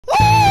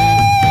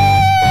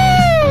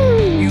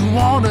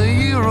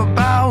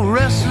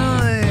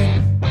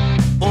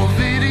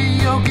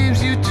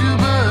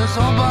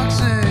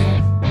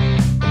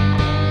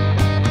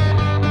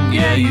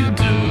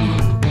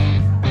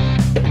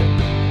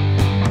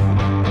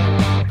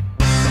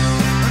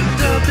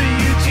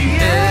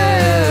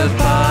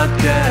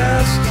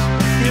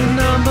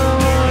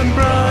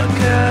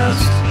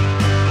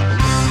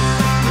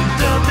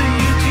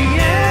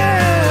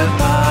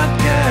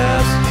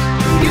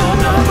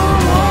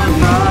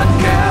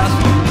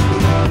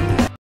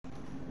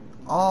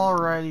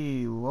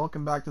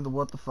welcome back to the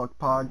What the Fuck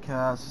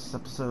podcast. This is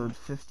episode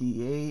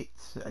 58.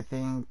 I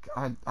think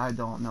I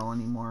don't know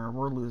anymore.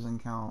 We're losing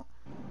count.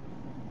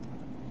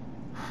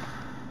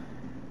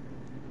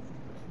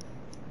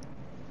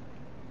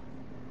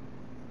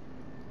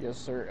 Yes,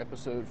 sir.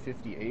 Episode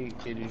 58.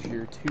 It is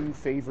your two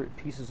favorite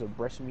pieces of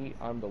breast meat.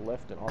 I'm the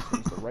left and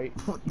Austin's the right.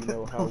 You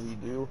know how we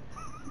do.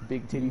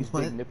 Big titties,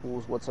 big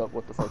nipples. What's up?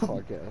 What the fuck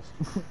podcast?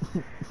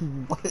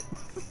 What?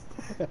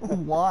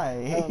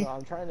 Why? I don't know.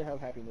 I'm trying to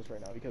have happiness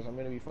right now because I'm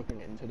gonna be fucking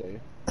in today.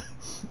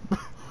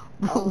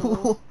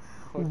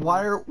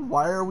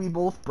 Why are we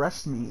both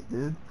breast meat,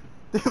 dude?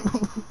 I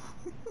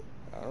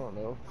don't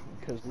know.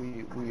 Because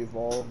we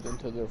evolved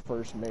into the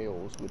first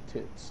males with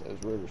tits, as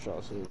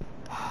Rotoshaw said.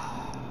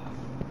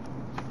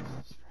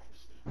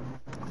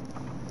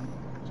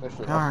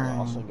 Especially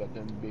Austin got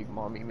them big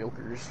mommy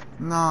milkers.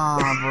 Nah,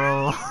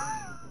 bro.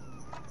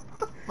 What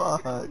the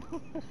fuck?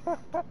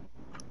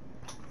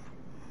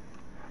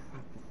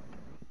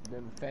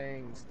 Them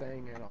fangs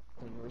staying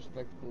Austin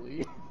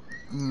respectfully.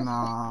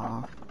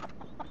 Nah.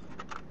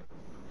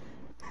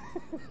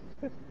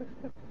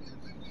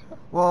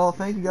 Well,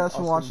 thank you guys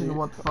for watching the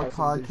What the Fuck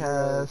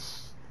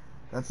podcast.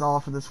 That's all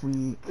for this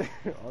week.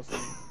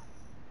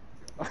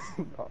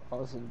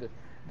 Awesome.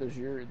 Does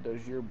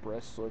your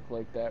breast look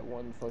like that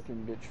one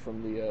fucking bitch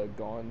from the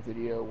Gone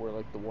video where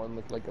like the one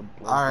looked like a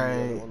blanket, the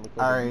other one looked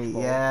like a beach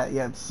ball?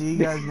 Yeah. See you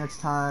guys next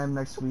time,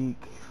 next week,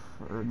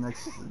 or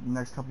next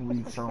couple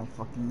weeks. I don't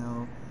fucking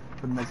know.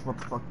 For the next What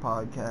the Fuck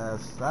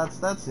podcast.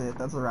 That's it.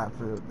 That's a wrap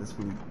for this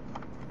week.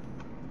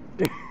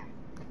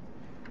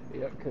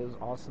 Yeah, because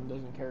Austin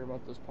doesn't care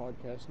about this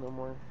podcast no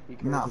more. He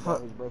cares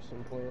about his breast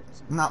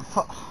implants.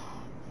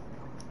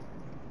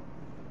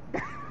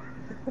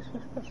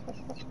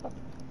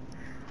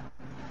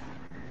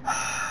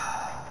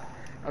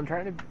 I'm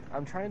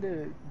trying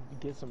to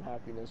get some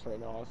happiness right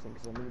now, Austin,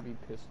 because I'm gonna be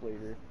pissed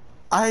later.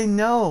 I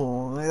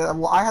know.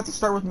 Well, I have to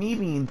start with me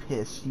being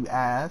pissed, you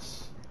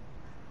ass.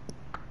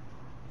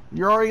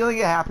 You're already gonna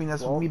get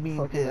happiness with me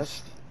being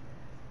pissed.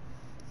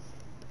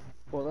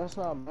 Well, that's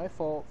not my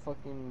fault.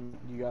 Fucking,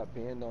 you got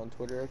banned on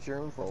Twitter. It's your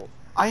own fault.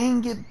 I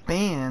didn't get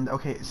banned.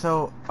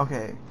 So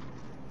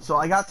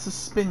I got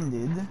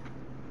suspended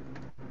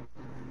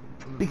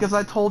because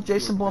I told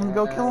Jason Blum to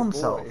go kill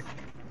himself.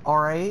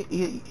 Alright?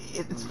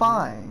 It's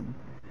fine.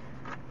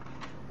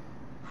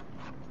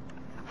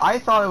 I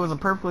thought it was a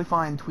perfectly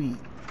fine tweet.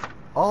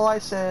 All I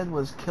said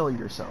was kill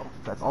yourself.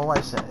 That's all I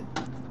said.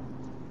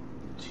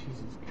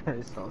 Jesus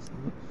Christ,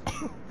 Austin.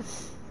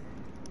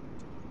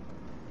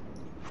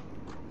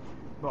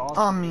 But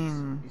also, I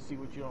mean, you see,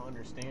 what you don't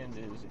understand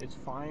is it's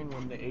fine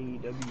when the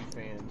AEW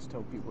fans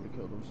tell people to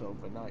kill themselves,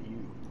 but not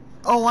you.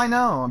 Oh, I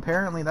know.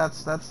 Apparently,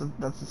 that's the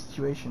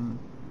situation.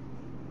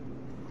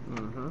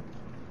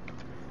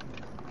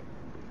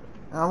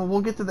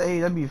 We'll get to the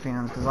AEW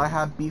fans because I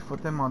have beef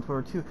with them on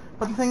Twitter too.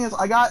 But the thing is,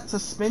 I got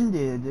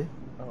suspended.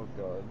 Oh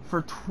God.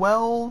 For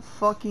 12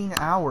 fucking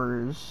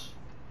hours.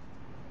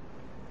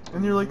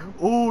 And they're like,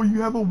 "Oh, you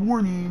have a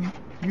warning.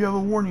 You have a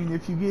warning.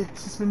 If you get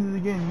suspended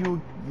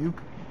again, you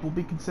will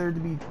be considered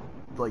to be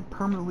like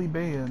permanently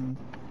banned."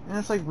 And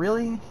it's like,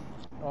 really?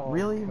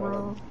 Really,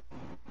 bro?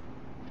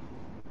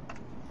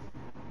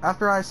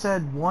 After I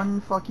said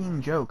one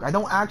fucking joke. I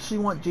don't actually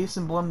want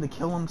Jason Blum to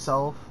kill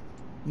himself,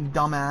 you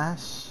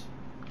dumbass.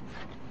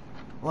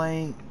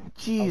 Like,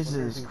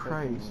 Jesus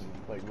Christ.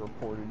 Like,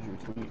 reported your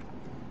tweet.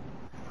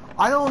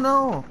 I don't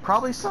know.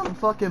 Probably some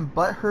fucking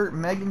butthurt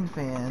Megan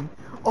fan.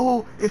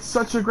 Oh, it's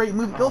such a great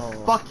movie. Go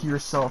fuck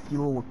yourself,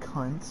 you little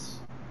cunts.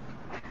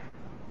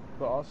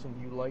 But Austin,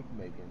 you like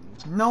Megan.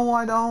 No,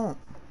 I don't.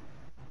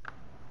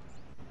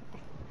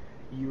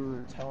 You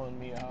were telling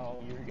me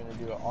how you were gonna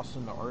do an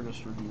Austin the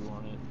Artist review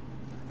on it.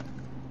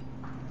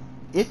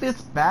 If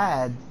it's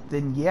bad,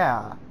 then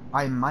yeah,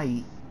 I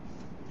might.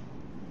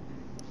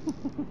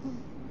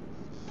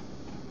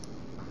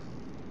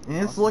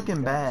 And it's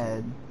looking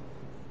bad.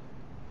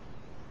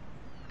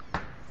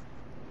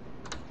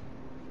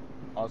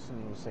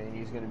 Austin was saying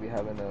he's going to be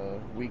having a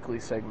weekly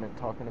segment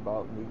talking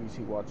about movies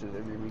he watches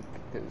every week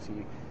because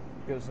he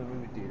goes to the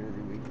movie theater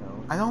every week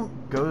now. I don't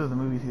go to the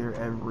movie theater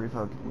every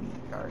fucking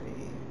week, alright?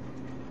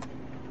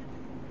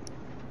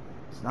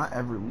 It's not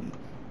every week.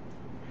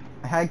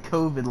 I had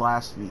COVID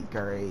last week,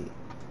 alright?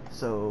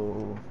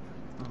 So...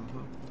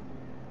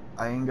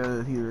 I didn't go to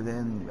the theater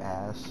then, you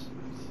ass.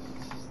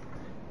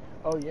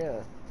 Oh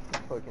yeah.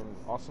 Fucking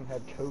Austin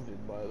had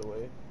COVID, by the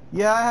way.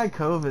 Yeah, I had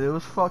COVID. It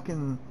was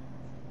fucking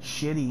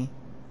shitty.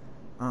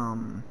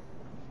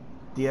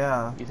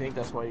 Yeah. You think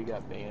that's why you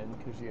got banned?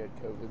 Because you had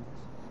COVID?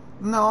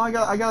 No,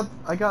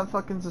 I got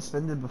fucking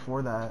suspended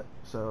before that.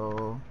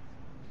 So.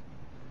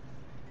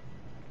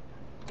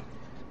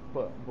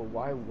 But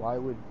why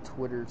would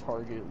Twitter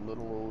target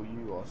little old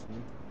you,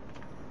 Austin?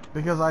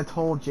 Because I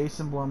told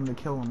Jason Blum to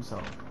kill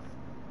himself.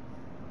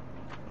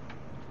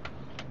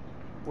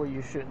 Well,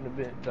 you shouldn't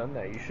have done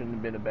that. You shouldn't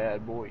have been a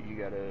bad boy. You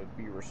gotta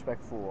be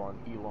respectful on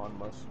Elon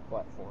Musk's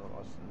platform,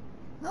 Austin.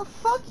 No,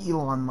 fuck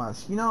Elon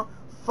Musk. You know,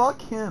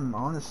 fuck him,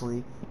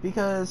 honestly,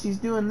 because he's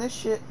doing this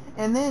shit,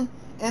 and then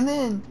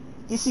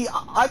You see,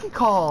 I could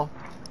call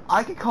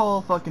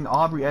fucking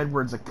Aubrey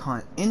Edwards a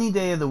cunt any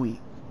day of the week,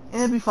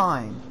 and it'd be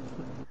fine.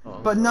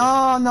 But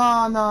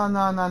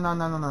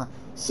no.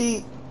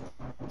 See,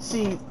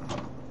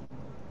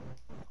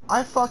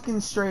 I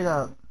fucking straight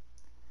up,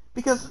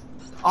 because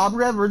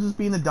Aubrey Edwards is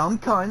being a dumb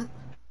cunt,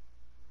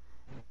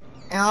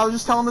 and I was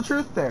just telling the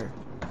truth there.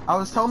 I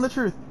was telling the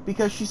truth,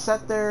 because she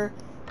sat there,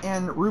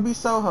 and Ruby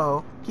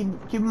Soho, keep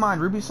in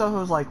mind, Ruby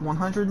Soho's like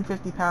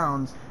 150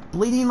 pounds,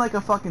 bleeding like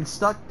a fucking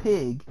stuck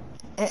pig,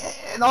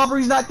 and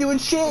Aubrey's not doing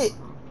shit.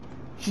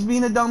 She's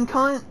being a dumb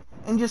cunt,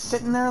 and just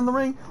sitting there in the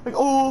ring, like,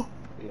 oh,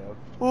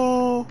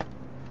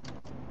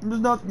 I'm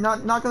just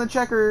not gonna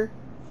check her.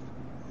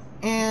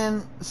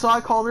 And so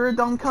I called her a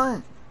dumb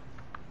cunt.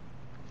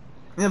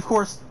 And of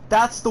course,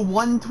 that's the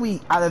one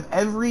tweet out of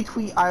every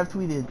tweet I've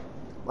tweeted.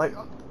 Like,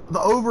 the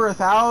over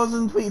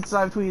 1,000 tweets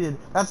I've tweeted,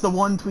 that's the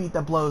one tweet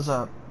that blows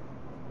up.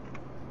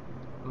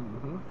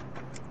 Mm-hmm.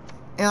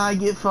 And I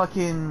get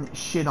fucking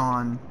shit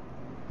on.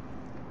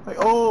 Like,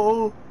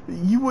 oh,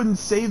 you wouldn't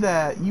say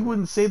that. You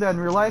wouldn't say that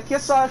in real life.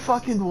 Yes, I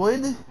fucking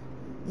would.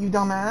 You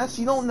dumbass.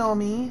 You don't know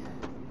me.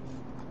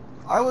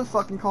 I would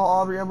fucking call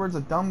Aubrey Edwards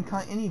a dumb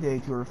cunt any day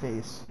to her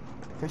face.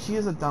 Because she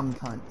is a dumb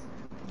cunt.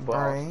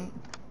 Alright?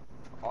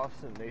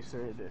 Austin, they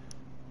said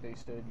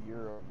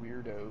you're a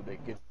weirdo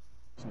that gets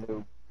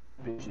no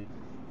bitches.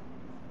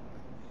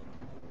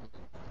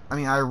 I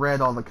mean, I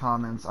read all the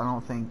comments. I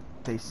don't think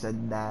they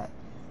said that.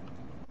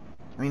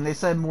 I mean, they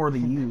said more to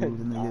you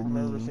than they did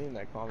me. I've never seen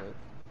that comment.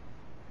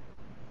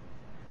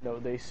 No,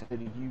 they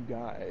said you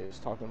guys,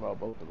 talking about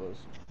both of us.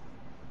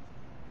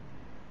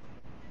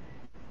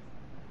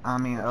 I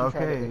mean, you okay.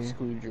 Try to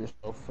exclude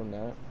yourself from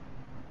that.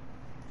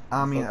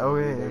 I mean,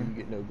 okay. You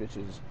get no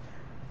bitches.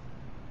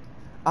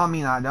 I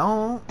mean, I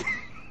don't.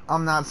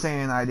 I'm not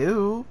saying I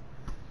do.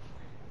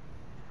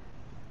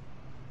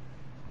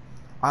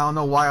 I don't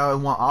know why I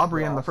would want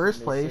Aubrey in the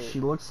first place. She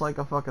looks like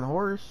a fucking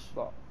horse.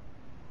 But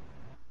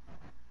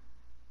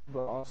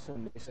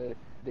Austin,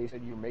 they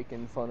said you're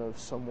making fun of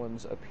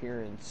someone's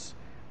appearance,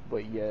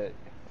 but yet,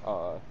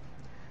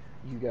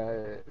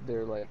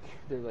 they're like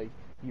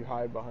you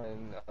hide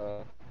behind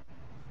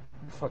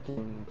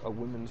fucking a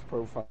women's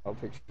profile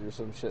picture or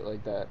some shit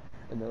like that,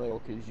 and they're like,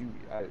 okay,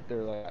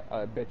 they're like,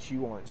 I bet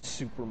you aren't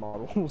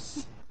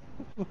supermodels.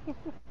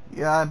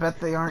 Yeah, I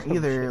bet they aren't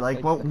either.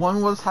 Like,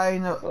 one was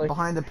hiding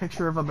behind a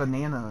picture of a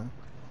banana.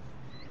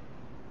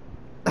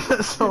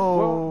 So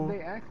well, they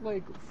act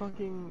like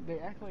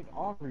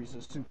Aubrey's a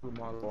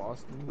supermodel,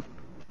 Austin.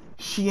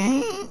 She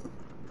ain't.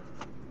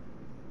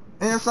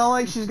 And it's not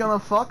like she's gonna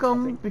fuck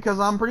him, because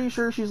I'm pretty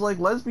sure she's like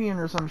lesbian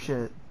or some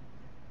shit.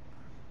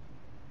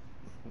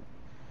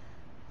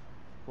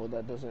 Well,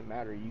 that doesn't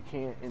matter. You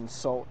can't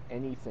insult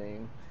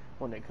anything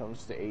when it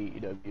comes to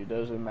AEW. It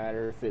doesn't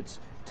matter if it's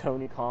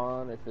Tony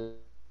Khan, it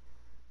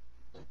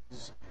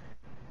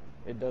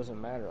doesn't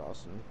matter,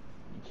 Austin.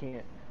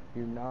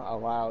 You're not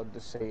allowed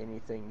to say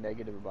anything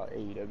negative about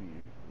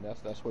AEW.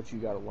 That's what you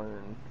gotta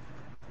learn.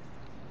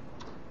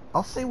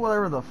 I'll say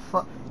whatever the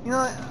fuck,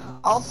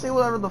 I'll say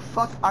whatever the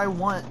fuck I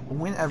want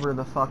whenever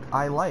the fuck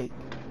I like.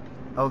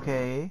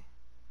 Okay?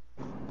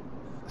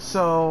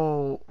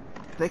 So,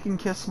 they can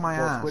kiss my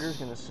ass. Twitter's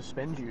gonna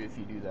suspend you if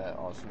you do that,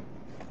 Austin.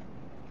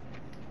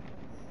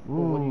 Ooh.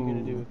 Well, what are you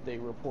gonna do if they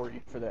report you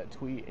for that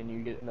tweet and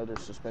you get another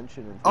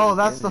suspension? Oh,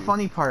 that's the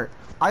funny part.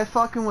 I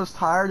fucking was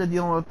tired of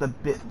dealing with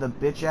the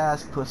bitch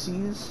ass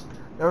pussies.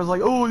 That was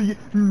like, oh,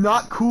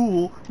 not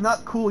cool,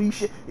 not cool. You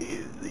should.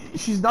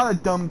 She's not a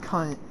dumb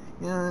cunt.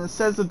 You know, it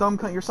says the dumb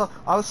cunt yourself.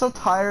 I was so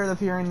tired of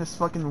hearing this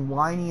fucking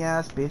whiny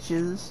ass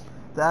bitches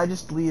that I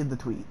just deleted the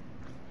tweet.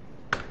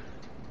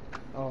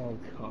 Oh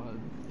god.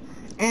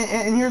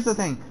 And here's the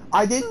thing.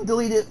 I didn't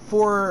delete it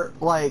for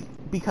like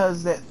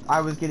because that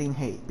I was getting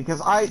hate, because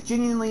I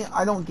genuinely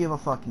don't give a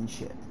fucking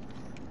shit.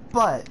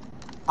 But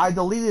I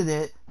deleted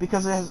it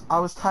because I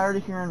was tired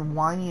of hearing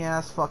whiny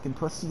ass fucking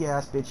pussy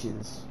ass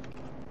bitches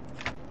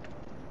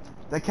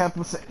that kept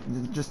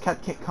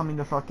coming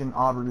to fucking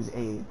Aubrey's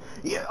aid.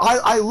 Yeah,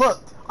 I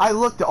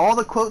looked at all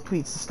the quote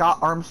tweets to Scott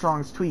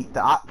Armstrong's tweet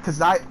because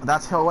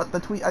that's what the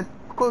tweet I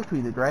quote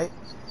tweeted, right?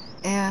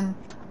 And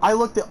I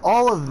looked at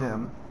all of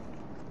them.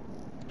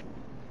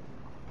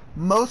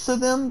 Most of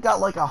them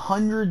got like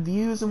 100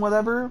 views and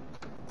whatever.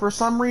 For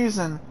some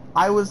reason,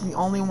 I was the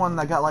only one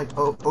that got like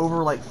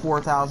over like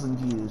 4,000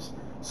 views.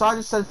 So I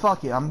just said,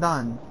 fuck it, I'm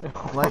done.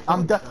 Like,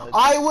 I'm done.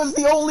 I was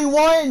the only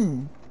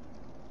one!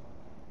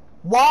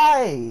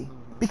 Why?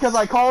 Because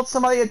I called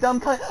somebody a dumb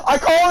cunt? I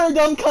call her a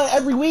dumb cunt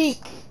every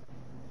week!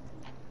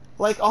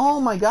 Like, oh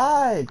my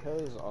god.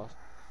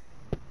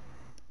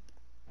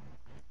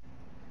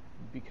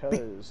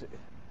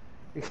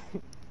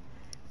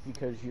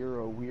 Because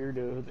you're a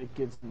weirdo that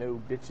gets no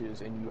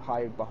bitches and you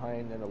hide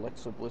behind an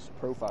Alexa Bliss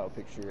profile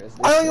picture.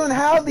 I don't even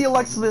have the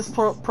Alexa Bliss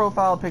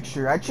profile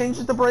picture. I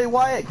changed it to Bray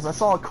Wyatt because I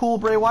saw a cool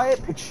Bray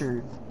Wyatt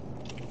picture.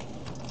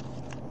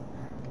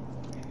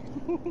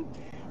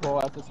 Well,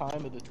 at the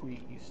time of the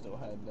tweet, you still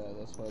had that.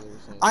 That's why they were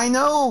saying I that.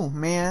 know,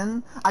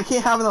 man. I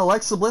can't have an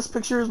Alexa Bliss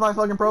picture as my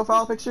fucking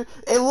profile picture.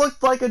 It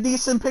looked like a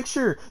decent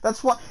picture.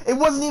 That's why. It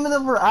wasn't even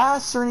of her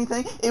ass or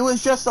anything. It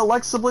was just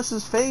Alexa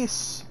Bliss's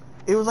face.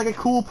 It was like a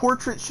cool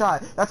portrait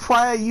shot. That's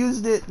why I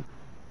used it.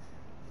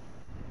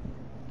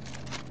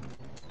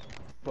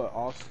 But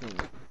Austin,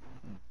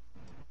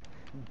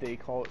 they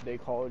called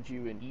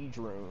you an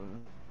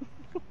e-drone.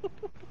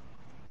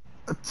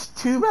 It's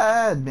too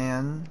bad,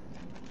 man.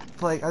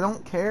 It's like, I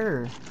don't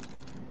care.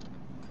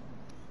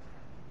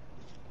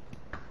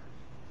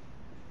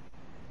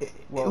 It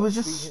was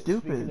just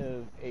stupid. Speaking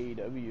of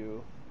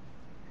AEW,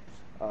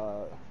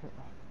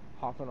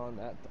 hopping on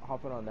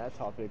that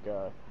topic,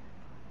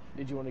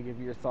 did you want to give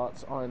your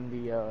thoughts on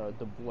the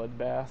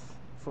bloodbath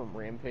from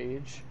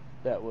Rampage?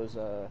 That was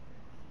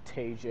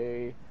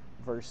TJ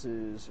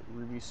versus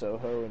Ruby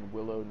Soho and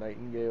Willow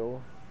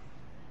Nightingale.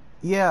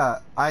 Yeah,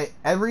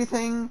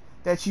 everything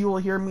that you will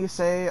hear me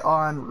say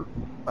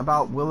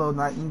about Willow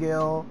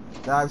Nightingale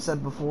that I've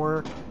said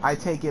before, I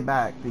take it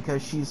back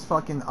because she's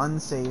fucking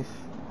unsafe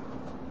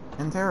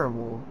and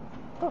terrible.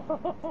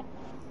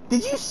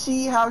 Did you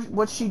see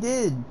what she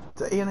did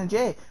to Anna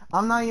Jay?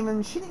 I'm not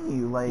even shitting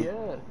you, like.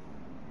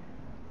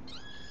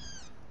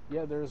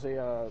 Yeah, there's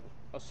a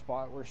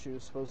spot where she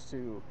was supposed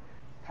to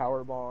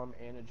powerbomb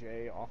Anna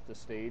Jay off the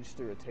stage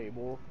through a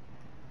table,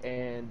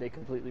 and they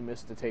completely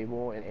missed the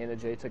table, and Anna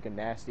Jay took a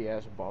nasty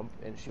ass bump,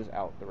 and she was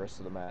out the rest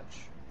of the match.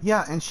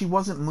 Yeah, and she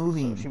wasn't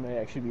moving. So she may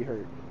actually be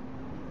hurt.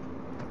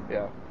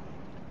 Yeah.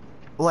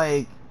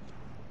 Like,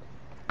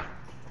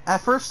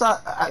 at first, at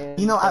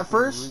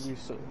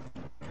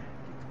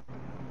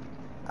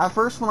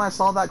first when I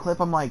saw that clip,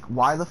 I'm like,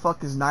 why the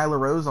fuck is Nyla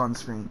Rose on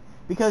screen?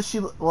 Because she,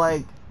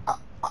 like,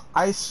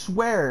 I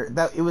swear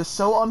that it was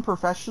so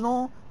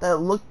unprofessional that it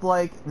looked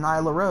like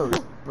Nyla Rose.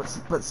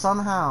 But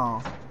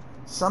somehow,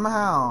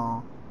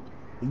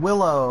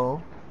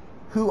 Willow,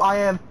 who I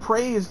have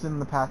praised in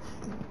the past,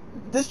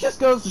 this just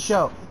goes to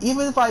show,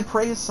 even if I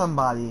praise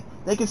somebody,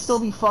 they can still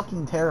be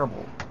fucking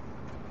terrible.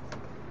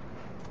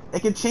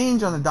 It can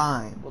change on a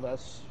dime. Well,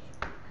 that's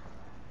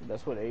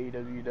what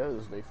AEW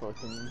does. They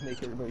fucking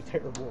make everybody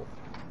terrible.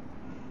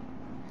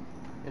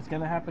 It's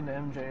gonna happen to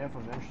MJF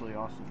eventually,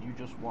 Austin. You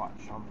just watch.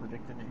 I'm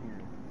predicting it here.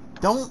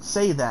 Don't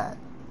say that,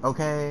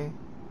 okay?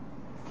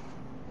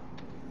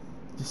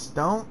 Just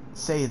don't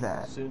say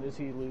that. As soon as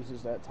he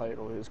loses that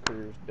title, his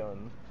career's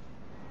done.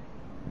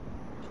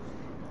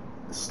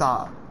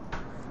 Stop.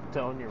 I'm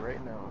telling you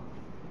right now.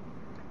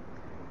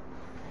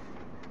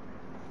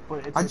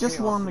 But it's I just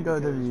want him to go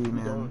to WWE,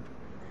 man.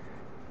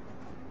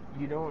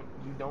 You don't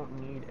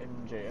need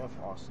MJF,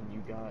 Austin.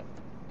 You got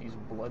these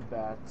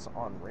bloodbaths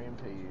on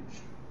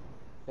Rampage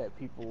that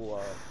people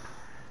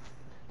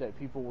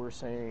were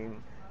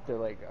saying. They're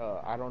like,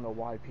 I don't know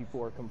why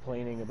people are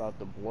complaining about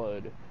the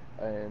blood,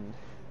 and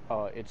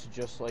it's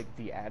just like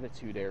the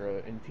Attitude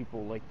Era, and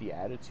people like the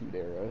Attitude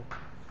Era.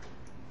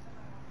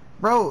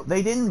 Bro,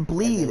 they didn't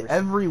bleed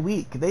every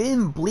week. They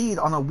didn't bleed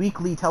on a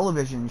weekly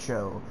television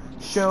show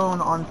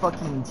shown on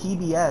fucking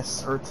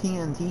TBS or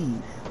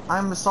TNT.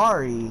 I'm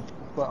sorry.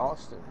 But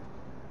Austin,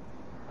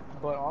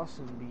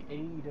 the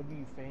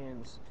AEW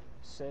fans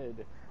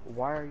said,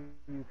 why are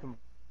you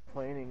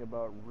complaining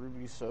about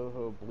Ruby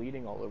Soho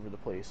bleeding all over the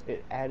place?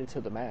 It added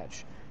to the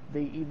match.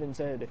 They even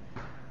said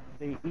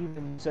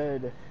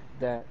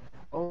that,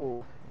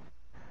 oh,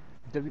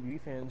 WWE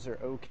fans are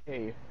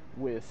okay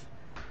with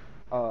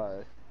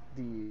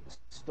the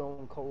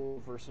Stone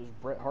Cold versus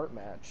Bret Hart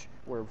match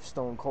where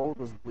Stone Cold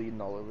was bleeding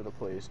all over the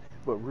place,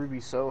 but Ruby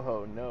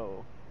Soho,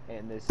 no.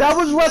 And they said, that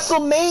was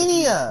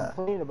WrestleMania!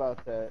 Complain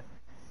about that.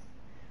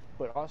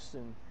 But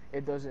Austin,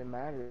 it doesn't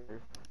matter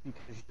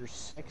because you're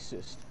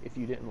sexist if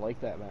you didn't like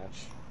that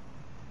match.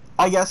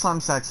 I guess I'm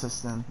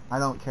sexist then. I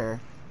don't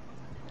care.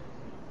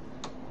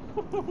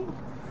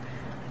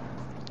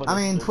 I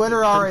mean,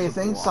 Twitter already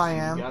thinks I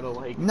am.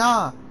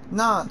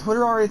 Nah,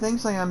 Twitter already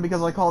thinks I am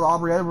because I called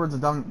Aubrey Edwards a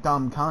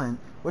dumb cunt,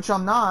 which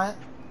I'm not.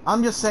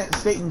 I'm just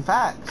stating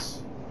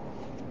facts.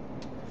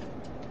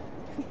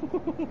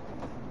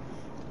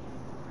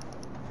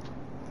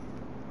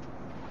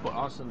 But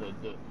Austin,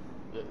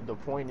 the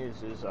point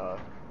is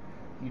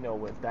you know,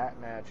 with that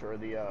match or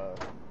the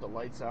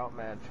Lights Out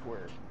match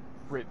where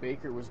Britt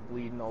Baker was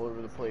bleeding all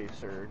over the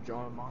place or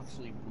Jon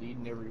Moxley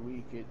bleeding every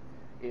week,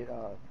 it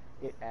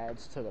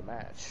adds to the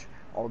match.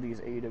 All these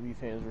AEW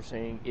fans were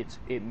saying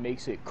it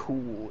makes it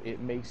cool, it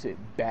makes it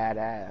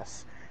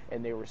badass,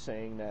 and they were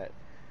saying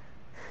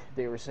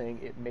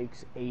it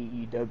makes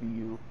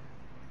AEW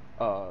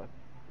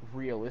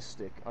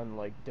realistic,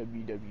 unlike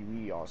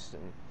WWE,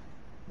 Austin.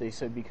 They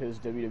said because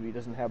WWE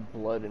doesn't have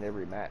blood in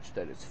every match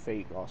that it's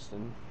fake,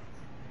 Austin.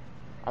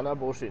 I'm not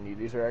bullshitting you.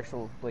 These are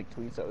actual like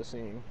tweets I was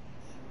seeing.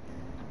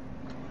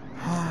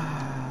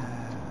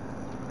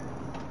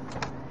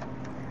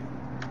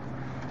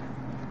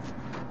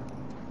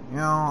 You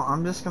know,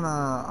 I'm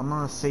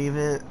gonna save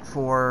it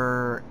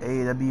for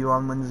AEW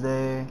on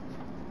Wednesday.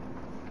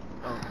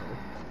 Okay.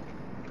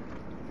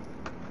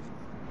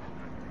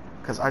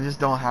 Cause I just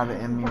don't have it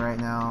in me right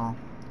now.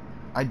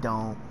 I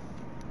don't.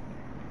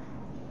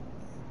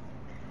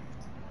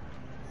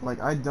 Like,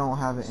 I don't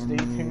have it in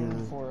Stay me.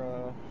 tuned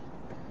for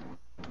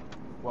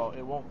well,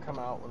 it won't come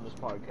out when this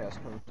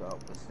podcast comes out,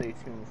 but stay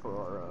tuned for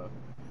our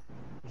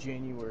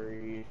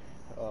January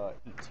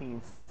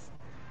 18th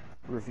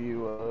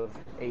review of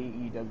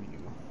AEW.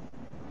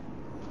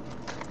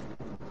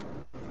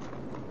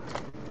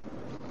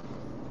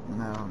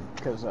 No.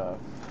 Because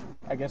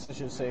I guess I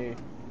should say,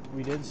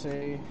 we did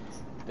say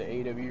the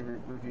AEW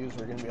reviews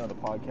were going to be on the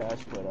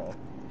podcast, but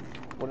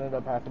what ended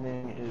up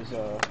happening is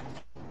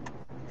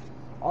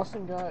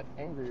Austin got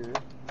angrier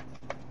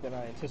than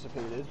I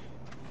anticipated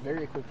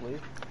very quickly,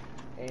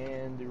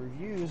 and the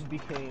reviews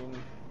became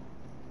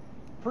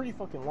pretty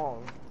fucking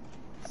long,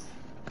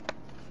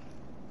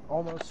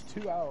 almost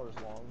 2 hours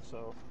long.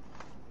 So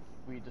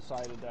we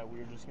decided that we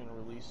were just going to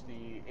release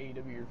the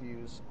AEW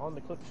reviews on the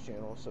Clips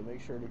channel, so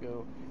make sure to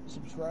go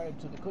subscribe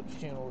to the Clips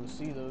channel to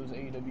see those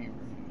AEW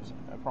reviews.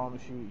 I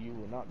promise you, you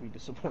will not be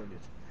disappointed.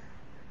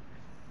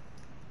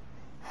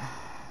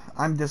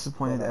 I'm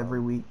disappointed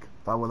every week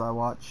by what I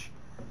watch,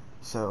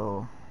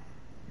 so...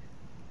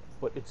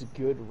 But it's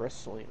good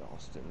wrestling,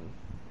 Austin.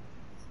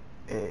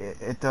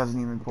 It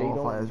doesn't even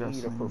qualify as wrestling.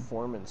 They don't need a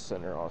performance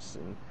center,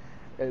 Austin.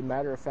 As a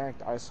matter of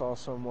fact, I saw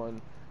someone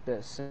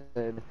that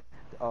said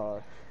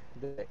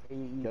that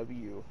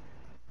AEW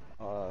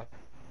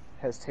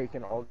has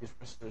taken all these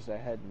wrestlers that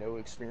had no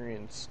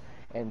experience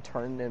and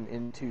turned them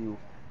into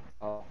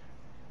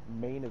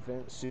main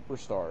event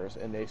superstars.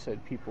 And they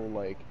said people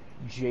like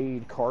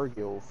Jade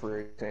Cargill,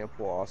 for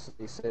example, Austin.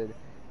 They said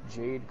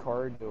Jade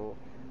Cargill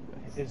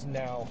is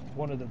now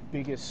one of the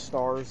biggest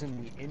stars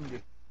in the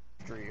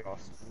industry,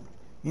 Austin.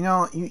 You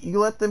know, you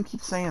let them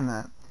keep saying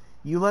that.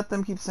 You let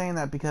them keep saying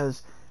that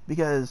because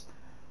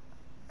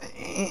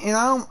and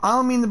I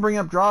don't mean to bring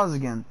up draws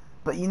again,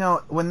 but you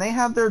know, when they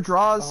have their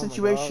draws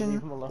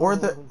situation or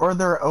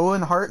their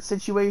Owen Hart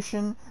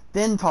situation,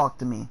 then talk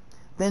to me.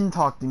 Then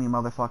talk to me,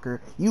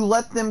 motherfucker. You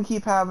let them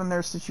keep having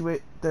their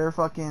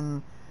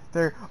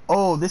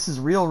oh, this is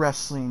real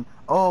wrestling.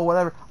 Oh,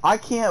 whatever. I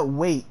can't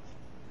wait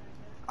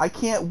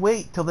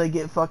till they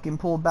get fucking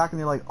pulled back and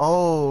they're like,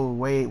 oh,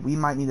 wait, we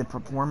might need a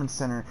performance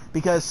center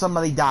because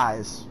somebody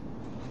dies.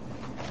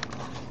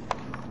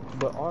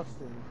 But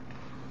Austin,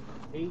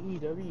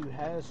 AEW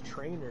has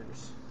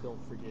trainers,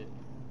 don't forget.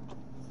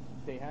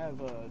 They have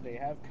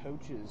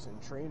coaches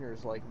and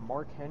trainers like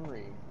Mark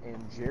Henry and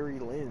Jerry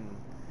Lynn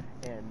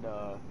and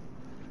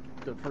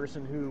the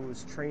person who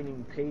was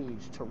training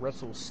Paige to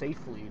wrestle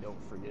safely,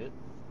 don't forget.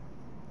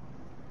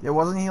 Yeah,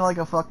 wasn't he like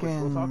a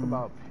fucking... Which we'll talk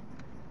about.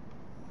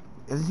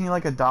 Isn't he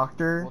like a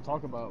doctor? We'll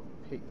talk about...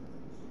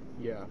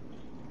 Yeah.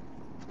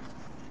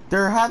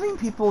 They're having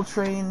people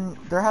train...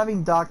 They're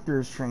having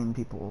doctors train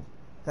people.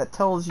 That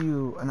tells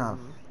you enough.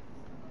 Mm-hmm.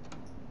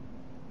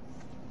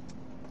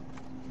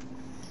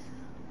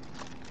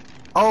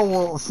 Oh,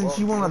 well, since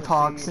you want to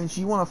talk, since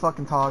you want to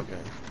fucking talk, okay.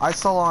 I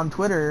saw on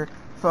Twitter,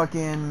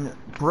 fucking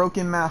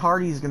Broken Matt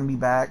Hardy's gonna be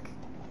back.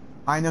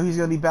 I know he's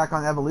gonna be back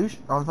on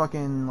Evolution, on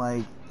fucking,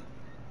 like,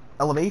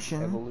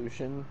 Elevation.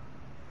 Evolution.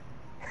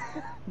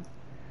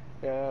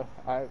 Yeah,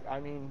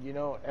 I mean, you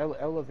know,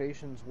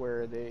 Elevation's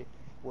where they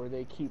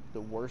keep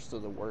the worst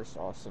of the worst,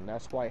 Austin.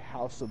 That's why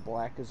House of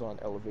Black is on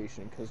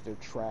Elevation, because they're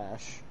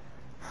trash.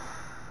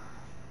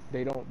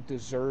 They don't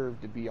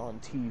deserve to be on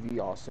TV,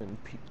 Austin.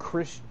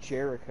 Chris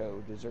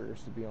Jericho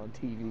deserves to be on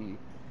TV.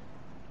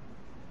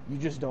 You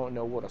just don't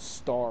know what a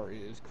star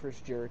is.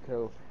 Chris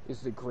Jericho is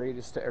the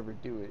greatest to ever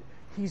do it.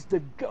 He's the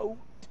GOAT.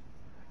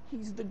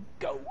 He's the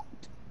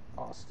GOAT,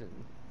 Austin.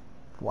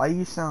 Why do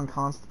you sound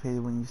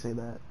constipated when you say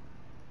that?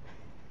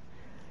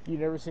 You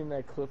never seen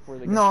that clip where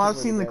the... No, I've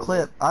seen the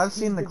clip. I've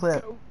seen the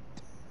clip.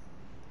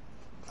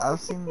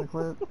 I've seen the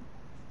clip.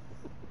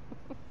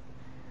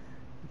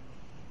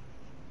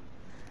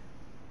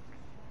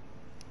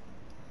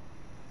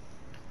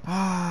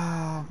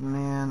 Ah,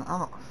 man, I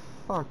don't...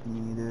 Fuck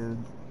me, dude.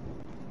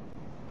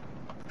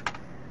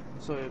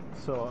 So,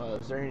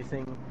 is there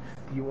anything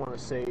you want to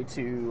say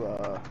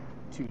to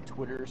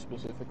Twitter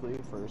specifically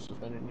for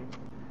suspending you?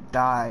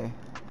 Die.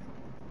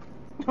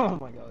 Oh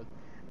my god.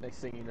 Next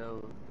thing you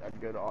know,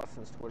 I'd go to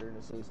Austin's Twitter and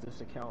it says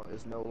this account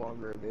is no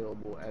longer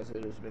available as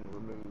it has been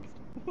removed.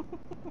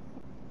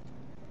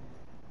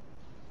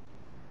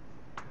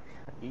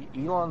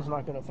 Elon's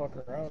not gonna fuck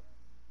around,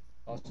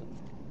 Austin.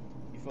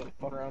 You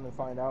fuck around and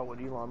find out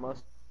what Elon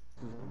Musk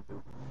is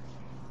into.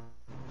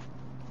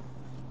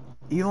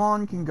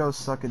 Elon can go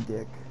suck a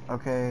dick,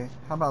 okay?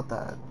 How about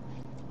that?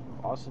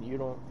 Austin, you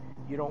don't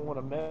want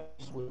to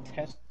mess with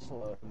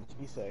Tesla and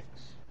SpaceX,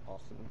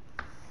 Austin.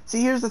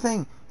 See, here's the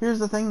thing. Here's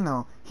the thing,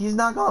 though. He's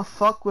not gonna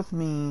fuck with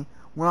me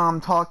when I'm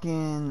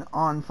talking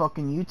on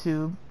fucking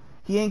YouTube.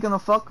 He ain't gonna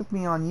fuck with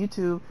me on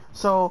YouTube,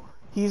 so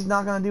he's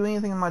not gonna do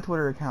anything in my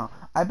Twitter account.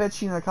 I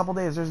bet you in a couple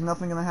days there's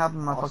nothing gonna happen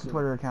in my fucking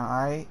Twitter account,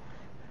 alright?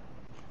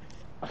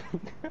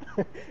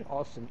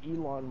 Austin,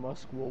 Elon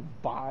Musk will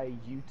buy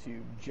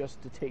YouTube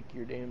just to take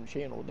your damn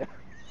channel down.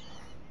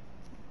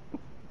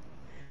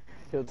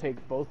 He'll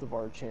take both of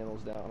our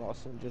channels down,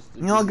 Austin. Just to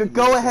You know, give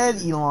go you ahead,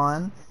 favor.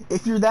 Elon.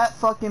 If you're that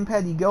fucking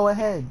petty, go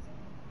ahead.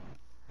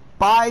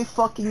 Buy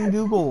fucking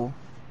Google,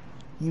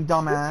 you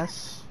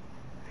dumbass.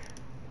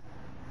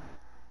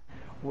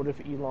 What if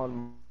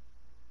Elon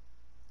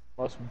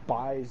Musk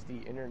buys the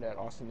internet,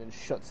 Austin, and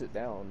shuts it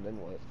down? Then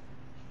what?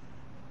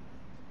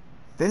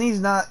 Then he's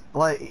not,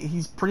 like,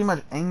 he's pretty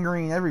much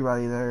angering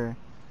everybody there.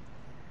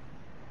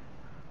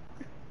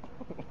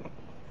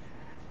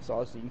 So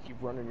Austin, you keep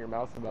running your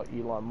mouth about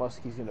Elon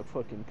Musk, he's gonna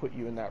fucking put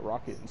you in that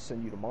rocket and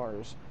send you to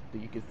Mars,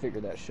 that you can figure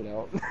that shit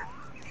out.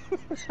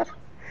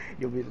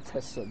 You'll be the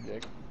test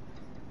subject.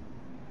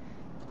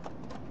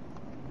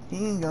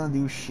 He ain't gonna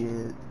do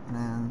shit,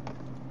 man.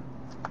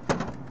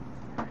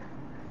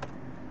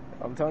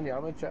 I'm telling you,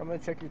 I'm gonna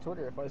check your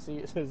Twitter. If I see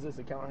it says this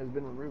account has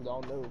been removed,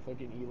 I'll know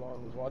fucking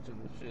Elon was watching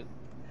this shit.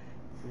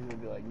 He's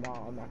gonna be like,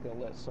 nah, I'm not gonna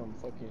let some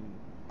fucking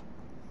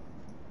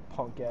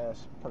punk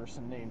ass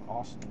person named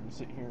Austin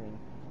sit here and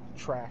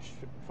trash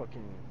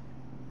fucking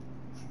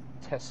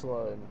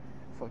Tesla and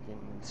fucking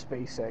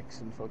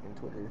SpaceX and fucking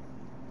Twitter.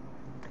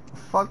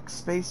 Fuck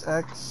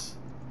SpaceX.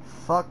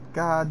 Fuck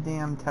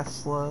goddamn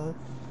Tesla.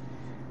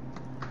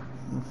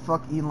 And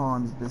fuck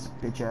Elon's this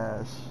bitch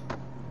ass.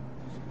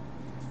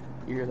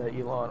 You hear that,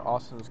 Elon?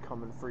 Austin's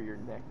coming for your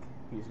neck.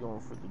 He's going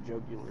for the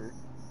jugular.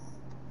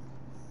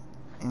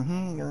 And he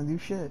ain't gonna do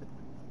shit.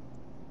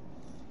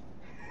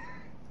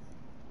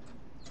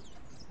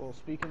 Well,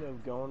 speaking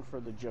of going for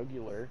the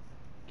jugular,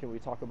 can we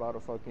talk about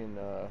a fucking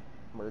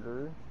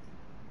murderer?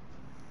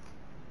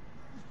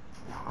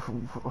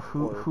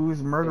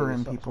 Who's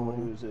murdering someone people?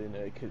 who's in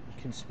a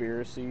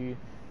conspiracy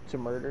to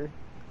murder?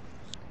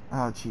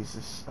 Oh,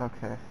 Jesus.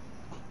 Okay.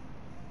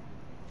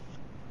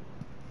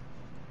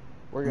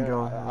 We're gonna.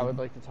 Go I ahead. would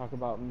like to talk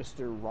about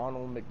Mr.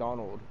 Ronald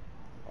McDonald,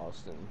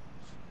 Austin.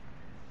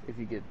 If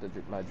you get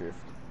my drift.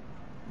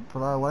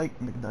 But I like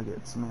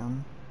McNuggets,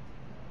 man.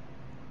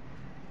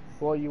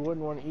 Well, you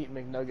wouldn't want to eat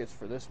McNuggets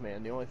for this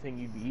man. The only thing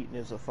you'd be eating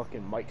is a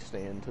fucking mic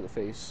stand to the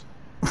face.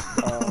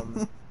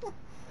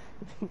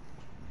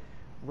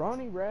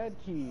 Ronnie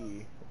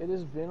Radke. It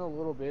has been a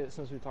little bit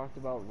since we talked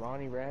about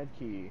Ronnie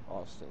Radke,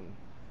 Austin.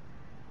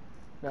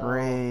 Now,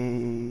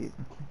 Great.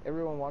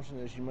 everyone watching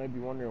this, you might be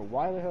wondering,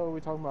 why the hell are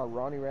we talking about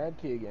Ronnie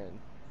Radke again?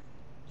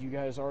 You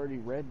guys already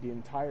read the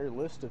entire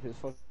list of his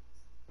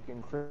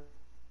fucking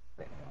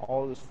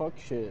all this fuck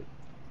shit.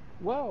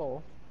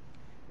 Well,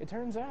 it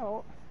turns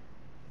out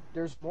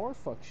there's more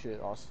fuck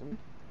shit, Austin.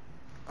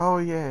 Oh,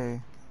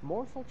 yay.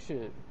 More fuck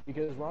shit.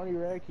 Because Ronnie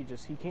Radke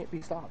he can't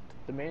be stopped.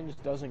 The man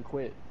just doesn't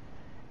quit.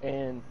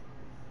 And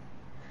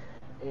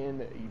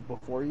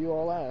before you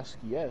all ask,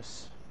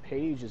 yes,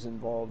 Paige is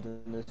involved in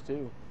this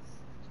too.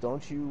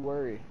 Don't you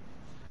worry.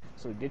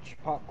 So get your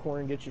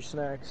popcorn, get your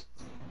snacks,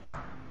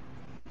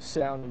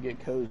 sit down and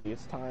get cozy.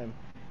 It's time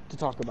to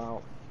talk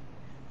about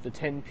the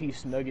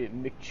 10-piece nugget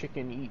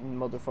McChicken eating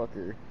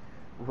motherfucker,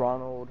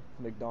 Ronald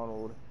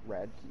McDonald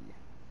Radke.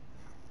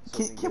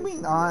 So Can we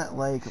not,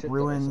 like,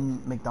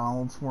 ruin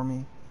McDonald's for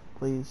me,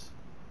 please?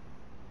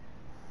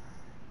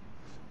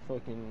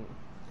 Fucking.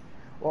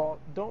 Well,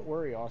 don't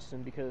worry,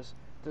 Austin, because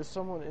there's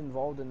someone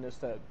involved in this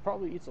that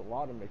probably eats a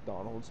lot of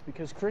McDonald's,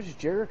 because Chris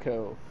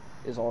Jericho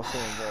is also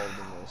involved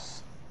in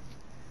this.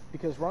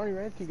 Because Ronnie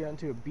Radke got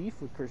into a beef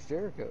with Chris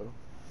Jericho.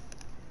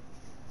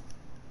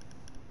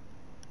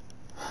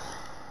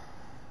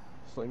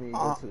 So let me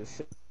go to the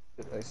shit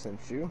that I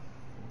sent you.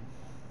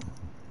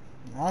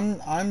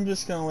 I'm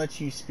just gonna let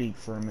you speak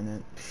for a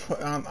minute.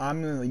 I'm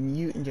gonna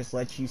mute and just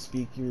let you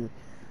speak your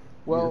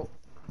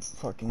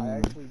fucking.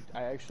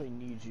 I actually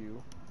need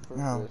you for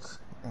this.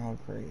 Oh,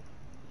 great.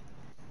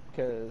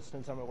 Because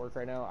since I'm at work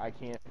right now, I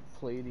can't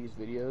play these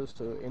videos.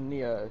 So in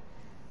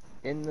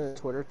the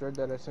Twitter thread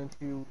that I sent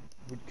you,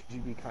 could you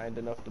be kind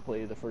enough to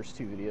play the first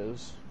 2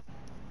 videos?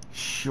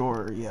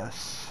 Sure.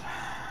 Yes.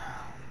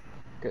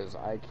 Because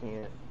I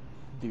can't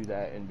do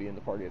that and be in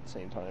the party at the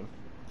same time.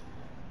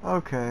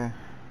 Okay.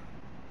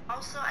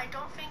 Also, I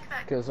don't think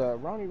that... Because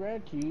Ronnie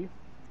Radke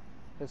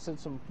has said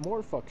some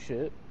more fuck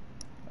shit.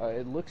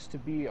 It looks to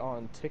be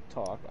on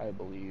TikTok, I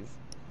believe.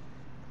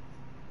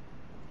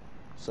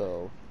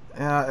 So...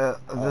 Yeah,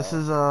 this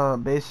is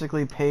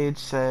basically Paige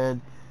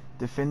said,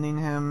 defending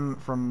him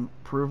from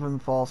proven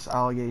false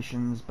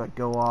allegations, but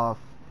go off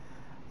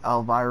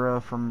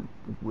Elvira from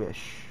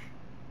Wish.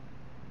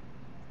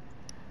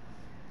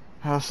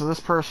 So this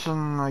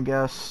person, I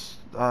guess,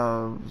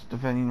 was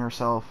defending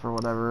herself or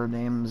whatever. Her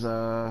name's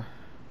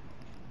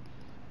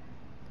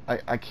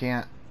I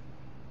can't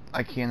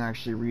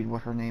actually read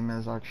what her name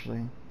is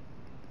actually.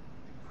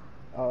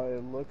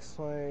 It looks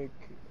like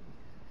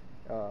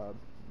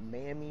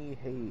Mammy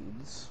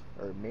Hades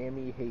or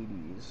Mammy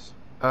Hades.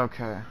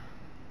 Okay.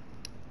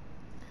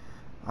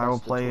 I will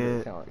play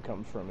it. Account it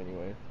comes from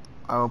anyway.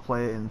 I will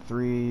play it in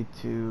 3,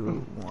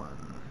 2, 1.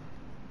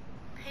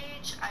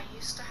 Paige, I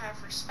used to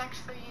have respect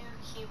for you.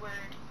 Keyword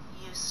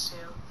used to.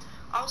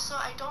 Also,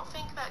 I don't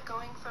think that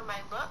going for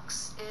my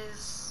looks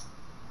is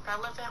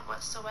relevant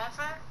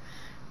whatsoever.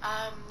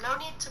 No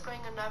need to bring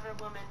another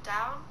woman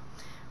down.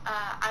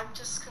 I'm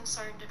just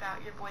concerned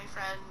about your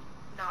boyfriend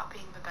not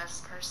being the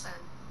best person.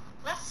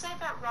 Let's say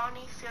that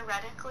Ronnie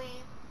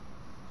theoretically,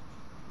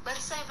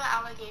 let's say the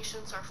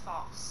allegations are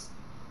false,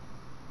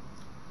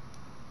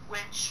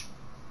 which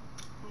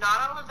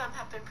not all of them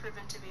have been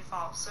proven to be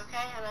false,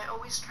 okay? And I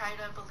always try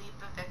to believe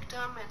the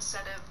victim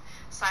instead of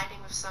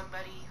siding with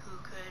somebody who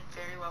could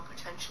very well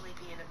potentially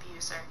be an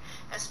abuser,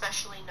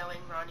 especially knowing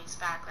Ronnie's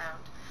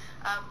background.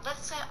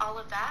 Let's say all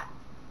of that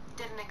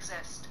didn't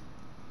exist.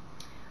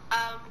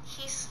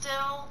 He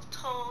still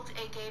told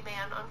a gay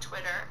man on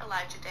Twitter,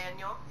 Elijah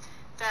Daniel,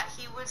 that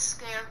he would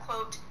scare,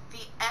 quote,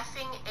 the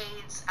effing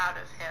AIDS out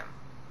of him.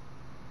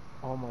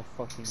 Oh my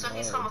fucking So god.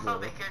 he's homophobic.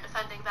 Bro. You're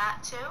defending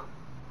that too?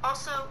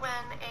 Also,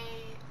 when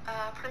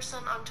a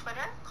person on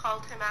Twitter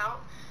called him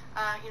out,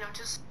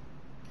 just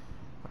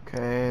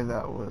Okay,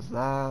 that was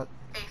that.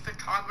 a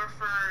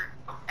photographer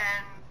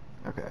and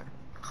Okay.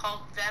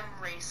 called them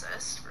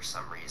racist for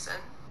some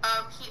reason.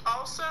 He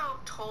also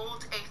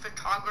told a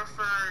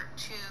photographer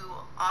to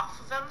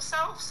off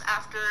themselves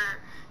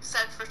after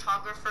said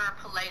photographer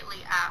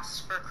politely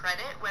asked for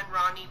credit when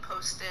Ronnie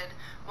posted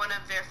one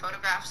of their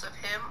photographs of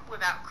him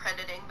without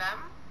crediting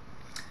them.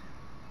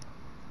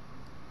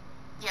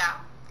 Yeah.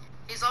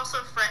 He's also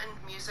threatened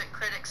music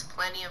critics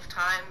plenty of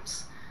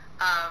times.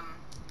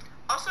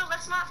 Also,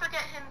 let's not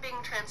forget him being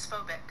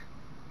transphobic.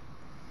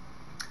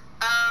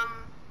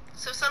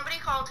 So somebody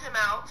called him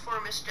out for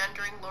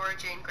misgendering Laura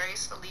Jane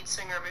Grace, the lead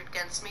singer of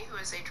Against Me, who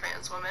is a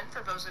trans woman,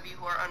 for those of you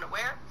who are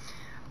unaware.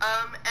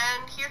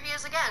 And here he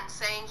is again,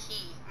 saying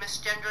he,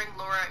 misgendering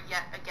Laura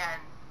yet again.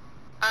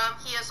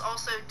 He has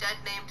also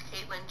dead-named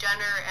Caitlyn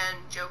Jenner and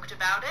joked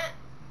about it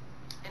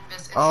in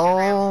this Instagram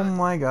Oh post.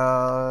 my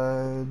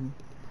god.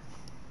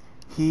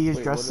 He is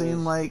Wait,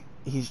 dressing like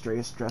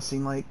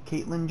dressing like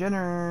Caitlyn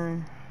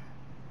Jenner.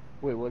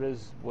 Wait, what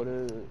is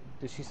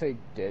did she say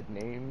dead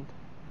named?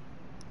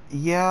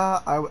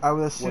 Yeah, I would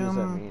What assume. does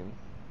that mean?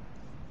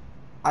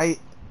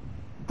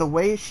 The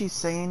way she's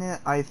saying it,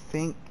 I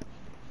think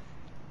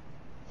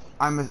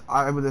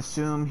I would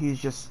assume he's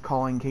just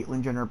calling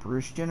Caitlyn Jenner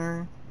Bruce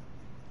Jenner.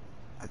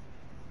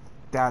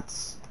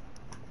 That's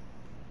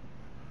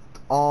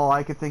all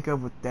I could think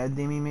of with dead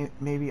naming.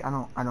 Maybe I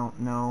don't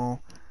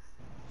know.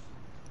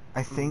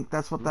 I think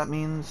that's what that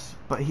means.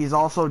 But he's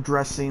also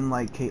dressing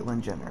like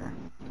Caitlyn Jenner.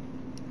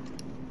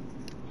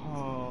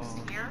 Oh.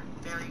 Here,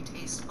 very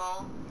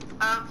tasteful.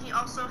 He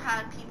also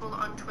had people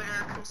on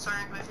Twitter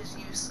concerned with his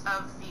use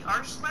of the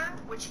R slur,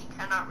 which he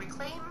cannot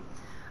reclaim.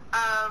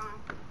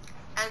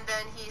 And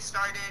then he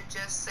started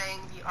just saying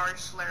the R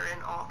slur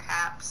in all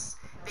caps,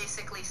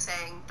 basically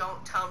saying,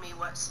 don't tell me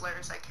what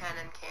slurs I can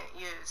and can't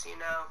use, you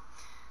know.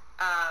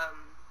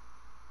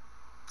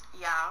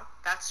 Yeah,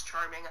 that's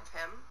charming of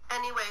him.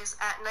 Anyways,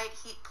 At Night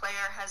Heat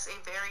Player has a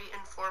very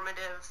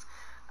informative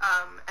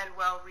and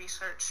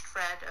well-researched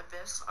thread of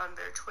this on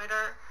their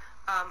Twitter.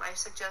 I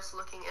suggest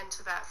looking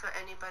into that for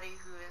anybody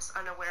who is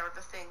unaware of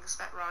the things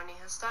that Ronnie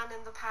has done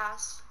in the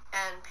past.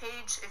 And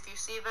Paige, if you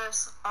see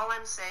this, all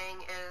I'm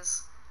saying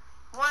is,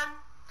 1,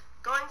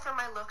 going for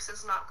my looks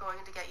is not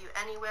going to get you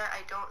anywhere.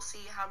 I don't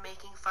see how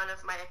making fun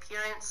of my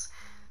appearance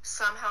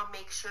somehow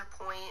makes your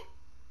point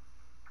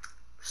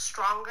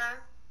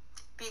stronger.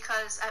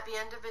 Because at the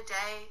end of the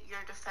day,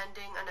 you're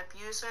defending an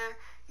abuser,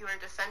 you are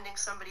defending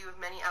somebody with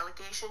many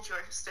allegations, you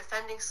are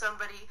defending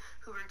somebody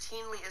who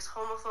routinely is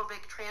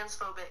homophobic,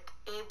 transphobic,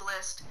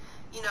 ableist,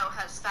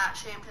 has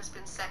fat-shamed, has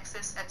been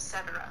sexist,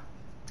 etc.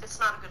 It's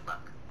not a good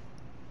look.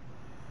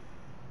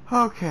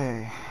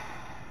 Okay.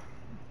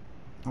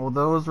 Well,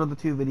 those were the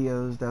 2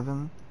 videos,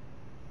 Devin.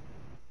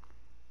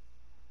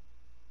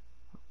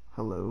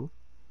 Hello?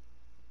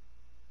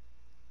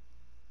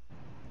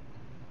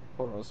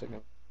 Hold on a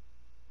second.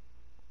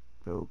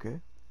 Okay.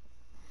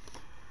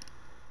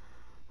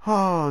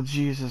 Oh,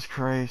 Jesus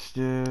Christ,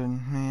 dude.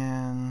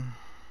 Man.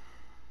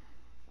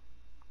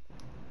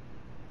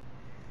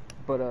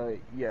 But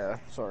yeah,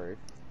 sorry.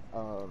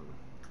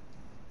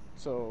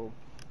 So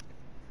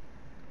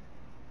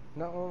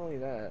not only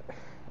that,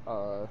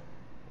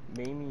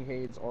 Mamie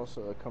Hayes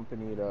also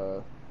accompanied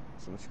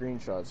some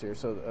screenshots here.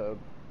 So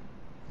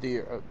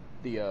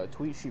the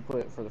tweet she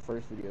put for the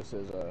first video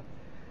says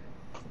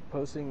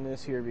posting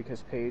this here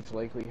because Paige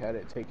likely had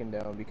it taken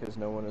down because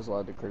no one is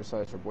allowed to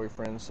criticize her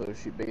boyfriend. So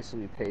she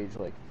basically, Paige,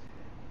 like,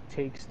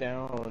 takes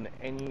down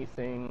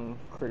anything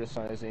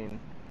criticizing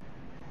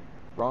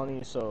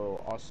Ronnie.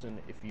 So Austin,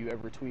 if you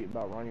ever tweet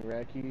about Ronnie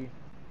Radke,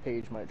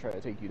 Paige might try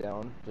to take you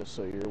down, just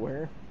so you're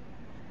aware.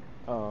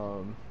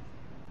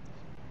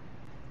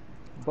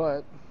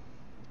 But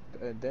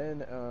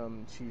then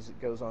she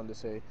goes on to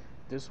say,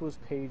 this was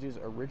Paige's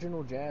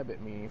original jab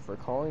at me for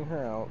calling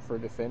her out for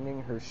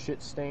defending her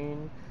shit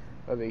stain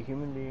of a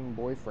human being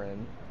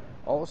boyfriend.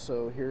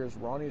 Also, here's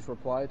Ronnie's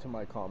reply to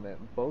my comment.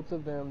 Both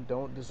of them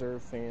don't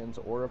deserve fans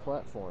or a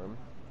platform.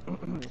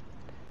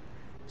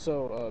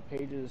 So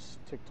Paige's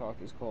TikTok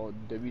is called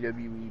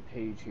WWE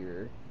Paige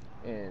here,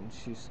 and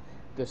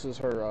this is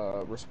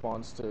her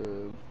response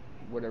to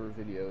whatever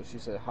video. She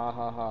said, ha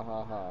ha ha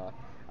ha ha,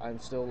 I'm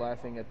still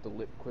laughing at the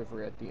lip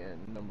quiver at the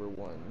end, number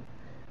 1.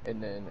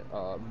 And then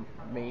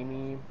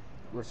Mamie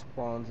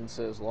responds and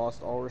says,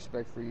 "Lost all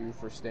respect for you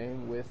for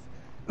staying with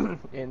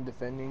and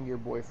defending your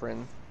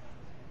boyfriend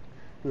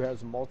who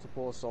has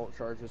multiple assault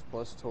charges,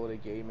 plus told a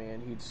gay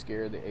man he'd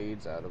scare the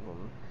AIDS out of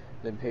him."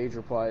 Then Paige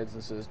replies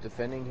and says,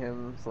 "Defending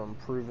him from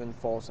proven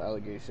false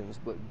allegations,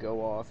 but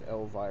go off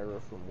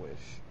Elvira from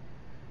Wish."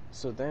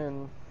 So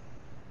then,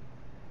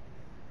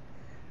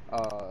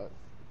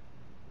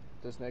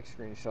 this next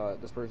screenshot,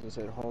 this person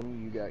said,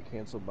 "Homie, you got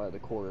canceled by the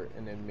court."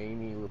 And then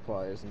Mamie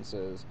replies and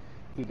says,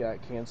 "He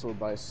got canceled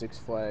by Six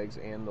Flags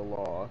and the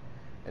law."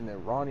 And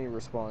then Ronnie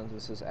responds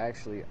and says,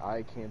 "Actually,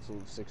 I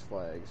canceled Six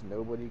Flags.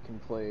 Nobody can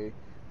play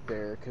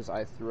there because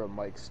I threw a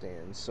mic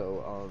stand."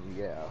 So,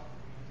 yeah.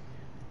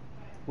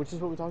 Which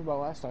is what we talked about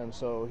last time,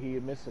 so he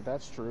admits that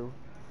that's true.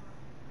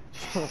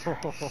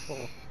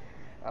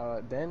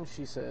 Then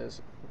she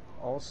says,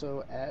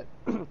 also at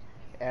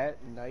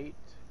night,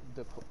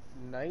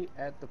 night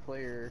at the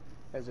player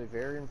has a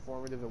very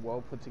informative and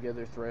well put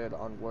together thread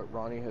on what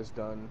Ronnie has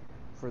done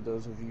for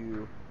those of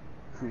you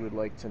who would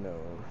like to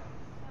know.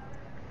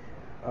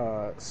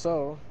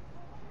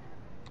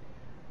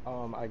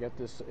 I got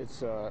this.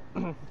 It's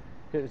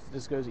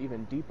this goes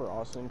even deeper,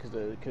 Austin,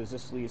 because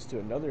this leads to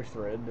another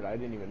thread that I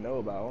didn't even know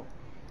about.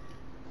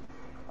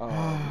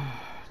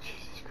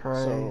 Jesus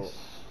Christ.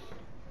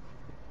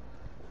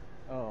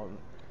 So,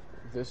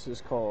 this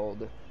is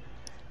called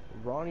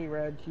 "Ronnie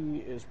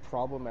Radke is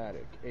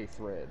Problematic," a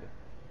thread.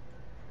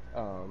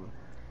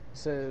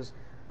 Says,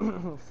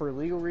 for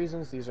legal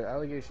reasons, these are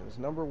allegations.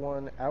 Number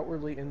one,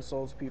 outwardly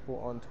insults people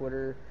on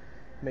Twitter,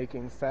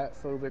 making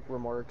fat-phobic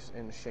remarks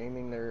and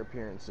shaming their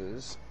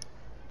appearances.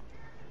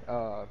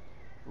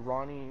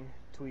 Ronnie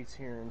tweets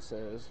here and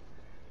says,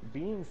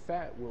 "Being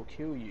fat will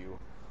kill you.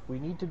 We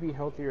need to be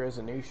healthier as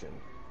a nation.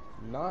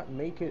 Not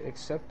make it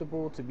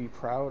acceptable to be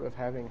proud of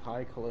having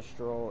high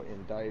cholesterol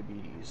and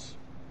diabetes."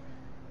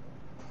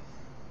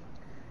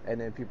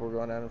 And then people are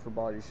going at him for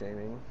body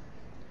shaming.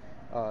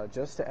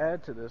 Just to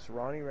add to this,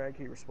 Ronnie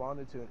Radke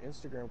responded to an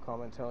Instagram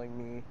comment telling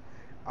me,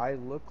 "I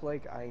look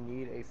like I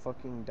need a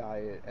fucking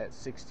diet at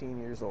 16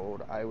 years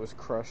old. I was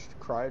crushed,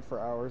 cried for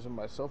hours, and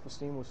my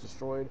self-esteem was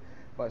destroyed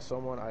by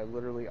someone I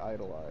literally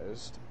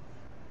idolized."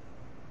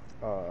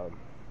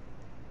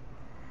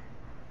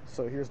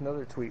 So here's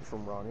another tweet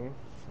from Ronnie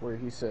where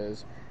he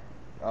says,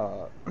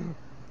 hold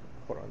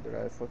on, did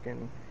I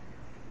fucking...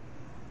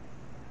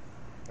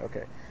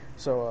 Okay,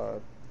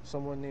 so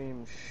someone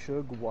named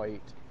Suge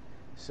White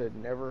said,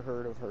 "Never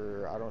heard of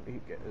her."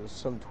 It was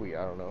some tweet,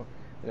 I don't know.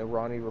 And then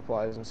Ronnie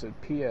replies and said,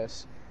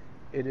 "P.S.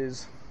 It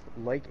is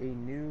like a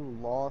new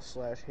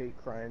law/hate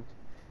crime.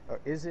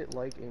 Is it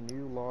like a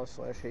new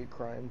law/hate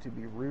crime to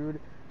be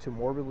rude to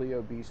morbidly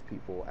obese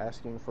people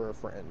asking for a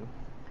friend?"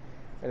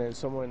 And then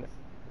someone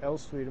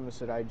else tweeted him and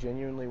said, "I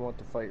genuinely want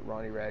to fight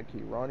Ronnie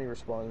Radke." Ronnie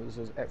responded and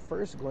says, "At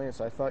first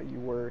glance, I thought you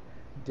were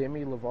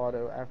Demi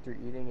Lovato after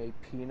eating a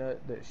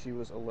peanut that she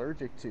was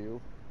allergic to.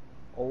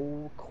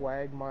 Old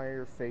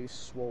quagmire face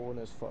swollen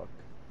as fuck."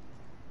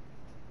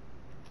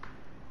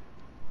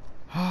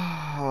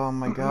 Oh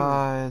my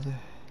god.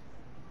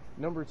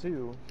 Number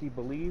two, he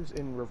believes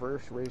in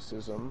reverse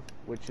racism,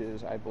 which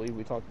is, I believe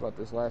we talked about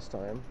this last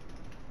time.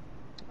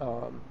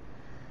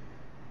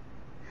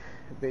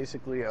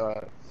 Basically,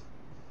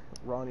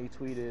 Ronnie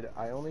tweeted,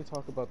 "I only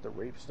talk about the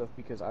rape stuff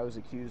because I was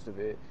accused of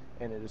it,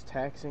 and it is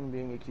taxing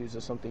being accused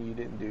of something you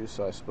didn't do,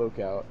 so I spoke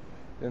out."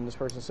 Then this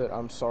person said,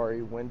 "I'm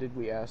sorry, when did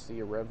we ask the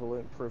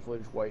irrelevant,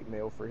 privileged white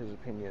male for his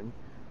opinion?"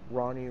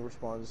 Ronnie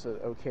responds and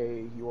said,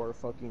 "Okay, you are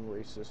fucking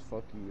racist,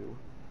 fuck you."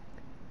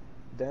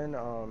 Then,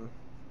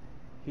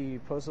 he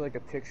posted like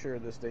a picture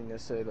of this thing that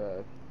said,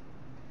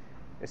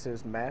 it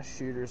says "Mass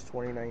Shooters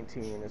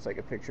 2019. It's like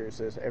a picture. It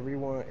says,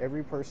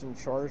 every person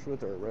charged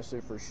with or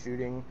arrested for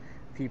shooting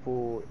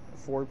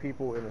four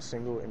people in a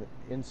single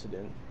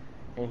incident.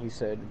 And he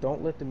said,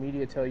 "Don't let the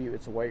media tell you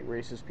it's white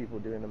racist people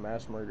doing the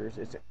mass murders.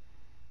 It's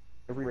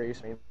every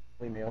race,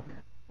 mainly male.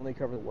 Only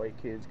cover the white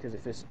kids because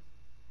if it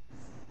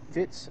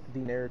fits the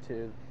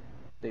narrative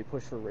they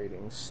push for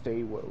ratings.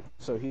 Stay woke."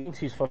 So he thinks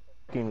he's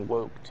fucking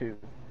woke too,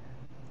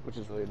 which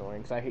is really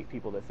annoying because I hate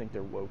people that think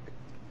they're woke.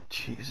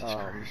 Jesus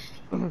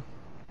Christ.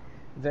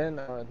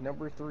 Then,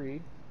 number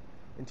three,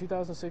 in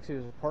 2006, he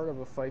was a part of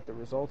a fight that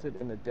resulted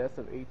in the death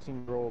of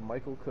 18-year-old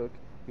Michael Cook.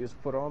 He was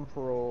put on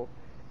parole,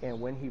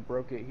 and when he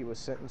broke it, he was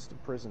sentenced to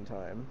prison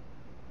time.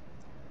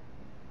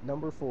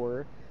 Number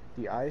four,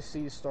 the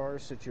IC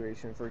Stars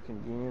situation. For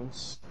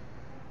convenience,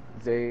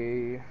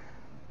 they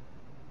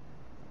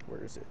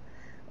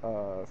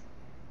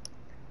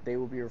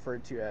will be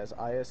referred to as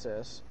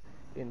ISS.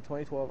 In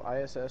 2012,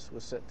 ISS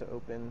was set to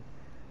open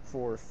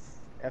for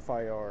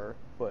FIR,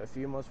 but a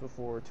few months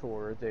before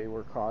tour, they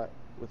were caught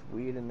with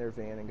weed in their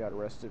van and got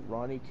arrested.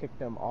 Ronnie kicked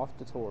them off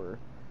the tour,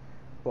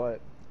 but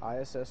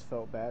ISS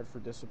felt bad for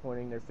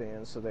disappointing their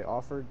fans, so they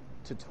offered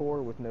to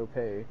tour with no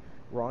pay.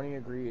 Ronnie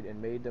agreed and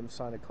made them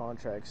sign a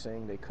contract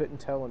saying they couldn't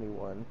tell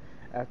anyone.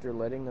 After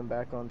letting them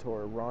back on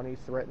tour, Ronnie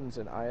threatens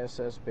an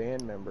ISS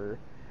band member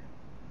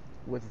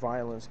with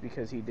violence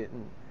because he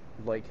didn't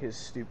like his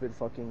stupid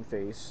fucking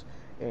face,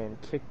 and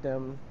kicked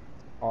them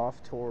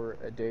off tour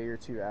a day or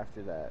two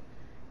after that.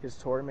 His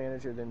tour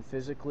manager then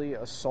physically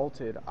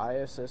assaulted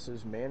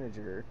ISS's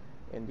manager,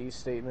 and these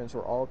statements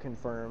were all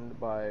confirmed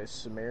by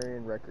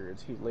Sumerian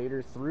records. He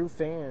later threw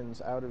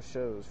fans out of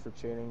shows for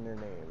chanting their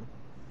name.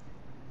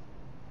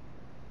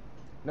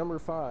 Number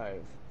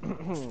 5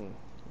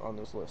 on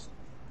this list.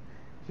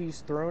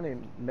 He's thrown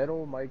a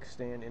metal mic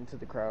stand into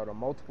the crowd on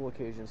multiple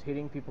occasions,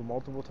 hitting people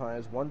multiple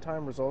times, one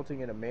time resulting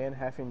in a man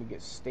having to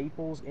get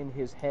staples in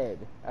his head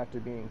after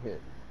being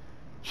hit.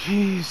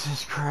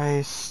 Jesus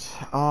Christ.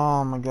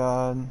 Oh my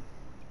god.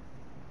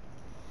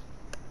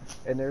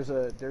 And there's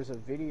a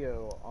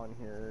video on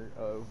here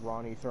of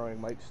Ronnie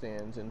throwing mic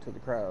stands into the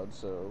crowd,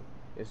 so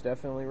it's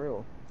definitely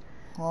real.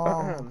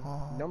 Oh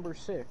god. Number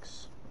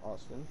 6,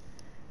 Austin.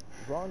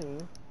 Ronnie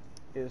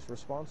is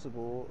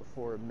responsible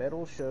for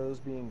metal shows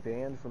being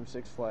banned from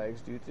Six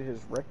Flags due to his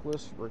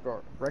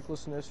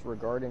recklessness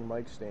regarding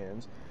mic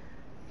stands.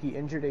 He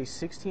injured a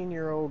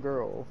 16-year-old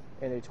girl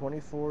and a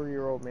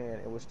 24-year-old man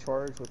and was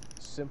charged with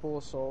simple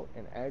assault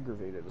and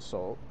aggravated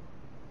assault.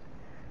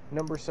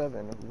 Number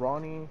 7,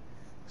 Ronnie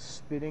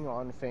spitting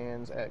on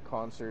fans at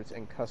concerts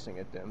and cussing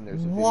at them.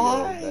 There's a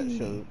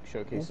video that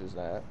showcases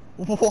that.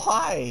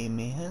 Why,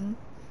 man?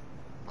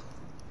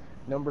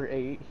 Number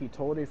 8, he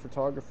told a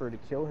photographer to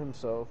kill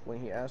himself when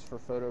he asked for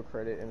photo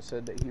credit and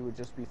said that he would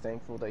just be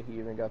thankful that he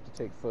even got to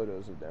take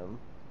photos of them.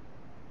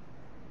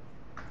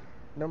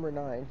 Number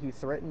 9, he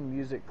threatened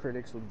music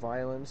critics with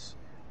violence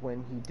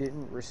when he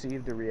didn't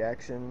receive the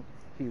reaction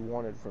he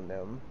wanted from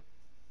them.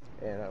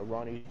 And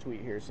Ronnie's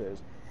tweet here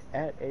says,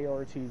 "At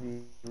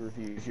ARTV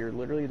Reviews, you're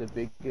literally the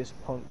biggest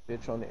punk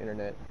bitch on the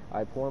internet.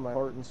 I pour my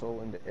heart and soul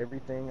into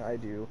everything I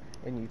do,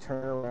 and you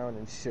turn around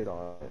and shit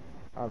on it.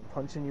 I'm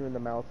punching you in the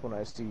mouth when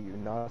I see you.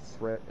 Not a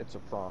threat, it's a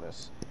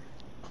promise."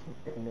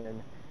 And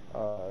then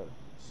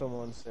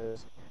someone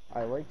says,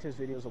 "I liked his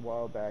videos a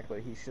while back, but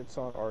he shits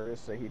on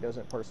artists that he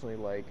doesn't personally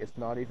like. It's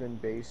not even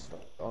based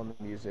on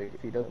the music.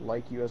 If he doesn't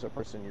like you as a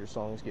person, your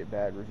songs get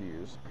bad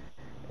reviews."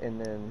 And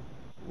then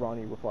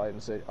Ronnie replied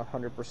and said,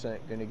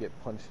 100% gonna get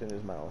punched in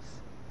his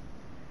mouth.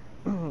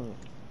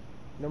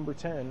 Number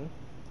 10,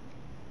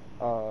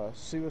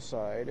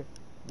 suicide.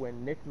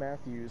 When Nick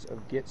Matthews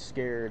of Get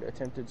Scared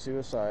attempted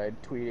suicide,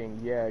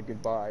 tweeting, "Yeah,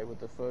 goodbye,"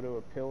 with a photo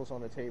of pills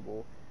on the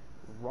table,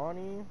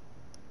 Ronnie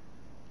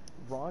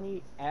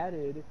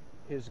added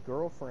his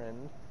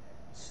girlfriend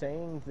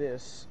saying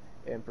this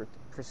and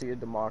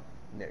proceeded to mock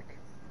Nick.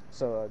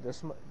 So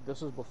this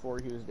was before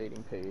he was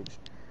dating Paige.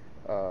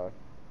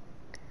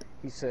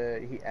 He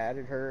said he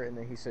added her and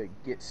then he said,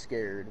 "Get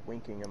scared,"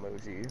 winking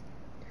emoji.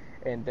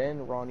 And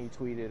then Ronnie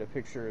tweeted a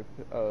picture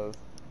of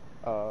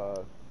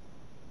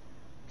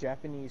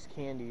Japanese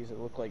candies that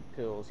look like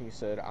pills. He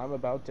said, "I'm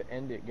about to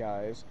end it,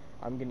 guys.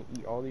 I'm gonna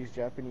eat all these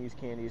Japanese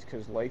candies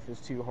because life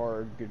is too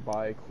hard.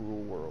 Goodbye,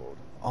 cruel world."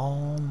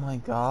 Oh my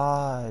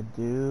god,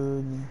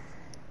 dude.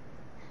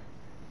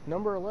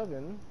 Number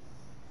 11,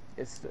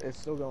 it's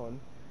still going.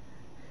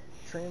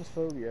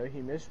 Transphobia. He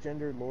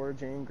misgendered Laura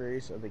Jane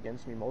Grace of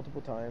Against Me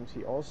multiple times.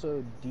 He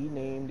also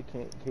denamed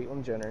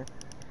Caitlyn Jenner.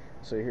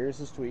 So here's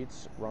his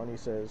tweets. Ronnie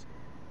says,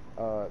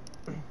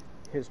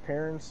 his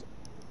parents,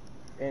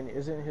 and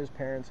isn't his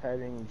parents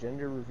having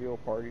gender reveal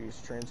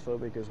parties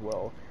transphobic as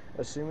well?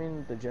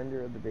 Assuming the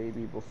gender of the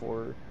baby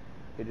before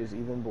it is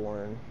even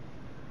born,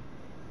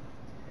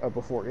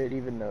 before it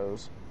even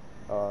knows.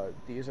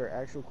 These are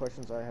actual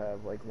questions I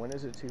have, like when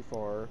is it too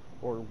far,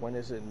 or when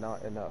is it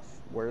not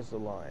enough? Where's the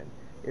line?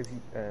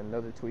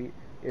 Another tweet,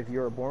 if you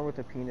are born with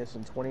a penis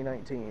in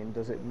 2019,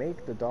 does it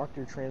make the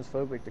doctor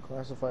transphobic to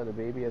classify the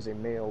baby as a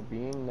male,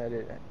 being that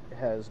it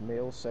has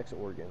male sex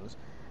organs?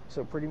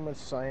 So pretty much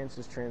science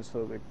is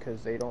transphobic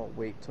because they don't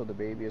wait till the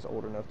baby is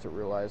old enough to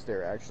realize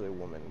they're actually a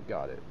woman.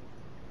 Got it.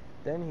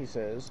 Then he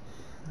says,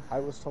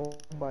 "I was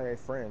told by a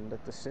friend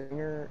that the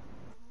singer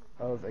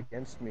of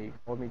Against Me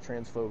called me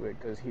transphobic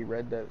because he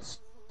read that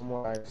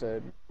someone I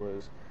said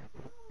was,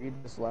 read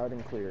this loud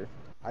and clear.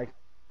 I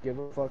give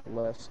a fuck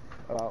less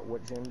about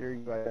what gender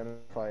you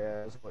identify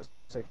as, what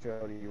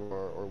sexuality you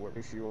are, or what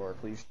race you are.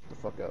 Please shut the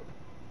fuck up."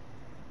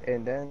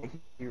 And then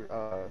he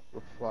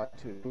replied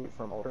to a tweet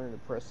from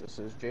Alternative Press that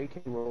says,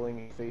 "J.K.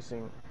 Rowling is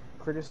facing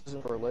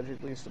criticism for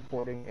allegedly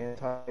supporting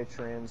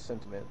anti-trans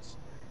sentiments."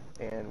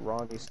 And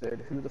Ronnie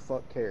said, "Who the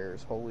fuck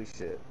cares? Holy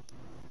shit."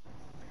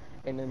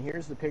 And then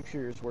here's the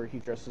pictures where he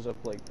dresses up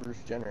like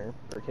Bruce Jenner,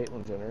 or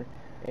Caitlyn Jenner,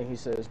 and he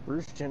says,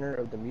 "Bruce Jenner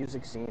of the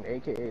music scene,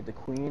 aka the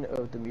queen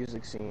of the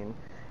music scene.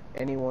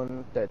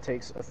 Anyone that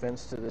takes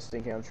offense to this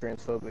thinking I'm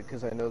transphobic,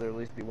 because I know there'll at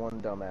least be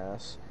one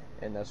dumbass."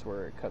 And that's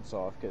where it cuts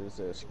off, because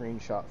it's a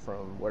screenshot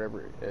from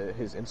whatever,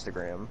 his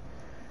Instagram.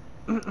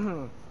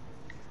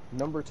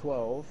 Number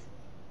 12,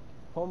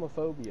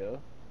 homophobia.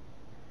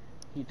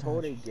 He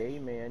told a gay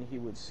man he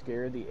would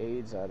scare the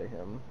AIDS out of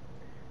him.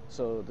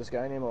 So this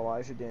guy named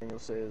Elijah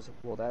Daniels says,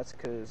 "Well, that's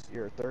because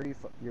you're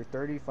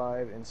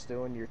 35 and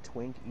still in your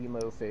twink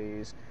emo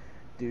phase.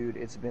 Dude,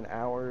 it's been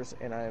hours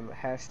and I'm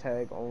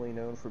hashtag only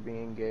known for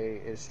being gay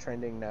is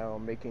trending now,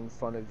 making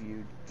fun of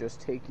you.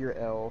 Just take your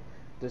L.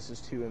 This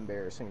is too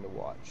embarrassing to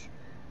watch."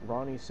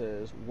 Ronnie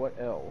says, what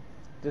L?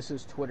 This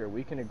is Twitter.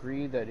 We can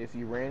agree that if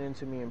you ran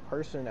into me in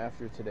person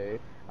after today,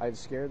 I'd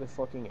scare the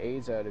fucking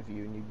AIDS out of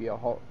you and you'd be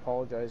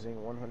apologizing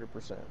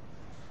 100%.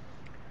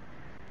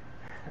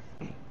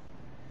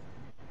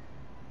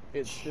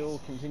 It still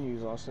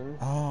continues, Austin.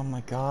 Oh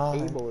my god.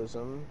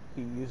 Ableism.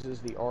 He uses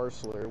the R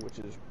slur, which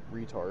is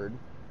retard.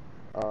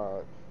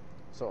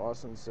 So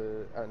Austin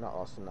said, not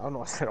Austin, I don't know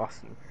why I said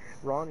Austin.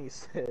 Ronnie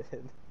said,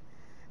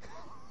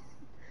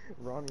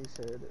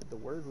 the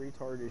word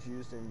retard is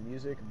used in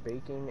music,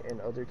 baking,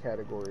 and other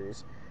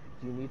categories.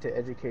 You need to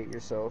educate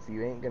yourself.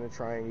 You ain't gonna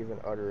try and even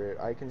utter it.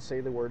 I can say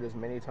the word as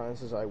many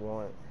times as I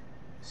want.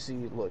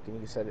 See, look,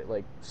 and he said it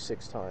like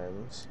 6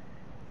 times.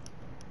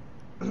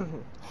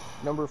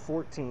 Number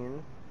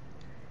 14.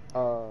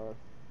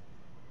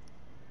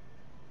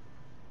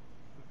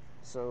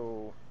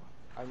 So,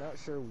 I'm not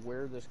sure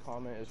where this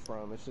comment is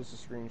from. It's just a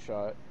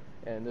screenshot.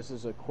 And this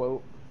is a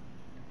quote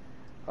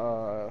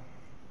from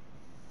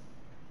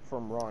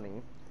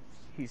Ronnie.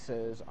 He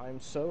says, I'm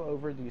so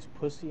over these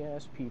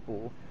pussy-ass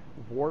people.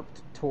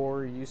 Warped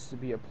Tour used to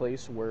be a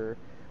place where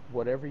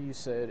whatever you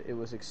said, it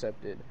was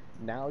accepted.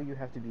 Now you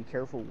have to be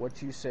careful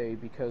what you say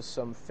because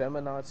some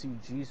feminazi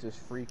Jesus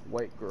freak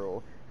white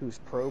girl who's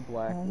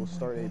pro-black will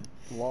start a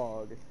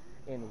blog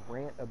and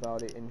rant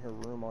about it in her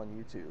room on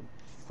YouTube.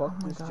 Fuck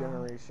this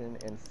generation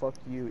and fuck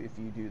you if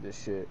you do this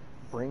shit.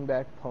 Bring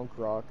back punk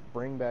rock.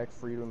 Bring back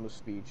freedom of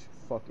speech.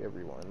 Fuck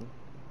everyone.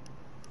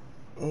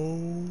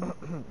 Oh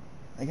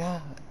my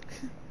god.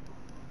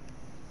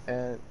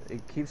 And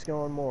it keeps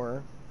going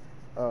more.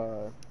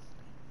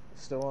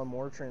 Still on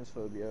more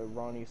transphobia.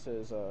 Ronnie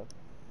says,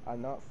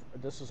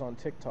 this is on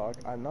TikTok.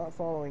 I'm not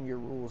following your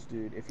rules,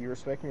 dude. If you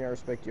respect me, I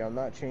respect you. I'm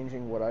not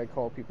changing what I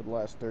call people the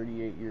last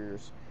 38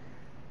 years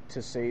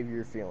to save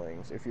your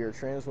feelings. If you're a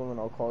trans woman,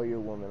 I'll call you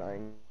a woman. I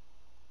ain't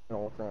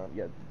gonna walk around.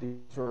 Yeah, these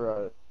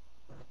were,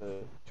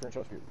 the trans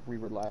shows we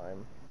were last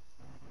time.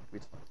 We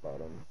talked about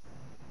them.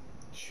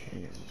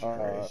 Jesus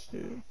Christ,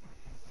 dude.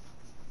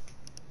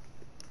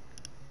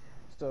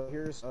 So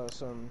here's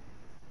some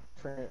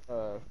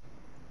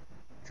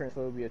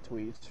transphobia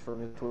tweets from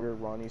his Twitter.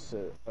 Ronnie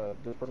said,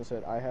 this person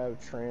said, I have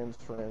trans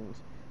friends.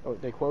 Oh,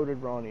 they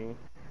quoted Ronnie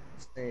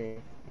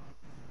saying,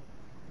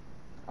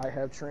 I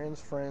have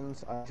trans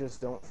friends, I just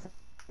don't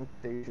think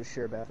they should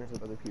share bathrooms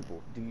with other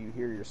people. Do you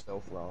hear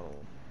yourself,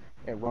 Ronald?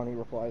 And Ronnie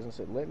replies and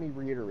said, let me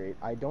reiterate,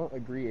 I don't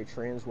agree a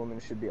trans woman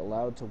should be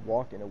allowed to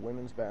walk in a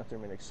women's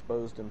bathroom and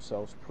expose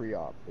themselves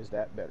pre-op. Is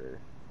that better?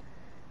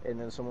 And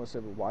then someone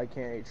said, well, why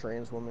can't a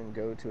trans woman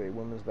go to a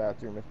women's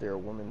bathroom if they're a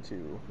woman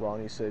too?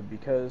 Ronnie said,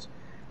 because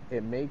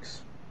it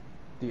makes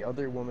the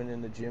other woman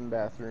in the gym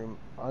bathroom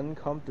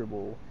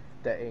uncomfortable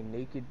that a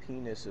naked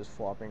penis is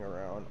flopping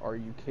around. Are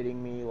you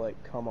kidding me? Like,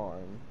 come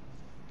on.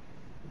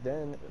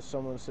 Then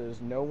someone says,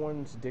 no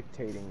one's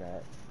dictating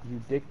that.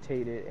 You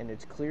dictate it, and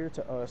it's clear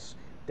to us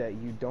that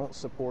you don't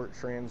support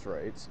trans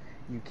rights.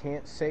 You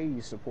can't say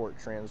you support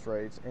trans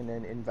rights and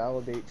then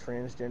invalidate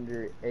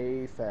transgender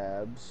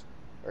AFABs,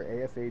 or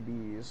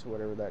AFABs,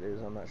 whatever that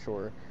is, I'm not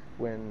sure,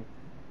 when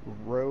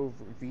Roe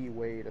v.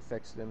 Wade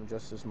affects them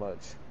just as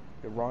much.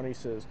 Ronnie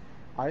says,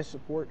 I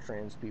support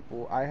trans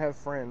people. I have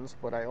friends,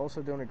 but I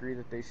also don't agree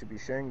that they should be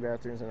sharing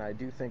bathrooms, and I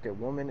do think a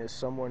woman is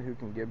someone who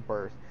can give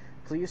birth.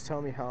 Please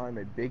tell me how I'm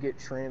a bigot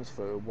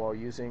transphobe while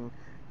using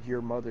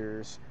your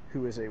mother's,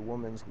 who is a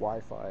woman's,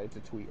 Wi-Fi to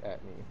tweet at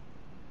me.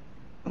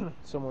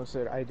 Someone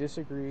said, I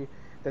disagree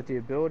that the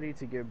ability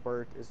to give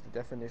birth is the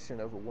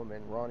definition of a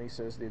woman. Ronnie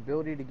says, the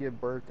ability to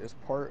give birth is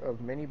part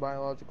of many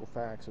biological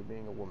facts of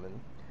being a woman.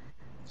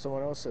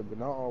 Someone else said, but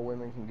not all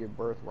women can give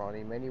birth,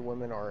 Ronnie. Many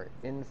women are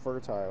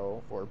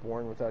infertile or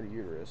born without a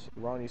uterus.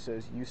 Ronnie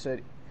says, you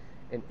said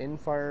an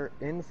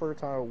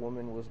infertile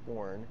woman was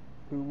born.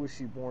 Who was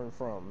she born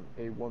from?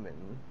 A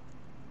woman.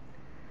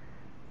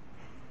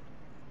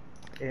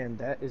 And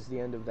that is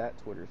the end of that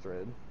Twitter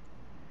thread.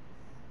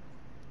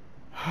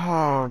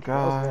 Oh god.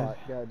 That was a lot,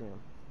 goddamn.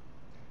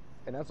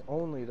 And that's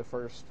only the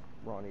first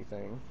Ronnie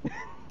thing.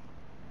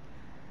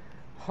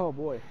 Oh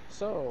boy.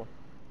 So,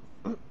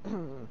 we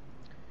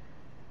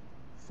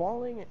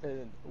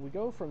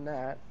go from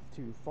that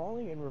to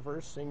Falling in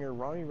Reverse singer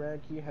Ronnie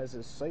Radke has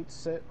his sights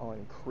set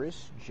on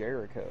Chris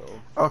Jericho.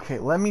 Okay,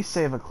 let me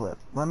save a clip.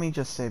 Let me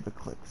just save a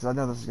clip, because I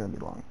know this is going to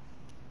be long.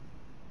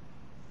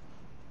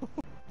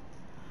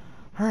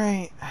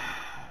 Alright.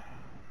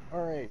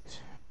 Alright.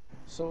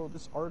 So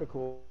this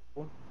article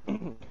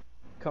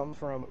comes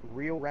from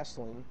Real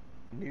Wrestling,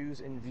 News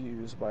and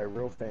Views by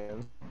Real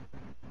Fans.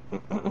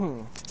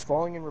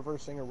 Falling in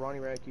Reverse singer Ronnie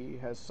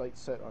Radke has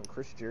sights set on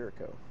Chris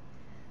Jericho.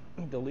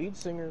 The lead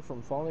singer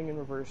from Falling in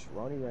Reverse,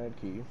 Ronnie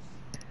Radke,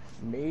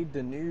 made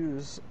the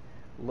news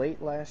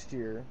late last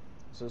year,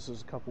 so this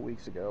was a couple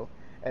weeks ago,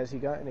 as he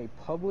got in a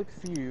public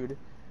feud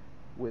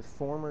with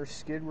former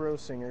Skid Row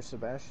singer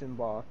Sebastian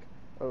Bach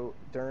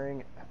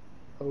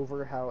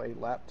over how a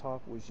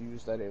laptop was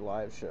used at a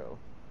live show.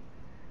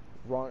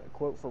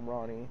 Quote from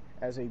Ronnie,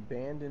 as a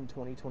band in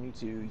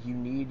 2022, you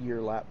need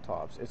your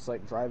laptops. It's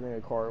like driving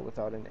a car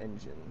without an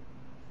engine.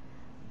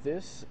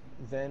 This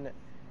then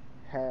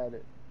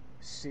had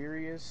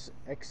Sirius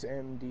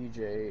XM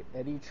DJ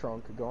Eddie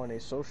Trunk go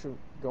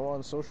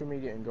on social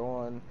media and go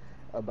on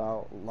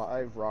about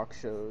live rock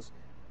shows.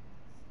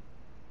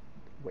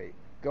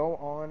 Go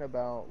on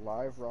about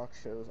live rock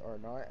shows are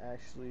not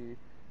actually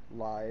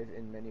live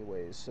in many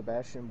ways.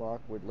 Sebastian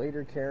Bach would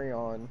later carry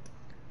on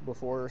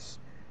before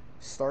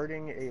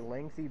starting a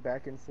lengthy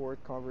back and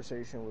forth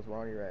conversation with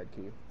Ronnie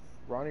Radke.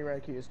 Ronnie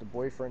Radke is the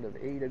boyfriend of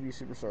AEW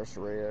superstar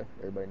Saraya.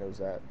 Everybody knows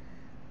that.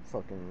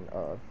 Fucking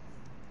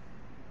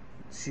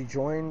she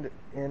joined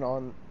in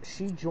on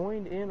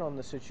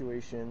the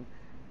situation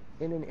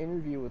in an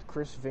interview with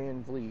Chris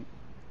Van Vliet.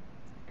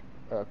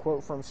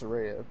 Quote from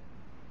Saraya: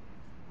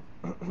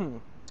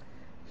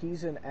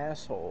 "He's an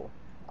asshole.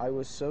 I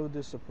was so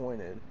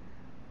disappointed,"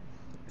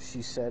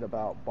 she said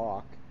about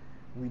Bach.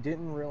 "We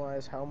didn't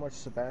realize how much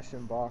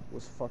Sebastian Bach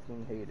was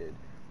fucking hated.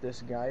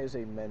 This guy is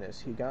a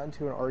menace. He got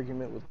into an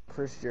argument with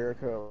Chris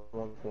Jericho at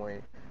one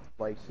point,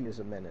 like he is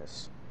a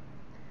menace."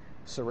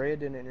 Saraya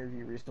did an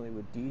interview recently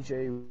with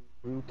DJ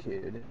Woo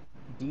Kid.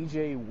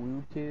 DJ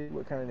Woo Kid?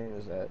 What kind of name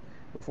is that?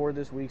 Before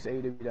this week's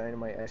AEW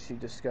Dynamite, as she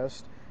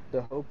discussed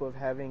the hope of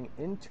having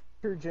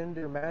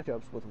intergender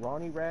matchups with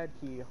Ronnie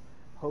Radke,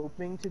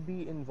 hoping to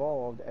be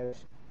involved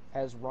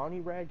as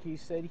Ronnie Radke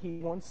said he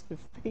wants to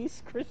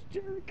face Chris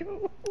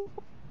Jericho.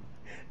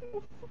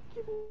 No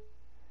fucking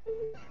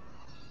way.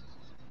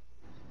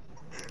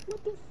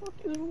 What the fuck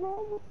is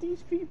wrong with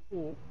these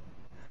people?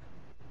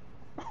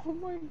 Oh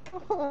my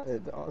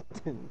god,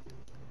 Austin.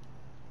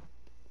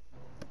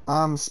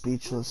 I'm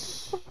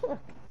speechless.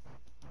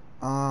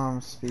 I'm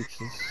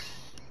speechless.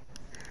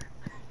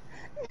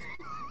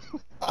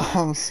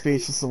 I'm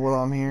speechless of what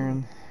I'm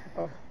hearing.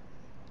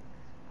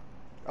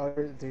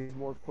 There's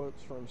more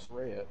quotes from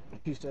Saraya.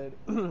 She said,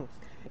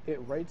 "It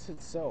writes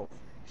itself,"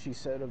 she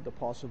said of the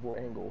possible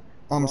angle.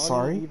 I'm Ronnie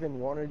sorry? even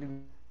wanted to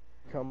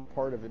become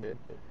part of it.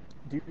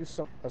 Do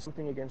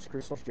something against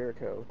Chris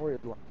Jericho.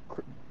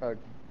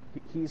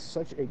 He's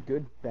such a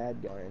good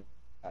bad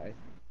guy.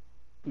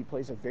 He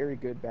plays a very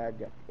good bad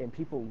guy, and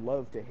people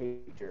love to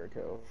hate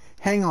Jericho.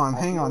 Hang on.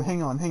 Ronnie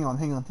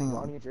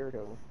and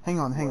Jericho. Hang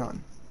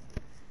on.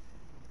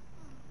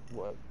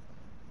 What?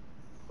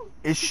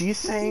 Is she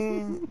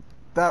saying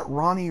that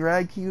Ronnie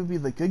Radke would be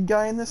the good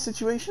guy in this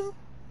situation?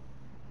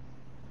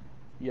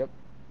 Yep.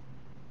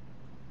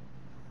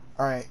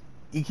 Alright,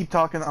 you keep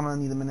talking, I'm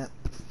gonna need a minute.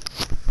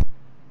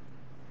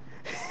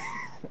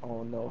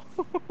 Oh no.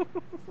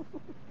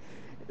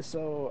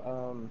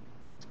 So,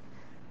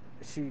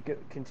 she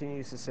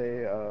continues to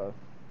say,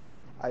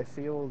 I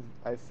feel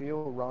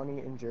Ronnie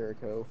and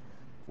Jericho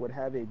would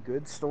have a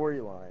good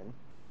storyline.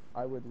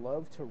 I would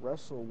love to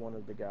wrestle one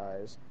of the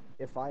guys.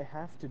 If I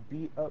have to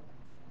beat up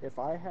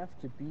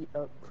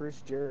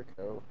Chris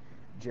Jericho,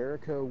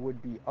 Jericho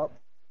would be up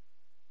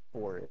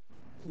for it.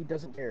 He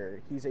doesn't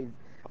care.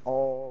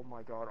 Oh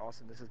my god,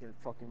 Austin, this is gonna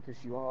fucking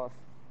piss you off.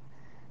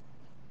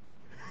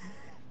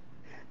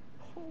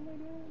 Oh my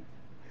god.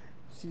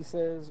 She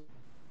says,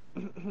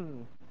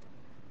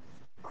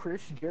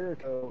 Chris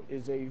Jericho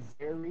is a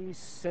very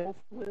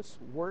selfless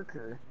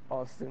worker,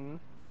 Austin.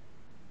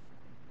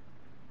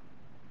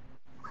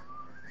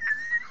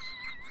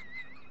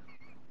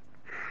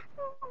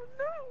 Oh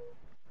no!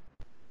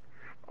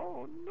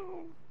 Oh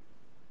no!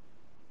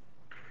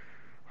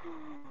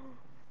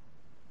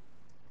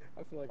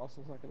 I feel like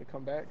Austin's not gonna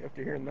come back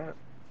after hearing that.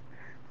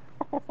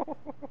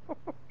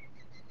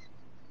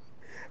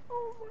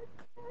 Oh my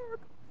god!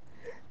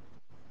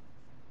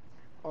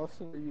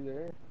 Austin, are you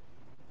there?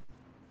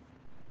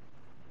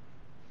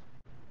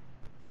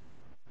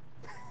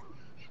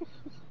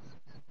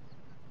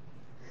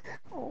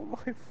 Oh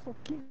my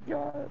fucking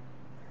god!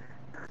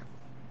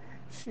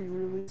 She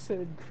really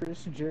said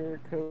Chris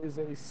Jericho is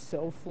a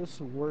selfless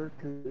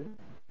worker.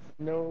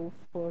 No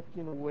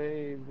fucking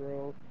way,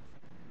 bro.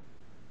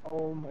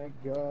 Oh my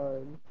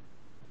god.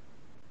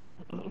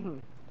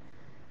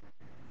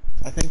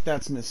 I think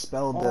that's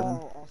misspelled, Devin.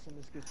 Oh, Austin,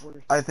 this gets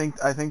worse. I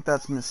think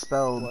that's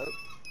misspelled. What?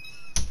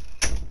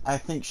 I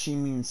think she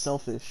means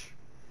selfish.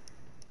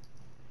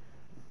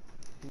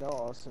 No,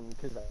 Austin,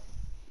 because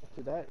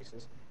after that, he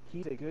says,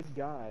 he's a good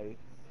guy.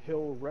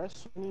 He'll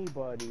wrestle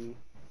anybody,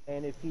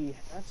 and if he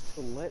has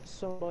to let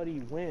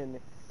somebody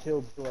win,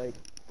 he'll be like,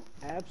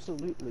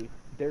 absolutely.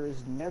 There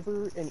is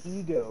never an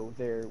ego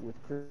there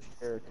with Chris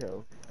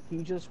Jericho.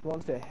 He just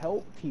wants to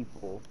help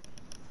people,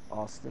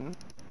 Austin.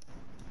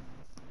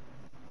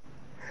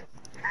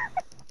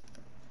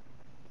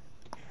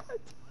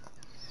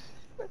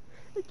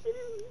 I can't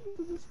even look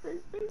at his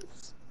straight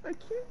face. I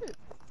can't.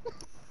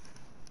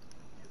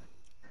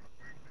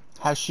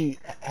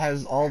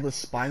 Has all the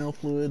spinal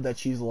fluid that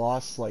she's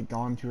lost, like,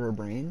 gone to her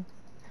brain?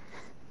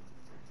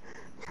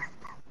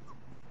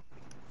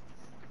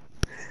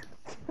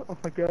 Oh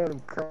my god, I'm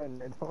crying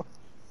right now.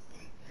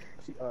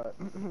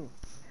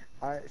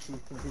 She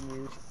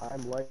continues,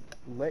 I'm like,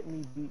 let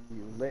me beat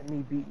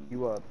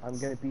you up. I'm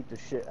gonna beat the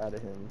shit out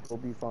of him. He'll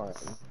be fine.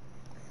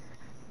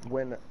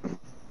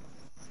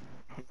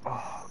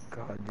 Oh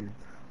god, dude.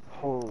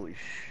 Holy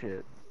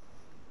shit.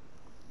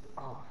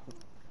 Oh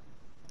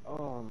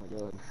my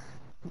god.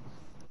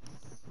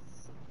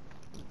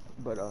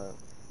 But it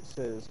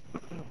says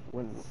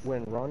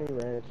when Ronnie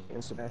Radke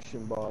and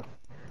Sebastian Bach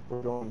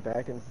were going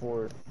back and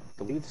forth,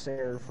 the lead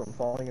singer from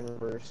Falling in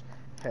Reverse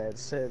had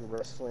said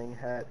wrestling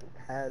had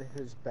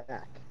his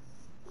back.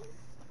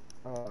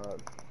 Uh,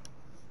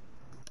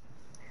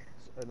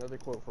 Another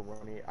quote from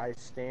Ronnie: I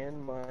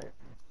stand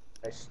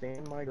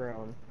my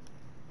ground,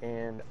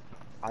 and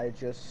I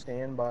just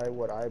stand by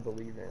what I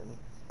believe in.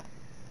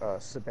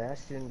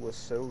 Sebastian was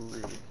so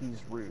rude.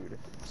 He's rude.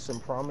 Some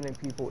prominent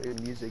people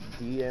in music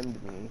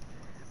DM'd me.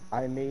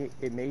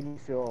 It made me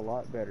feel a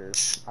lot better.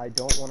 I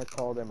don't want to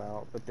call them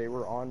out, but they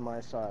were on my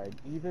side.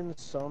 Even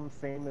some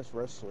famous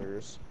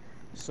wrestlers,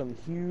 some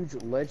huge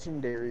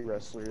legendary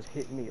wrestlers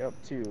hit me up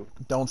too,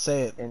 Don't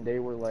say it. and they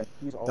were like,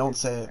 he's Don't always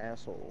say been it. an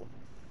asshole.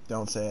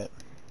 Don't say it.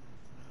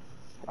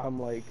 I'm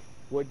like,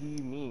 what do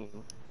you mean?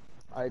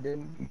 I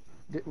didn't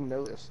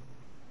know this.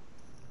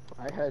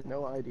 I had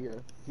no idea.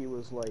 He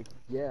was like,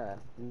 yeah,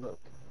 look.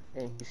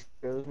 And he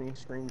shows me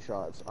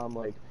screenshots. I'm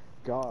like,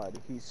 God,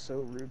 he's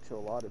so rude to a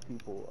lot of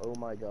people. Oh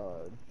my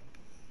God.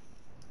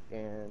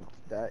 And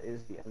that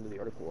is the end of the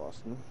article,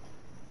 Austin.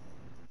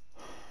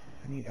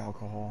 I need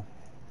alcohol.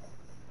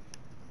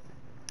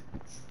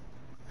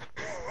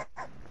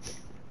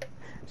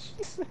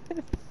 She said,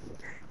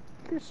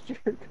 Chris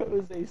Jericho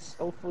is a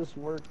selfless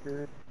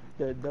worker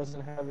that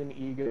doesn't have an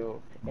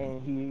ego,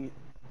 and he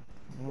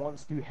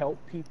wants to help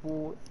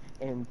people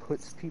and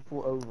puts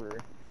people over.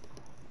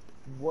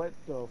 What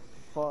the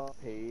fuck,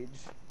 Paige?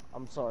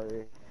 I'm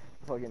sorry.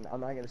 I'm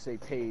not gonna say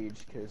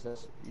Paige, because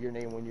that's your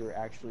name when you were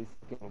actually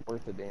fucking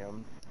worth a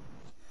damn.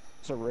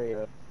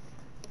 Soraya.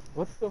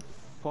 What the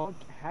fuck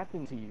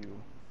happened to you?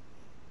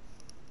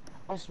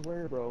 I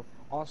swear, bro.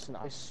 Austin,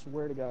 I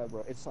swear to God,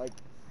 bro. It's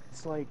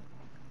like,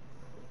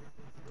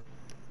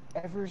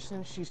 ever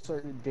since she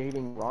started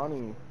dating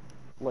Ronnie,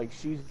 like,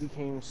 she's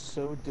became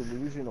so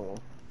delusional.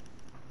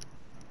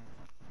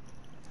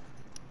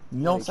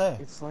 You don't say.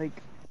 It's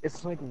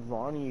like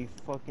Ronnie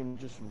fucking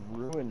just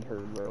ruined her,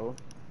 bro.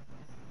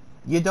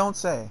 You don't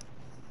say.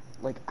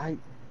 I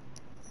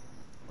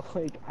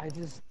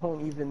just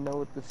don't even know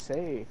what to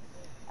say.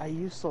 I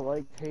used to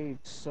like Paige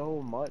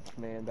so much,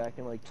 man, back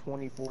in like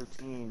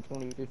 2014,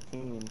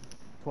 2015,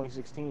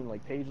 2016.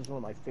 Like, Paige was one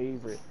of my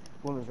favorite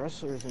women's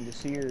wrestlers, and to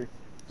see her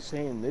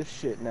saying this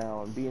shit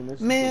now and being this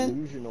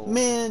delusional.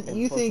 Man, and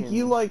you think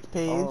you liked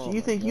Paige? Oh You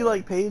my think you God.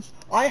 like Paige?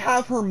 I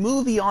have her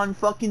movie on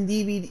fucking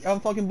DVD, on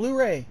fucking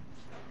Blu-ray.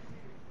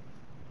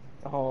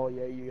 Oh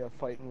yeah, you got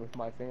fighting with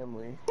my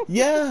family.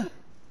 Yeah.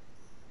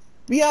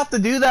 We have to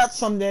do that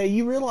someday.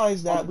 You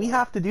realize that. Oh, We no.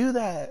 have to do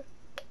that.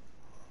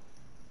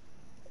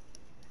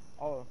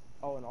 Oh,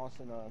 and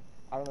Austin,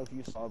 I don't know if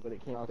you saw, but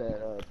it came out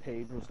that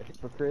Paige was a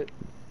hypocrite,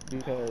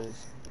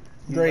 because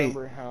you Great.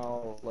 remember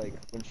how, like,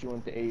 when she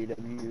went to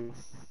AEW,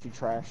 she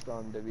trashed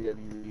on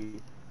WWE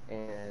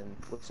and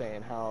was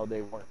saying how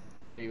they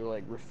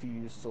like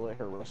refused to let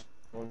her wrestle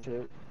and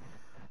shit.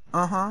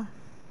 Uh-huh.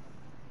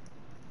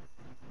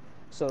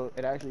 So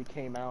it actually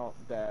came out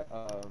that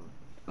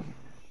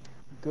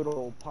good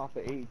old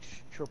Papa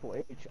H, Triple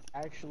H,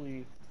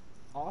 actually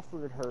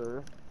offered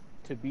her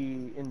to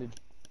be in the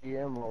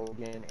GM role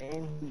again,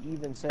 and he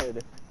even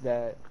said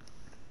that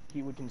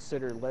he would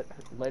consider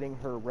letting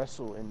her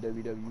wrestle in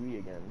WWE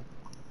again.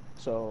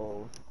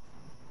 So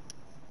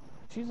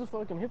she's a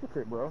fucking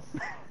hypocrite, bro.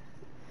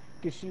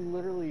 Because she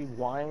literally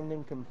whined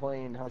and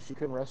complained how she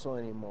couldn't wrestle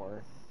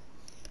anymore.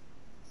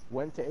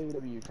 Went to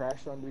AEW,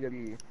 trashed on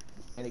WWE,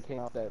 and it came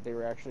out that they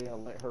were actually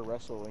going to let her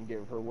wrestle and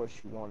give her what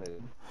she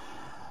wanted.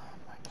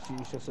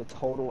 She's just a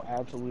total,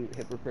 absolute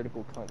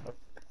hypocritical cunt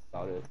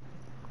about it.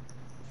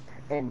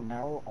 And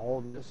now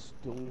all this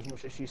delusional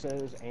shit she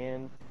says,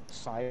 and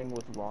siding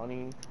with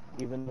Ronnie,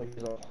 even though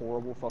he's a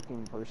horrible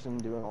fucking person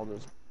doing all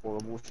this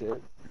horrible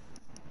shit.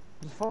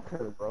 Just fuck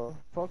her, bro.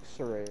 Fuck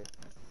Saray.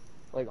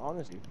 Like,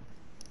 honestly.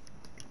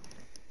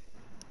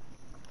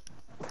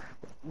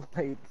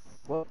 Like,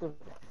 what the...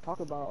 Talk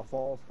about a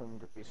fall from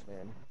grace,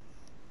 man.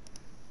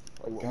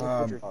 Like,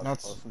 what's your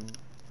thoughts, Austin?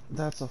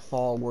 That's a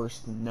fall worse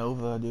than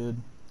Nova, dude.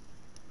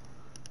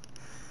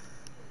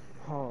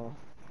 Huh.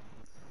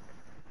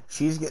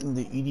 She's getting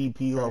the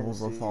EDP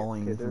levels of see.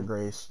 falling Okay, from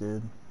grace,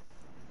 dude.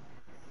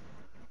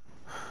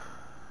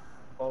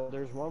 Well,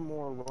 there's one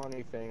more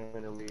Ronnie thing I'm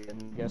gonna read,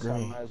 and I guess I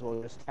Great. might as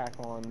well just tack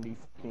on the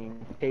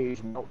fucking Page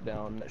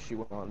meltdown that she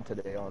went on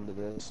today onto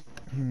this.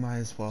 You might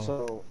as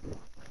well.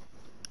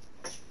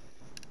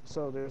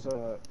 So there's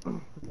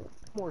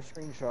more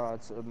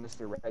screenshots of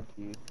Mr.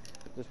 Radke.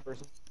 This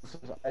person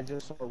says, I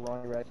just saw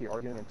Ronnie Radke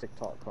arguing in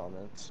TikTok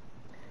comments.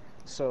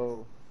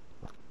 So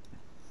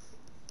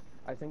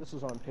I think this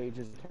was on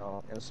Page's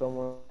account, and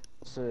someone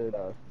said,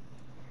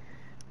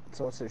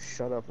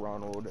 shut up,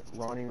 Ronald.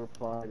 Ronnie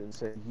replied and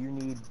said, you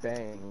need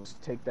bangs.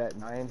 Take that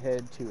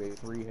 9-head to a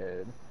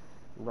 3-head.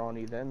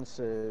 Ronnie then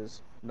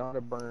says, not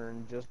a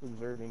burn, just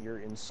observing your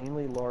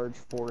insanely large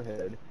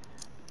forehead.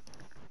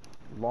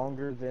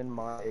 Longer than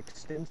my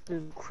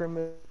extensive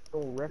criminal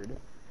record.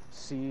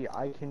 See,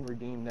 I can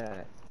redeem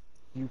that.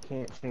 You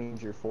can't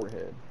change your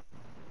forehead.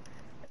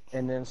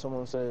 And then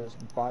someone says,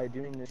 by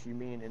doing this, you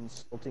mean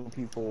insulting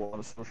people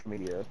on social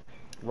media.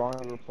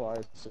 Ronnie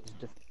replies, says,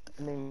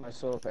 defending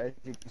myself, as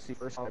you can see,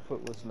 first I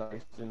put was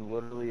nice, and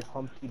literally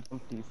Humpty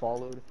Dumpty,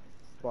 followed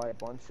by a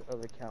bunch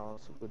of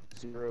accounts with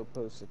 0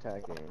 posts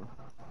attacking.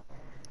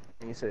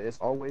 And he said, it's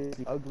always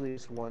the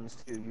ugliest ones,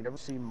 too. You never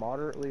see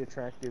moderately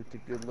attractive to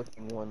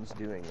good-looking ones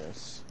doing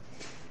this.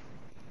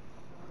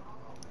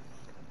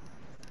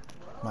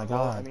 My Well,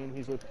 God. I mean,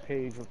 he's with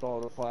Paige with all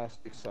the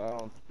plastics,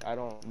 so I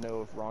don't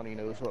know if Ronnie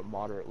knows what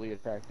moderately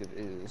attractive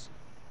is.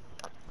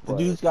 The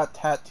dude's got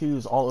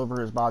tattoos all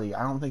over his body.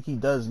 I don't think he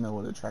does know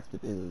what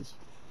attractive is.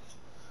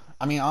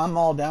 I mean, I'm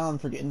all down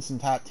for getting some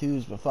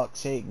tattoos, but fuck's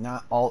sake,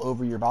 not all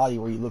over your body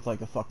where you look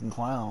like a fucking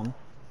clown.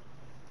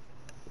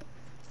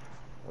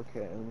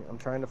 Okay, I'm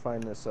trying to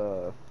find this,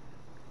 Okay,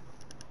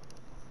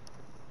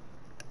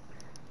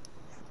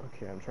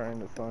 I'm trying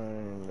to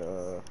find,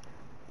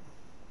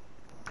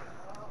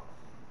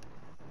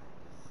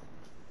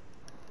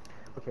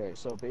 Okay,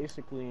 so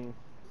basically,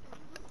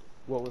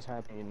 what was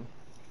happening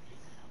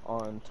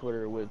on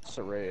Twitter with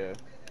Soraya.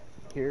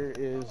 Here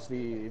is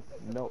the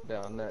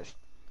meltdown that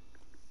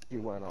she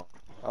went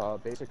on.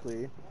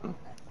 Basically,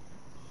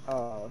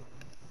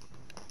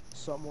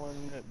 someone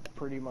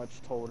pretty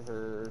much told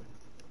her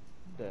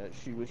that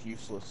she was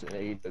useless in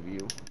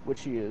AEW, which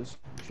she is.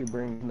 She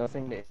brings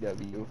nothing to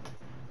AEW.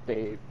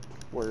 They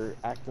were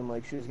acting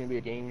like she was going to be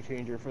a game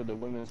changer for the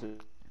women's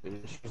division.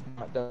 She's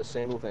not done a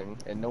single thing,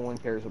 and no one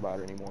cares about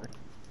her anymore.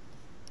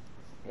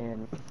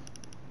 And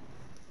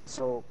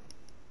so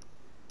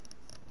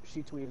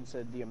she tweeted and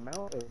said, the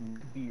amount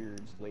of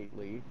beards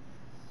lately,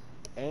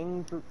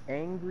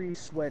 angry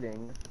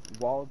sweating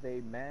while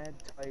they mad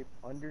type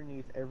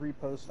underneath every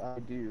post I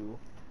do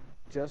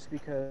just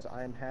because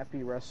I'm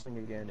happy wrestling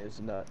again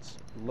is nuts.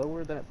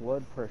 Lower that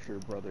blood pressure,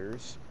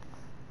 brothers.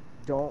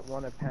 Don't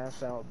want to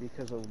pass out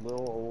because of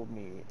little old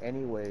me.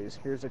 Anyways,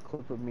 here's a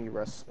clip of me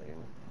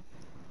wrestling.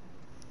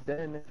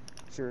 Then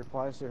she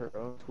replies to her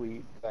own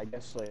tweet. I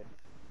guess like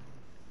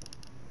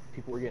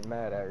people were getting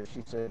mad at her.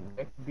 She said,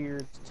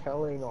 neckbeards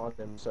telling on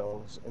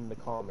themselves in the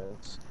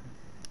comments.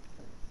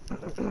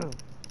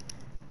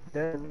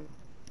 Then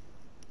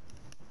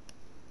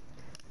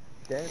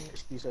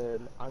she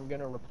said, I'm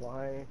gonna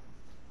reply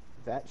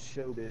that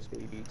showbiz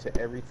baby to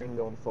everything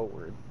going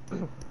forward.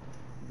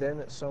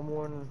 Then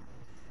someone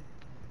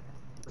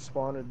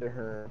responded to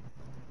her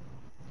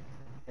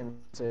and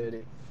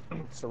said,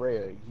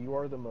 Soraya, you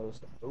are the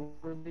most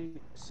overly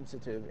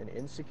sensitive and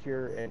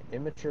insecure and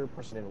immature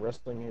person in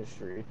wrestling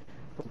history.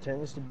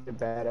 Pretends to be a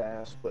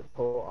badass, but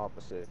total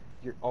opposite.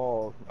 You're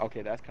all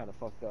okay. That's kind of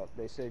fucked up.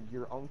 They said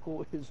your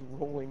uncle is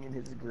rolling in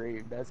his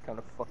grave. That's kind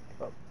of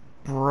fucked up.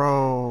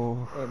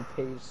 Bro. And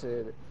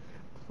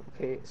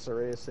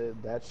Soraya said,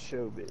 that's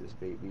showbiz,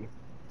 baby.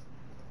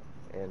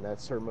 And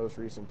that's her most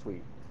recent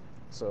tweet.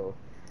 So,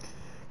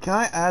 Can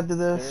I add to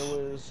this? there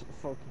was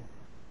fucking.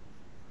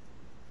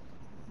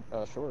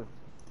 Sure.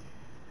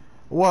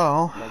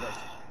 Well,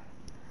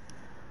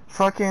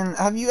 fucking,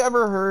 have you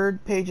ever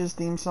heard Paige's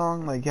theme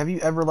song? Like, have you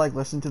ever, like,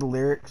 listened to the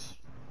lyrics?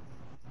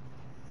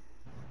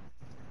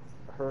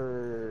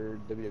 Her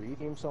WWE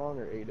theme song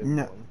or AEW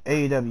No, one?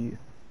 AEW.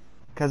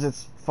 Because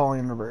it's falling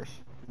in reverse.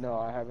 No,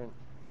 I haven't.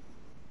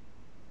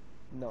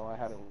 No, I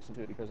haven't listened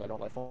to it because I don't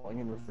like falling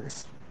in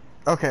reverse.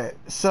 Okay,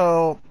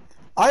 so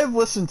I've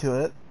listened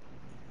to it,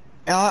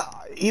 and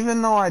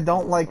even though I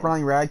don't like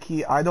Ronnie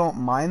Radke, I don't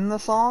mind the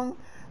song.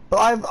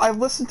 But I've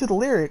listened to the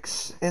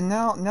lyrics, and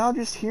now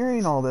just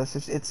hearing all this,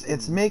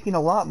 it's making a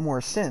lot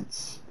more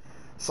sense.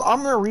 So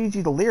I'm gonna read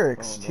you the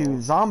lyrics to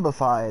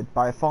 "Zombified"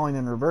 by Falling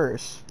in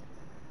Reverse,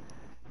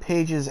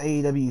 Paige's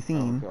AEW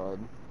theme. Oh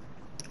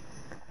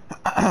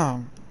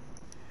God.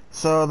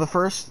 So the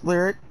first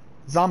lyric,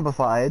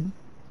 "Zombified,"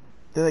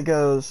 then it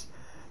goes,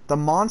 "The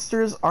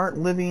monsters aren't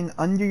living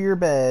under your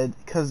bed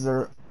because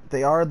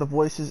they are the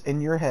voices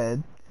in your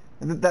head."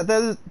 And that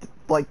is,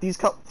 like, these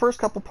first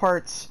couple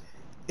parts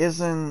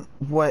isn't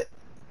what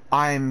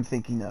I'm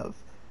thinking of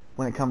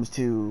when it comes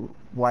to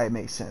why it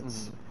makes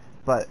sense.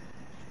 But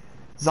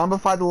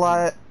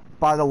zombified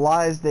by the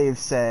lies they've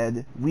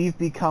said, we've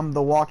become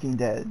the Walking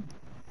Dead.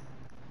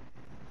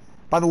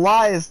 By the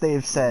lies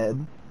they've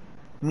said,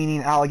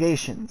 meaning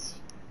allegations.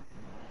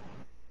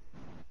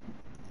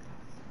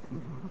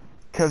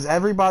 Because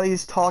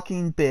everybody's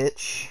talking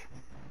bitch.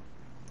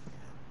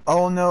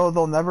 Oh no,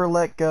 they'll never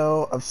let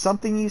go of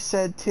something you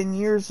said 10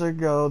 years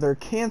ago. They're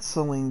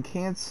canceling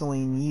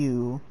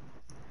you.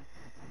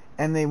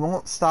 And they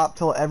won't stop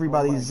till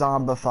everybody's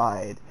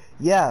zombified.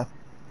 Yeah.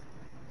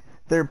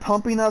 They're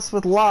pumping us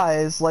with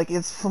lies like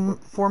it's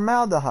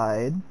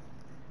formaldehyde.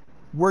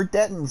 We're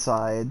dead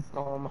inside.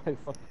 Oh my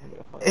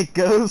fucking God. It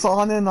goes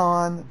on and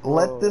on. Bro.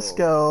 Let this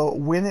go.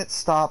 When it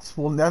stops,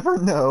 we'll never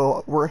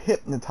know. We're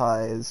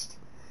hypnotized.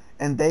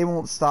 And they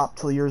won't stop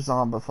till you're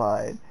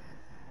zombified.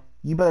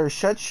 You better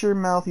shut your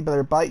mouth, you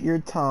better bite your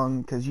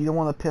tongue, because you don't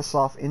want to piss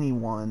off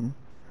anyone.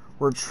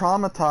 We're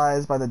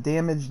traumatized by the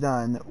damage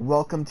done.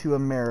 Welcome to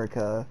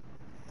America.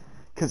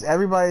 Because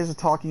everybody's a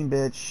talking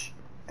bitch,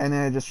 and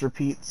then it just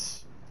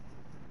repeats.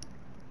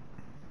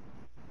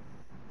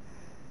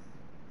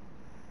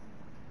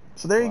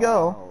 So there you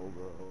go. Wow,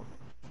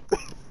 bro.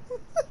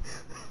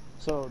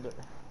 So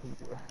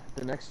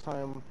the next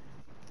time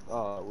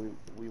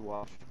we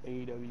watched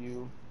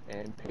AEW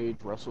and Paige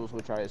wrestles,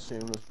 which I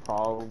assume is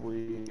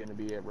probably gonna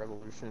be at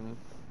Revolution.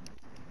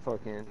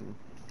 Fucking,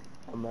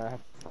 I'm gonna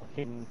have to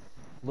fucking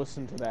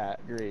listen to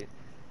that. Great.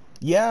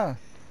 Yeah.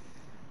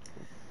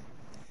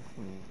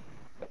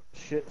 A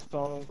shit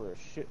song for a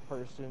shit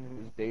person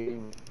who's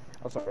dating.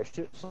 I'm sorry, a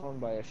shit song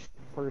by a shit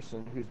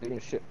person who's dating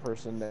a shit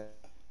person that.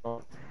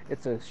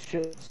 It's a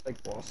shit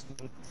like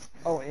Boston.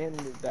 Oh, and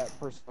that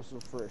person also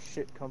for a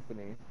shit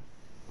company.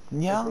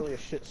 It's Yeah. really a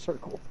shit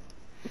circle.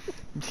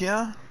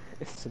 Yeah.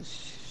 It's a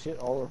shit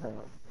all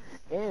around.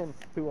 And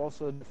who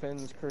also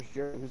defends Chris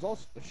Jericho, who's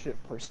also a shit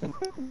person.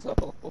 So,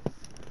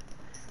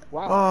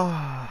 wow.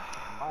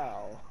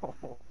 Oh.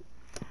 Wow.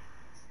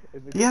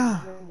 If it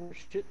Yeah. gets no more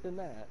shit than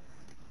that.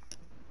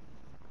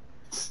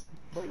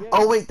 But yeah.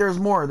 Oh wait, there's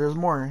more. There's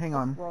more. Hang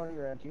on. Ronnie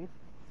Radke.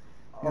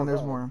 Yeah, Oh there's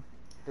god. more.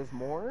 There's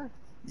more?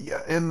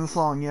 Yeah, in the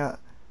song, yeah.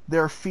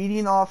 They're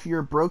feeding off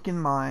your broken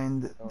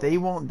mind. Oh. They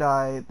won't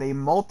die. They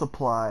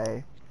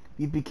multiply.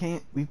 We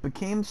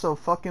became so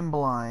fucking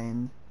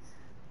blind.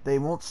 They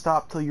won't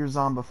stop till you're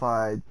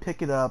zombified.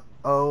 Pick it up.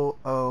 Oh,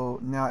 oh,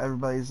 now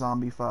everybody's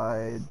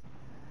zombified.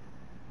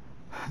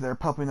 They're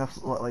popping up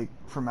like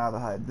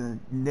formaldehyde. Then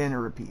it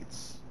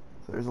repeats.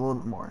 So there's a little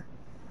bit more.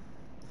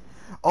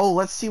 Oh,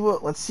 let's see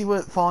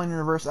what Falling in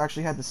Reverse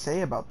actually had to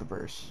say about the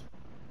verse.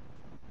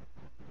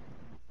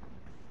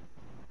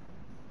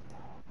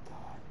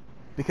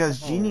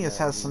 Because Genius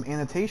has some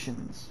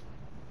annotations.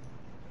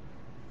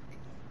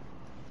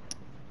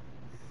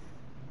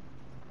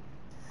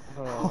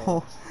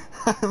 Oh,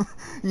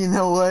 you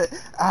know what?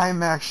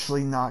 I'm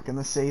actually not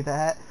gonna say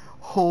that.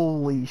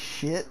 Holy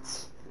shit.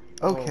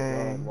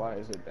 Okay. Oh god, why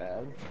is it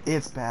bad?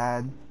 It's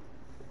bad.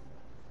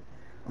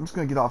 I'm just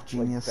gonna get off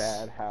Genius. Like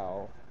bad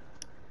how?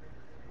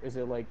 Is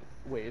it like,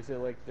 wait, is it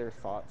like their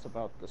thoughts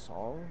about the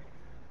song?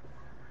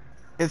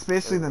 It's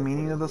basically Or the like, what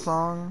meaning of is the it?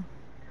 song.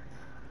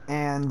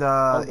 And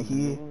Oh, the he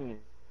meaning.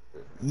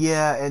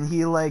 yeah, and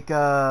he like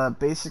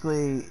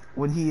basically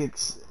when he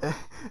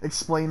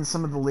explained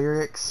some of the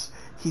lyrics,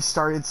 he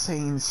started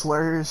saying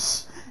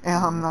slurs, and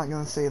I'm not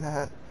gonna say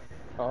that.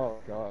 Oh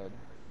god.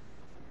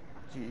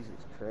 Jesus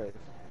Christ.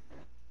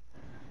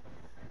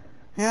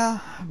 Yeah,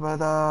 but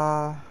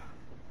yeah.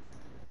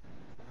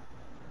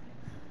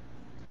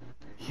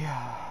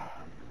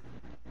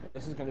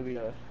 This is gonna be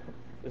a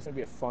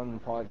fun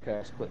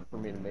podcast clip for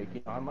me to make.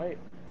 You know,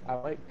 I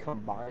might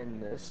combine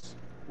this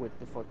with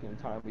the fucking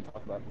time we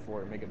talked about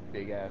before and make a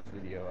big ass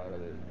video out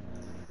of it.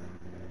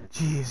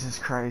 Jesus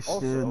Christ, Also,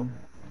 dude.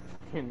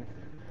 fucking,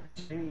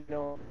 you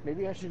know,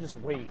 maybe I should just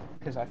wait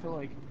because I feel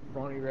like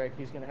Ronnie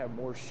Radke's gonna have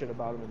more shit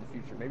about him in the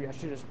future. Maybe I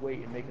should just wait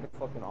and make it a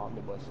fucking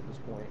omnibus at this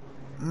point.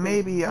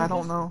 Maybe, I He don't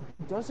just know.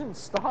 doesn't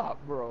stop,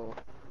 bro.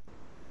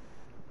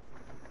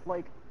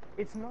 Like,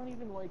 it's not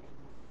even like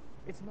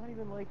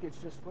it's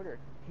just Twitter.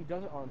 He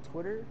does it on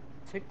Twitter,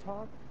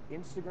 TikTok,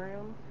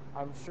 Instagram.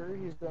 I'm sure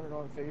he's done it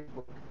on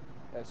Facebook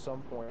at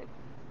some point.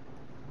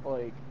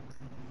 Like,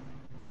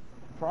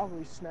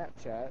 probably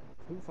Snapchat.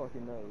 Who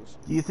fucking knows?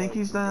 Do you think But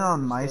he's the done it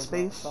man on just does not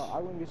MySpace? stop. I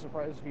wouldn't be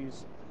surprised if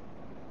he's.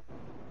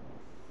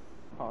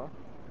 Huh?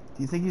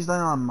 Do you think he's done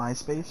it on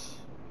MySpace?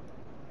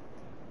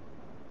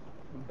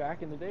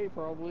 Back in the day,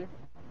 probably.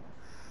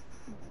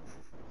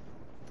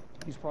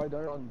 He's probably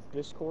done it on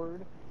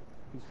Discord.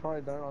 He's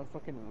probably done it on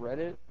fucking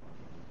Reddit.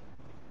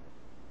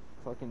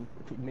 Fucking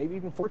maybe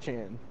even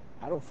 4chan.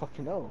 I don't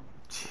fucking know.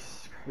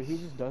 Jesus But he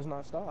just does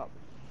not stop.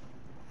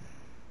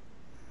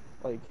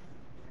 Like,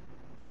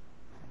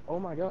 oh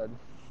my god.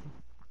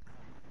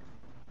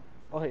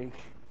 Like,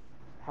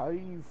 how are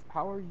you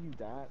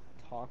that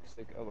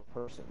toxic of a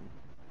person?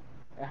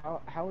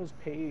 How is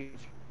Paige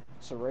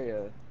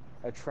Soraya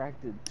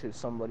attracted to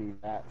somebody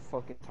that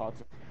fucking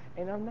toxic?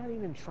 And I'm not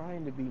even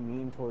trying to be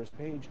mean towards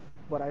Paige,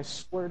 but I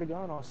swear to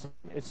God, Austin,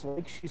 it's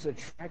like she's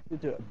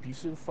attracted to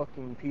abusive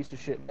fucking piece of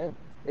shit men.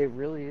 It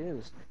really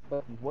is.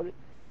 But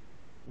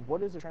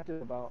what is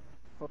attractive about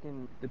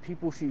fucking the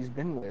people she's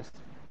been with?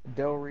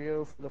 Del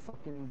Rio for the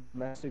fucking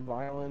domestic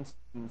violence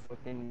and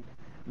fucking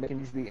making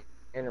you be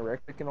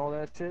anorexic and all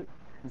that shit,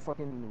 and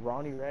fucking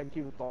Ronnie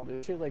Radke with all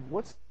this shit. Like,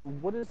 what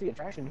is the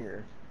attraction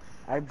here?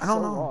 I'm I don't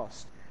so know.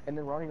 lost. And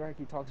then Ronnie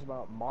Radke talks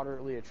about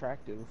moderately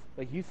attractive.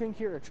 Like, you think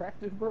you're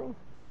attractive, bro?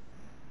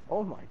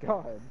 Oh my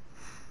god.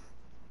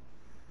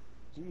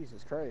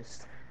 Jesus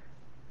Christ.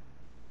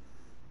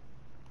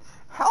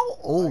 How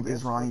old I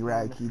is guess Ronnie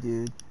fucking Radke,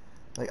 dude?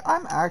 Like,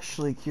 I'm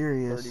actually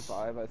curious.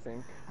 35, I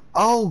think.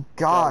 Oh That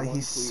god, one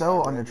he's tweet so I read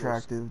was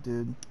unattractive,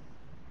 dude.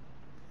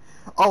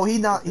 Oh, he's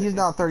not the tweet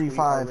I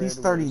 35. He's read was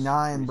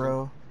 39, recent.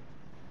 bro.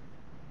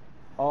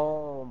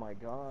 Oh my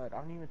god,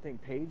 I don't even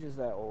think Paige is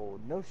that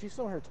old. No, she's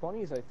still in her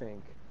 20s, I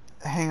think.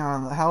 Hang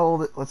on, how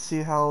old? Let's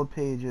see how old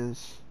Paige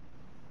is.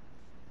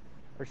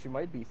 Or she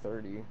might be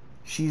 30.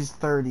 She's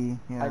 30.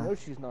 I Yeah. know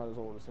she's not as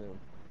old as him.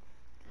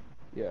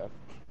 Yeah.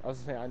 I was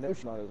saying, I know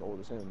she's not as old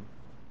as him.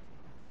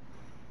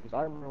 Because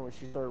I remember when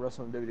she started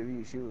wrestling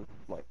WWE, she was,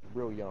 like,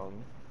 real young.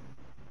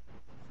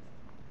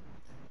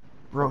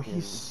 Bro, fucking.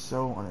 he's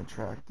so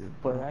unattractive,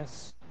 But bro.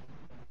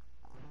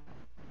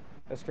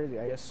 that's crazy.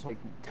 I guess like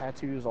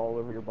tattoos all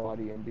over your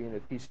body and being a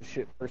piece of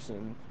shit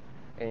person,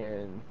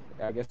 and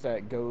I guess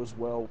that goes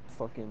well with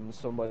fucking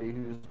somebody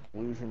who's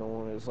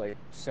delusional and is like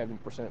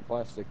 7%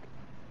 plastic.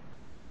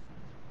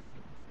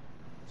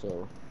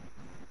 So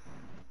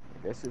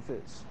I guess it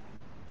fits.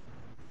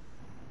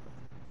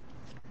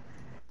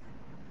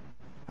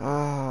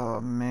 Oh,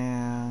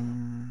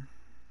 man.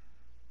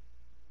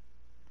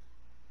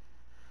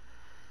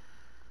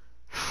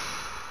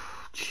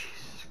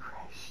 Jesus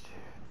Christ, dude.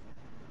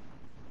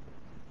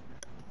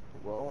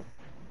 Well,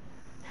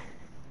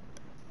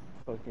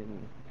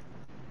 fucking.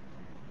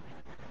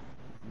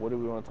 What do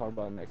we want to talk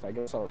about next? I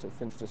guess to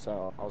finish this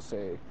out, I'll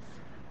say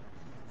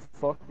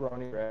fuck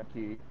Ronnie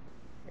Radke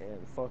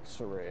and fuck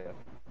Soraya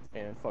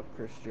and fuck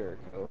Chris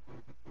Jericho.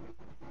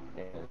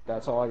 And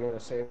that's all I gotta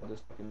say about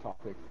this fucking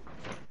topic.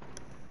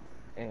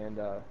 And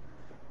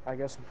I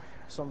guess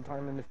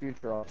sometime in the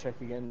future I'll check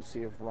again to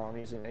see if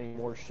Ronnie's in any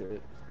more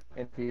shit.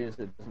 And if he is,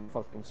 it doesn't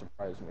fucking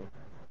surprise me.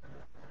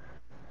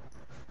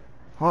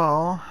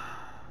 Well,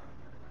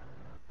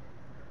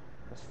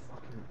 That's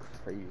fucking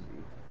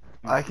crazy.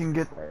 I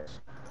Jesus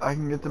Christ.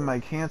 can get to my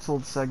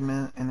canceled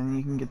segment, and then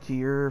you can get to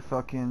your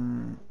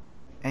fucking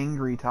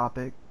angry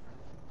topic.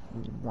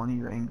 One of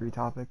your angry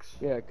topics.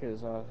 Yeah,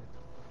 because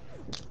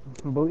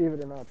believe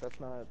it or not, that's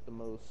not the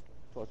most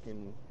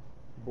fucking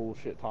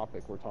bullshit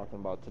topic we're talking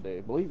about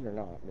today. Believe it or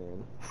not,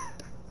 man.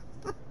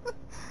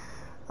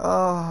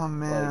 Oh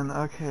man,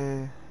 Like,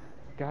 okay.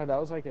 God, that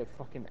was like a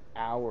fucking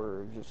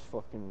hour of just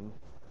fucking,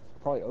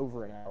 probably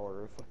over an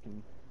hour of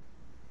fucking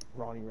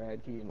Ronnie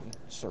Radke and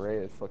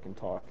Soraya fucking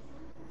talk.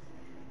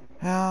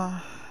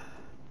 Yeah.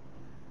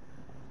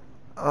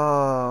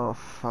 Oh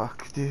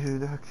fuck,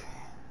 dude. Okay.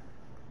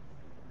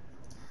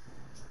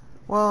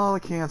 Well, the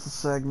cancel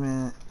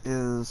segment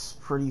is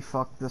pretty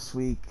fucked this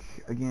week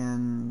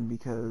again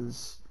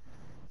because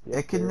Yep,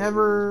 it can there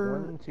never.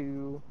 is 1,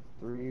 2,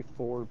 3,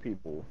 4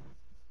 people.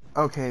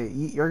 Okay,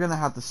 you're gonna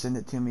have to send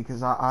it to me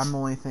because I'm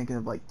only thinking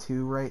of like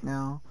 2 right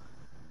now.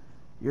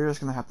 You're just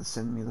gonna have to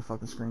send me the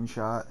fucking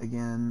screenshot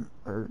again,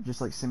 or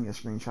just like send me a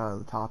screenshot of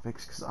the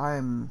topics because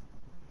I'm.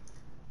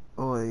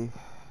 Oy.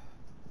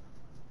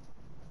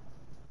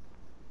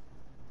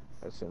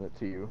 I sent it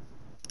to you.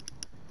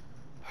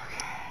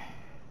 Okay.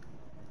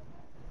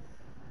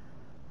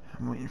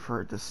 I'm waiting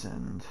for it to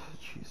send.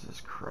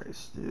 Jesus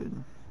Christ,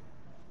 dude.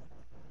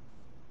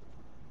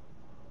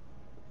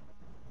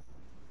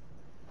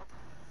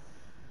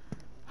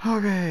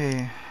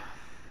 Okay.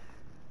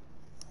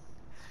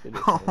 Did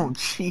it Oh, send?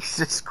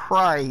 Jesus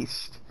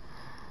Christ.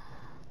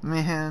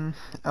 Man.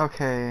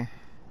 Okay.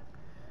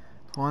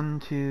 1,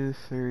 2,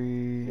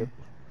 3, Yep.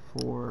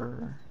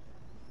 4.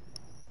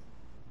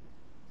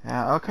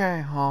 Yeah,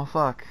 okay. Well,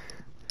 fuck.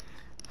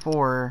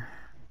 4.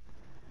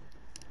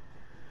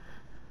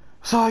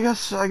 So I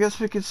guess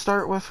we could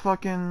start with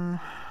fucking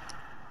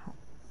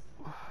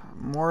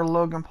more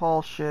Logan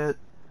Paul shit.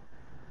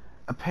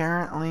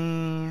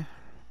 Apparently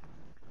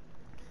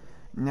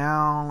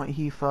now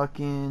he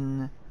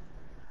fucking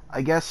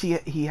I guess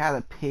he had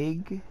a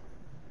pig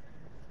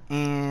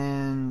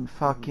and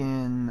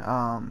fucking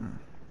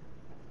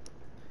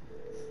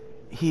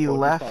he Well,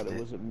 he thought left it it.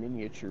 was a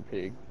miniature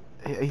pig.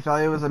 He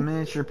thought it was a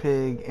miniature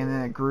pig and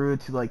then it grew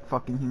to like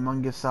fucking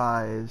humongous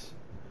size.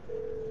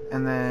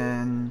 And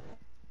then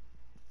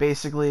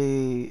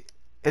basically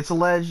it's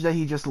alleged that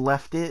he just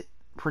left it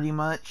pretty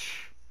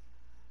much,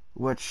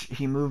 which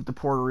he moved to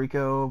Puerto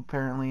Rico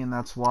apparently, and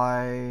that's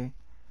why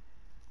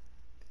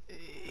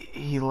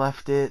he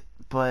left it.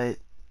 But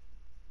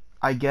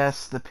I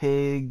guess the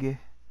pig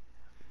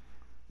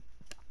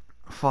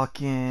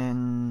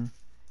fucking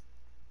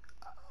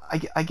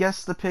I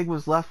guess the pig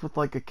was left with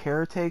like a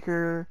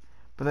caretaker,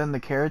 but then the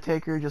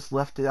caretaker just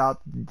left it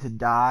out to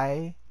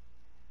die,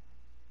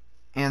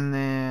 and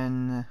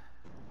then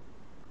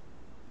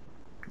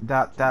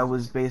that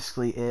was Jesus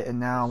basically it. And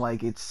now Christ.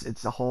 like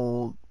it's a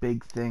whole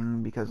big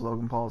thing because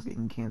Logan Paul's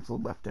getting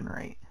canceled left and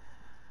right.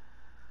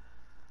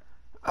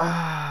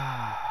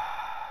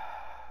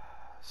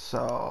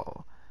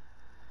 So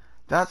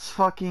that's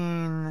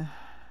fucking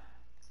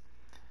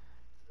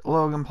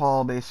Logan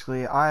Paul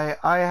basically. I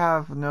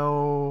have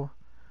no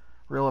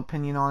real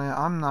opinion on it.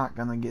 I'm not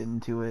gonna get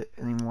into it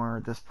anymore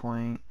at this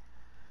point.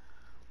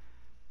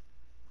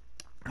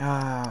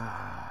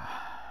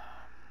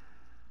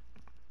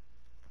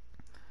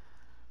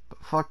 But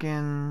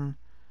fucking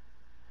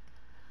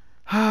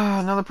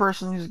another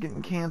person who's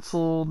getting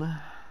canceled.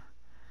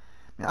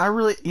 I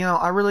really,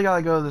 I really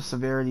gotta go to the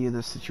severity of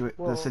the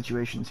Well,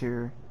 situations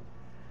here.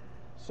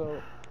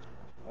 so,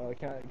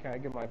 can I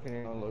give my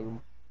opinion on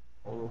Logan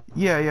Paul?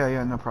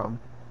 Yeah, no problem.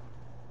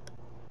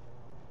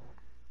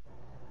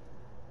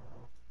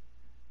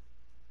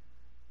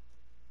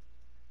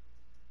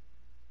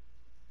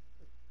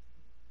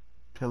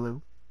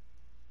 Hello.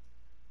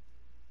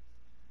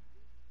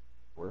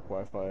 Work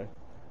Wi-Fi.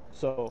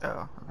 So,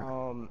 Oh,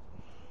 okay.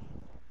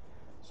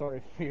 sorry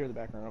if you hear the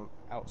background. I'm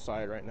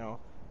outside right now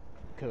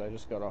because I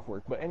just got off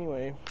work. But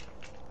anyway,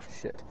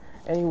 shit.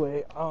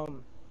 Anyway,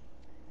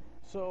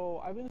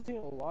 so I've been seeing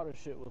a lot of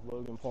shit with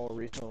Logan Paul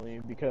recently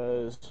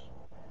because,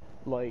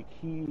 like,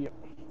 he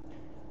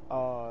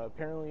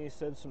apparently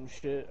said some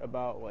shit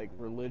about like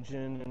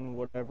religion and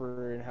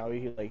whatever, and how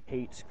he like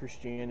hates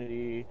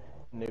Christianity,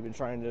 and they've been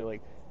trying to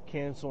like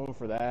cancel him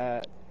for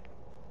that.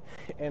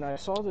 And I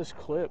saw this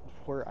clip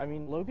where, I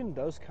mean, Logan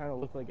does kind of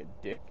look like a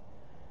dick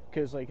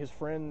because like his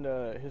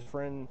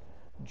friend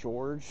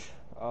George,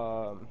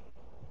 um,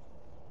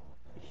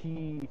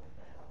 he,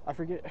 I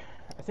forget,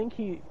 I think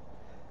he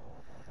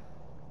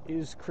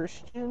is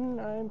Christian.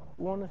 I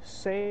want to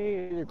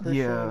say either Christian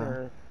Yeah,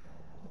 or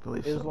I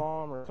believe so.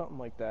 Islam or something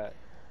like that.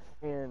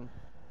 And,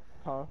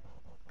 huh?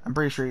 I'm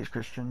pretty sure he's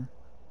Christian.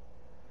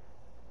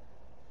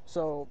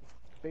 So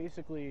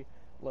basically,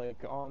 like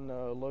on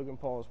Logan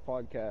Paul's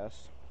podcast,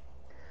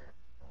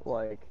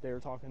 like they were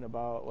talking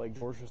about, like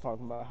George was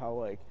talking about how,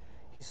 like,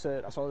 he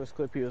said, I saw this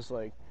clip. He was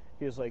like,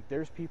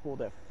 there's people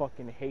that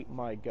fucking hate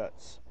my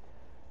guts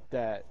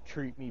that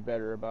treat me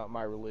better about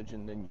my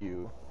religion than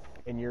you,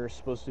 and you're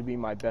supposed to be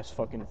my best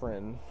fucking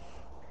friend.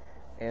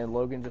 And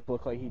Logan just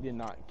looked like he did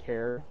not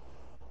care,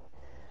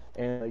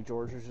 and like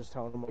George was just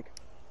telling him like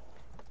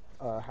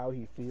how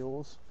he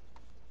feels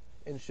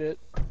and shit,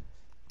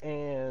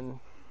 and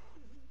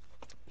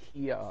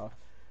he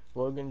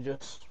Logan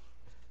just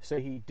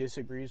said he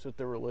disagrees with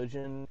the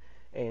religion,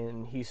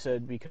 and he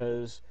said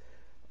because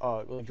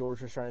like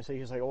George was trying to say,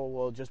 he's like, oh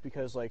well, just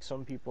because like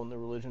some people in the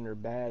religion are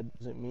bad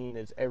doesn't mean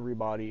it's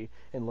everybody.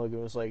 And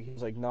Logan was like,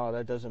 he's like, no,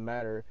 that doesn't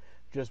matter.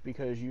 Just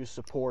because you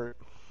support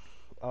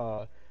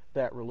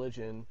that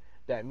religion,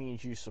 that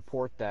means you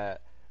support that,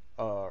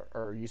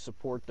 or you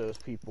support those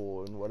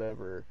people and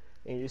whatever.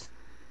 And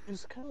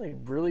he's kind of like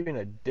really being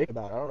a dick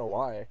about it. I don't know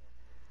why.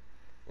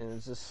 And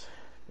it's just,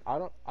 I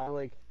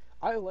like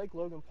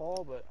Logan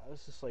Paul, but I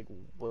was just like,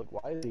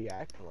 why is he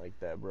acting like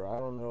that, bro? I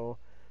don't know.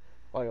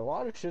 Like, a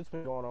lot of shit's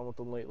been going on with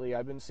him lately.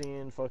 I've been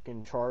seeing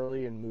fucking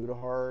Charlie and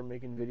Mudahar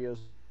making videos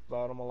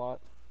about him a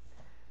lot.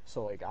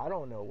 So, like, I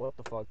don't know what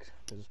the fuck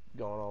is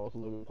going on with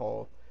Logan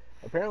Paul.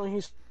 Apparently,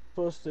 he's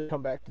supposed to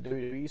come back to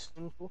WWE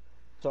soon,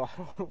 so I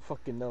don't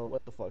fucking know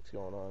what the fuck's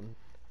going on.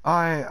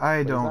 I But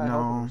he's don't not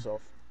helping know.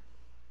 himself.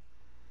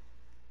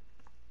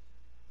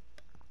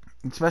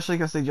 Especially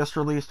because they just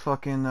released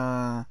fucking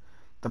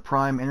the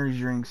Prime energy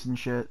drinks and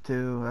shit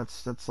too.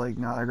 That's like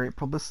not a great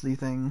publicity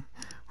thing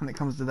when it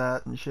comes to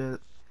that and shit.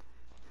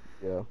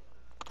 Yeah.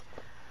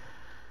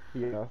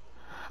 Yeah.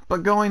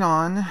 But going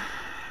on,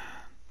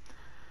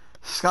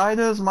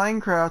 Skydoes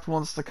Minecraft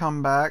wants to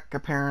come back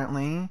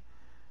apparently.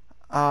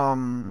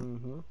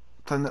 Mm-hmm.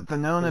 The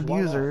known 'Cause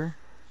why not? abuser.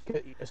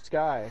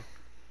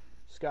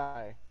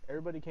 Sky.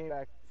 Everybody came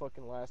back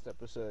fucking last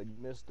episode. You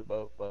missed the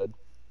boat, bud.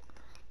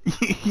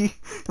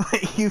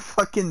 Like, you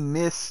fucking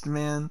missed,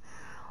 man.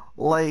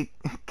 Like,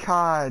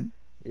 god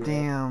Yeah.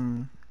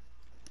 damn.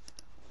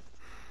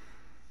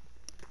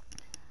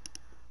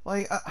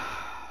 Like, I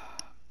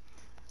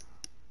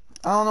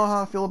don't know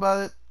how I feel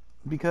about it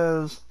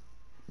because,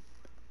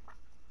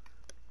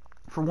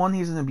 for one,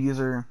 he's an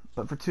abuser,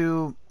 but for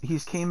two,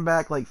 he's came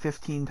back like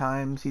 15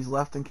 times. He's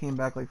left and came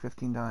back like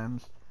 15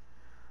 times.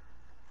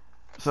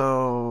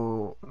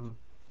 So, Mm.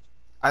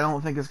 I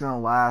don't think it's gonna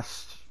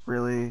last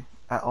really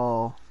at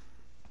all.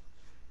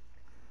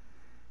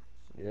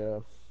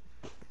 Yeah.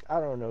 I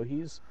don't know.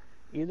 He's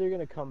either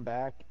gonna come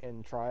back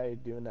and try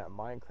doing that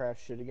Minecraft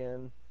shit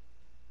again,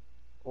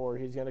 or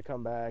he's gonna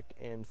come back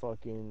and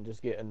fucking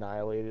just get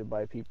annihilated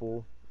by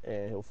people,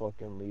 and he'll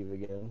fucking leave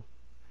again.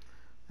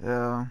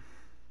 Yeah.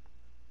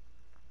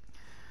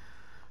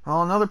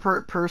 Well, another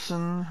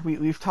person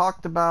we've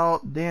talked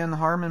about Dan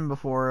Harmon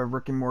before of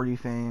Rick and Morty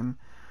fame.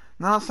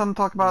 Now it's time to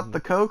talk about Mm-hmm. the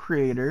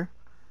co-creator,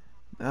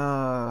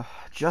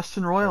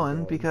 Justin Oh Roiland,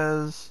 god.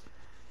 because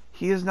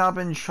he has now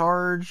been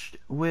charged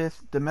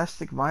with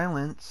domestic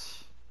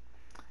violence.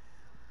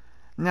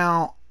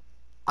 Now,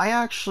 I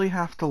actually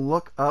have to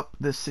look up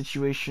this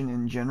situation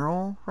in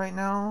general right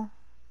now.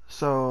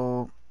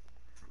 So,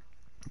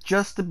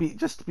 just to be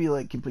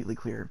like completely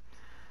clear.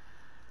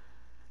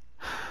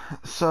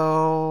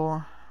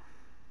 So,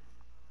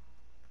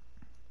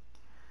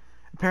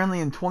 apparently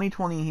in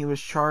 2020 he was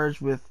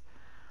charged with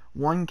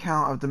one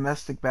count of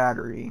domestic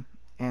battery,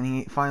 and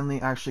he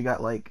finally actually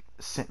got like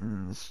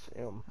sentenced.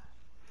 Damn.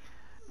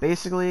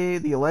 Basically,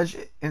 the alleged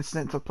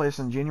incident took place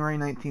on January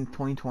 19th,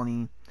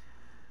 2020.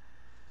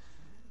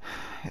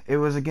 It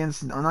was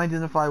against an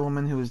unidentified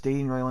woman who was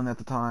dating Roiland at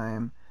the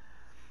time.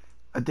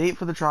 A date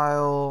for the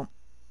trial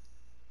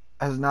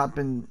has not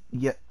been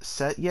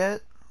set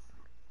yet,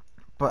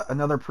 but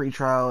another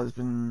pre-trial has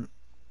been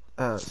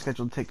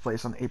scheduled to take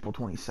place on April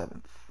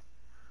 27th.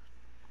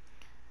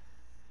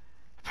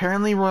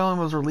 Apparently, Roiland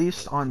was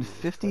released Oh, on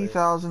Jesus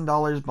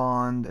 $50,000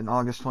 bond in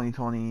August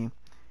 2020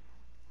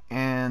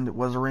 and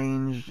was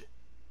arraigned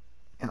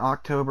in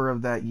October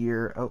of that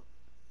year.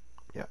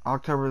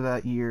 October of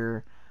that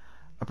year.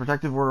 A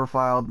protective order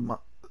filed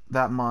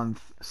that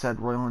month said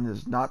Roiland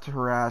is not to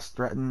harass,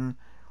 threaten,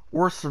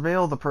 or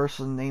surveil the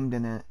person named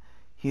in it.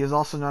 He is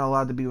also not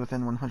allowed to be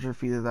within 100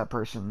 feet of that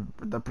person.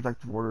 The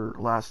protective order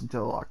lasts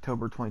until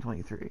October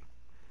 2023.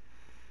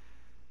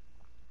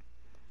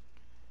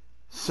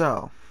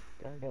 So.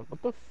 Goddamn,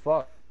 what the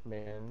fuck,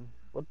 man?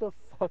 What the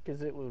fuck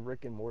is it with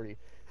Rick and Morty?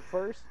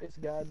 First, it's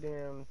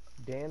goddamn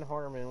Dan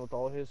Harmon with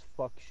all his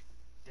fuck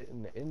shit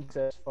and the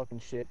incest fucking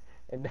shit,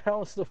 and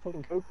now it's the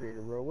fucking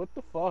co-creator, bro. What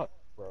the fuck,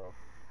 bro?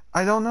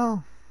 I don't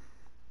know.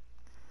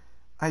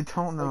 I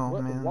don't Like, know,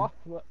 what? man.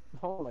 What?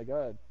 Oh my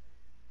god.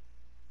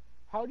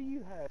 How do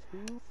you have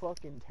two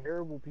fucking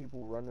terrible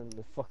people running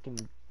the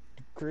fucking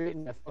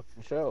creating that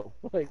fucking show?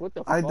 Like, what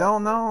the I fuck,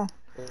 don't bro? know.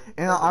 It's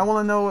And I fucking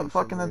want to know what Simpson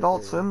fucking right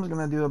Adult there. Swim's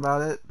gonna do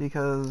about it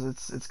because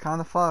it's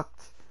kind of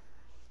fucked.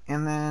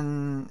 And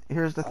then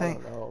here's the I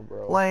thing, don't know,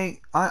 bro.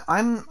 like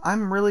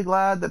I'm really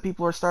glad that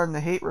people are starting to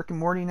hate Rick and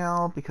Morty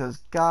now because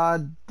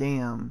god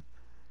damn,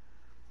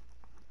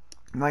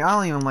 like I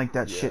don't even like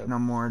that Yeah. shit no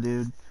more,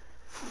 dude.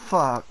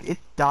 Fuck, it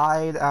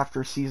died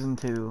after season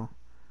 2.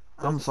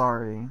 I'm Doesn't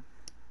sorry.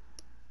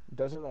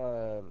 doesn't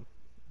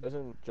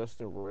doesn't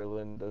Justin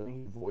Roiland, doesn't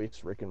he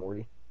voice Rick and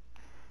Morty?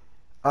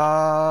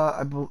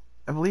 I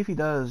believe he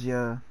does,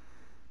 yeah.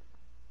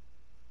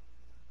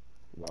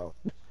 Wow.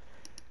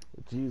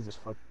 Jesus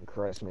fucking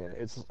Christ, man.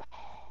 It's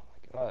oh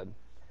my god.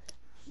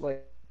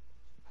 Like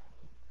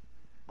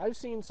I've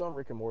seen some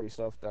Rick and Morty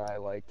stuff that I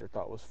liked or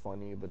thought was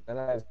funny, but then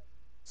I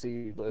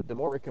see the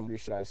more Rick and Morty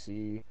shit I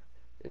see,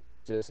 it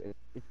doesn't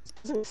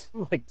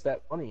seem like it's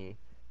that funny.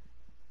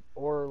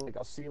 Or like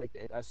I'll see like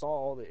I saw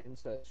all the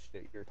incest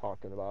shit you're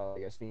talking about.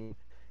 Like I seen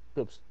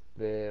clips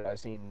of it. I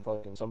seen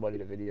fucking somebody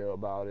did a video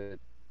about it.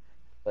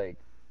 Like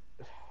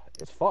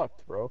it's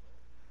fucked, bro.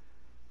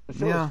 The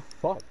show is Yeah.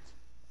 fucked,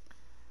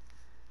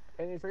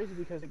 and it's crazy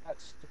because it got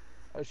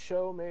a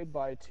show made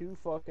by two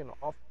fucking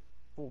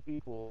awful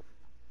people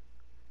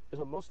is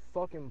the most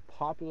fucking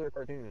popular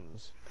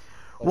cartoons.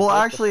 Like Well,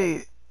 what the fuck?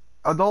 actually,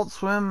 Adult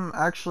Swim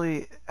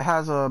actually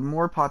has a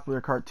more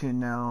popular cartoon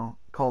now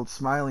called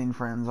Smiling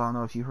Friends. I don't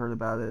know if you heard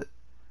about it.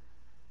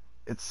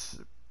 It's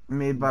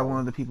made by one No.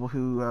 of the people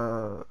who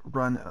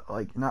run,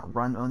 like, not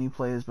run Oni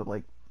Plays, but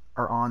like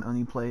are on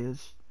Oni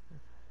Plays.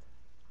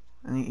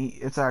 And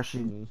it's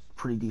actually Mm-hmm.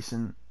 pretty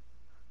decent.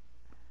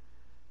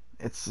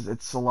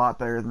 It's a lot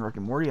better than Rick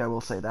and Morty, I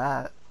will say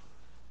that.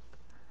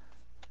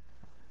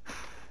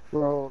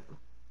 Bro,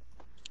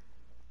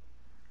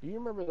 do you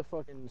remember the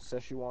fucking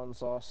Szechuan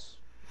sauce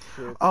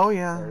shit Oh that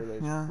yeah,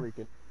 everybody's yeah,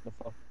 freaking the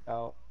fuck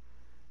out?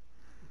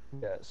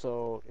 Yeah,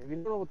 so if you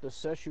don't know what the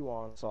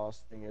Szechuan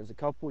sauce thing is, a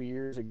couple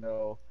years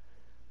ago,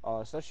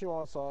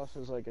 Szechuan sauce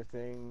is like a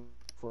thing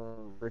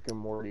from Rick and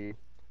Morty,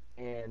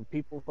 and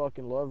people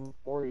fucking love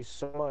Morty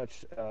so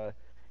much. It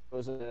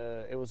was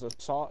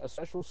a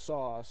special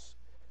sauce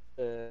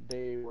that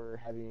they were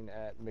having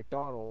at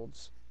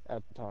McDonald's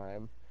at the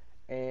time,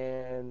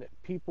 and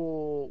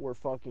people were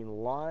fucking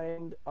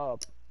lined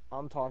up.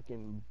 I'm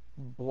talking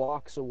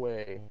blocks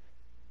away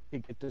to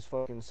get this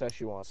fucking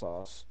Szechuan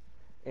sauce,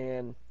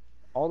 and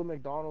all the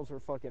McDonald's were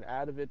fucking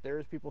out of it.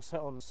 There's people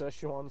selling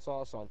Szechuan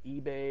sauce on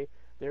eBay.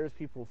 There's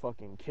people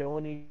fucking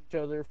killing each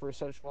other for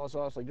Szechuan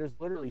sauce. Like there's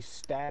literally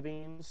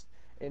stabbings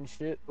and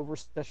shit over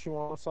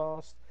Szechuan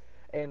sauce.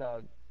 And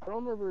I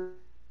don't remember.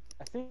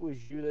 I think it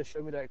was you that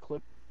showed me that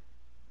clip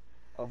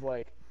of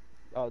like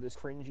this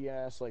cringy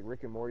ass like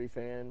Rick and Morty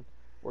fan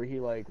where he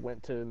like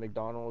went to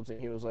McDonald's and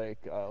he was like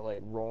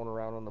rolling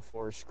around on the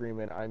floor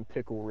screaming "I'm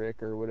Pickle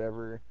Rick" or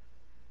whatever.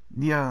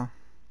 yeah.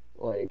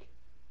 Like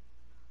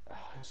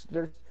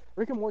there's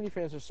Rick and Morty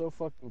fans are so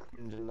fucking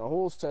cringe, and the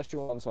whole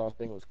Szechuan sauce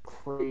thing was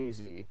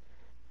crazy.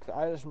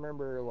 I just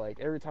remember like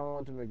every time I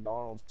went to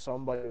McDonald's,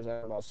 somebody was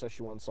asking about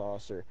Szechuan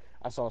sauce, or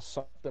I saw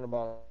something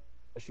about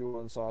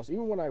Szechuan sauce.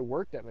 Even when I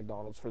worked at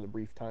McDonald's for the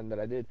brief time that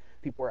I did,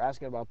 people were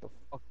asking about the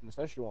fucking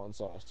Szechuan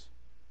sauce.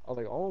 I was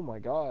like, oh my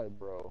god,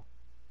 bro,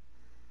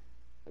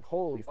 like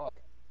holy fuck.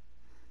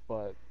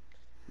 But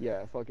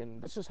yeah,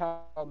 fucking that's just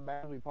how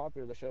madly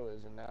popular the show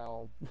is, and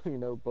now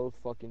both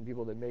fucking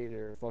people that made it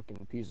are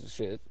fucking pieces of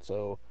shit.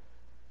 So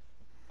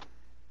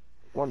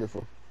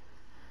wonderful.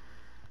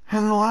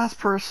 And the last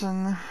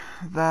person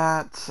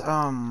that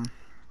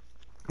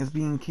is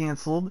being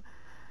canceled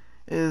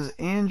is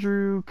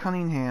Andrew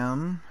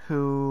Cunningham,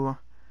 who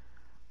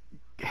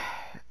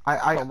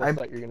I almost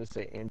thought you were gonna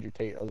say Andrew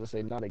Tate. I was gonna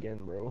say not again,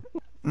 bro.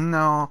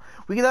 no,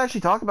 we could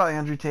actually talk about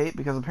Andrew Tate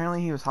because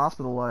apparently he was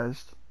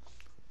hospitalized.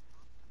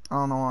 I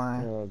don't know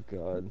why, Oh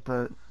god.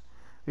 but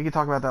we could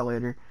talk about that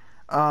later.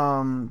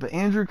 But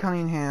Andrew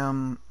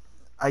Cunningham,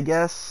 I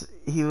guess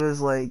he's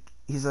a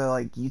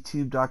like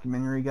YouTube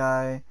documentary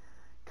guy,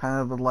 kind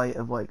of a light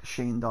of like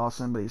Shane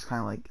Dawson, but he's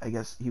kind of like I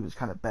guess he was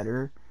kind of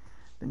better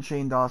than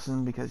Shane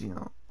Dawson because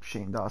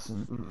Shane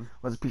Dawson Mm-hmm.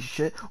 was a piece of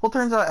shit. Well,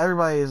 turns out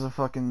everybody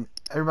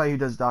who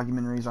does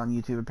documentaries on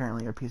YouTube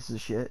apparently are pieces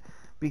of shit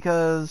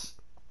because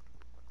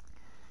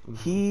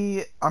Mm-hmm.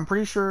 he I'm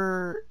pretty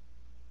sure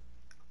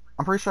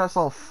I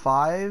saw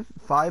five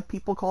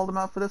people called him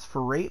out for this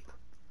for rape.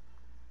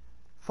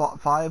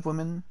 Five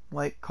women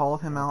like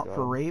called him Oh out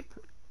for god. rape,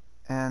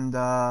 and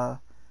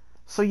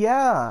so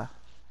yeah,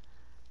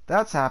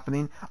 That's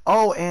happening.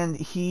 Oh, and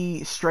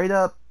he straight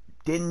up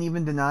didn't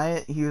even deny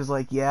it. He was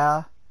like,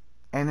 yeah,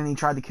 and then he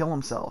tried to kill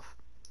himself.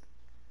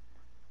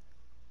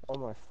 Oh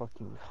my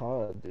fucking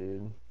god,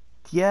 dude.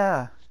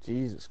 Yeah.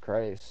 Jesus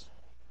Christ.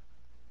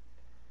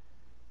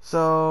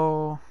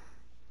 So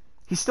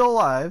he's still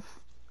alive.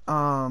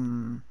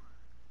 Um,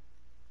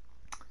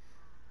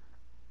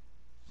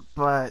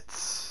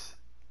 but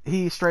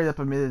he straight up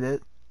admitted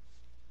it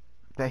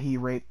that he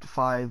raped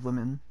 5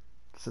 women.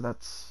 So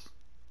that's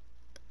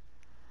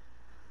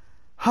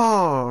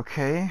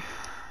okay.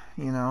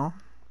 You know,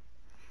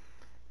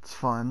 it's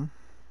fun.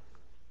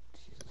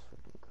 Jesus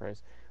fucking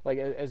Christ. Like,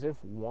 as if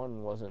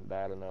one wasn't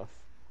bad enough.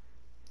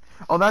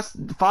 Oh, that's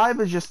 5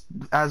 is just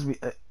as we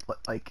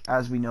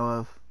as we know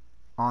of,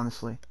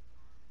 honestly.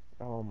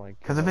 Oh my god.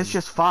 Because if it's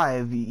just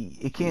 5,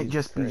 it can't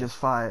Jesus just be Christ. just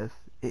 5.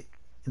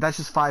 That's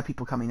just 5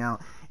 people coming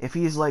out. If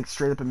he's like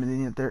straight up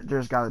admitting it,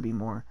 there's got to be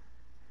more.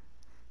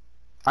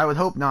 I would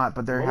hope not,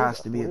 but there has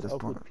to be at this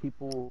point.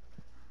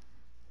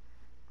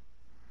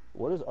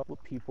 What is up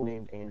with people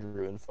named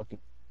Andrew and fucking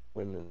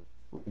women?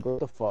 What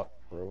the fuck,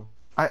 bro?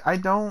 I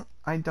don't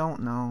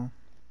know.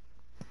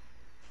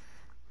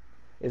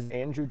 Is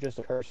Andrew just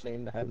a cursed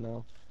name to have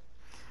now?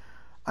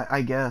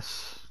 I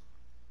guess.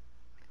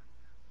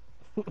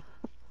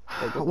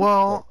 Like,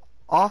 Well,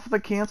 off the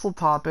cancel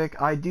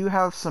topic, I do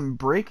have some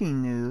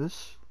breaking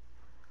news.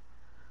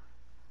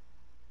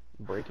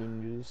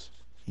 Breaking news?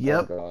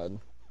 Yep. Oh god.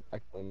 I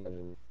can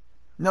imagine.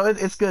 No,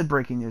 it's good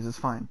breaking news. It's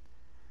fine.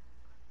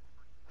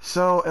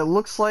 So it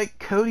looks like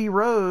Cody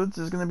Rhodes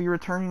is going to be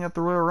returning at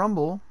the Royal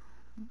Rumble.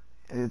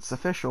 It's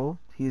official.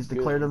 He's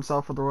declared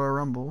himself for the Royal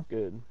Rumble.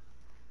 Good.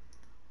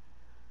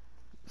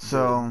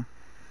 So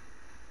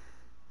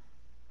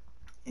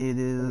it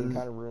is. I mean,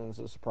 kind of ruins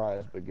the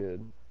surprise, but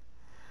good.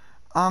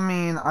 I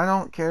mean, I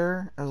don't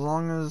care as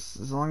long as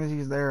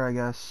he's there, I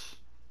guess.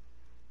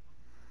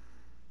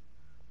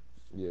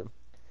 Yeah.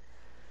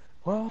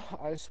 Well,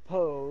 I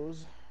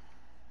suppose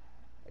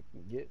I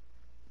can get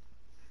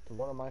to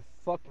one of my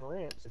fucking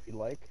rants if you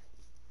like.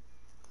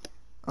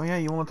 Oh yeah,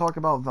 you want to talk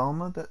about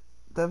Velma,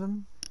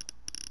 Devin?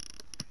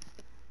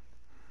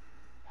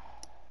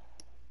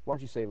 Why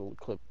don't you save a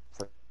clip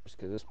first?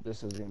 Because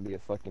this is going to be a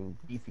fucking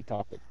beefy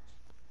topic.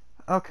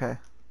 Okay.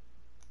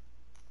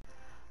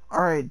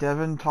 Alright,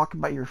 Devin, talk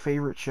about your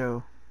favorite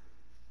show.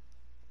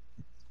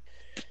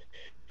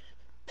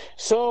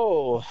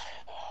 So,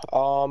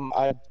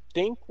 I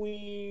think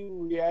we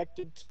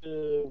reacted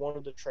to one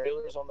of the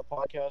trailers on the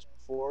podcast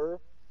before.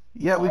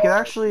 Yeah, we could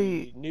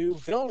actually... The new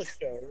Velma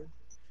show.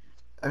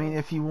 I mean,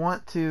 if you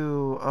want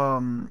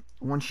to,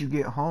 once you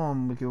get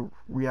home, we could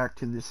react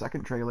to the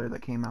second trailer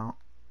that came out.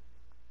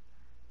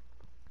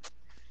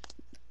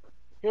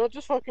 You know,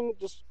 just fucking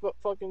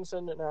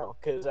send it now,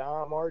 because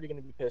I'm already going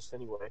to be pissed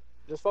anyway.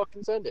 Just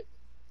fucking send it.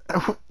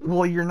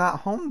 Well, you're not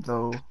home,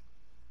 though.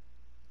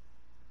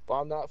 But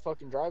I'm not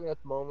fucking driving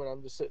at the moment.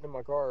 I'm just sitting in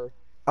my car.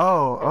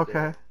 Oh,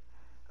 okay.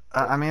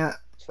 I mean,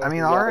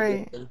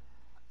 alright.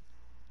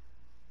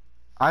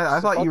 I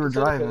thought you were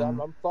driving.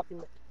 I'm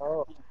fucking...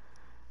 Oh.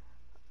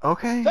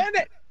 Okay. Send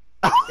it!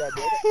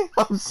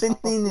 I'm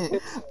sending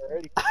it.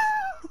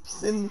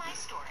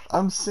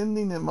 I'm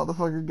sending it,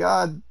 motherfucker.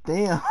 God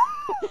damn.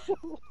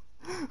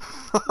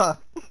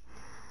 Fuck.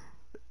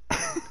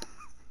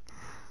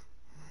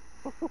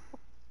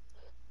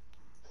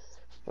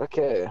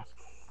 Okay.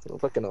 I'm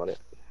looking on it.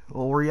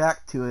 We'll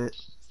react to it.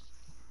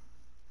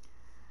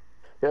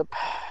 Yep.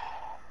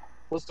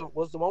 Was the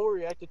one we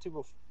reacted to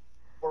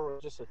before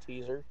just a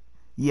teaser?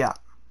 Yeah.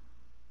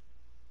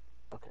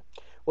 Okay.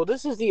 Well,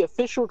 this is the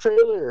official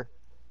trailer.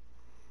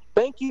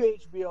 Thank you,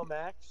 HBO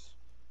Max.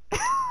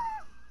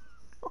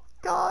 Oh,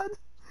 God.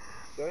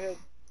 Go ahead.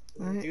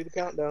 Right. Do the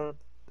countdown.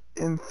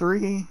 In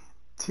 3,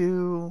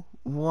 2,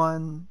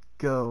 1,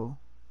 go.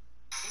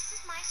 This is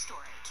my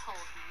story told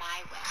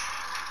my way.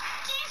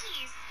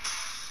 Kitties!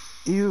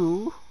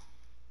 Ew.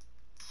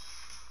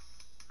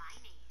 My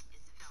name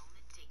is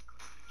Velma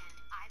Dinkley, and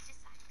I've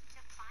decided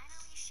to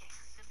finally share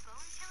the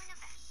bone-chilling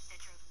event that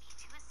drove me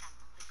to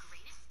assemble the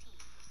greatest team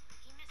of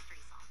spooky mystery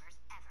solvers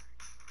ever.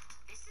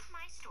 This is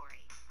my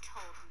story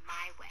told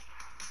my way.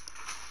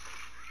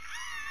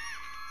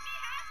 She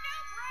has no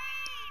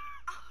brain!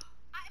 Oh,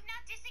 I'm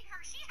not dissing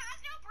her. She has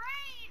no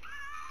brain!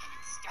 And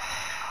it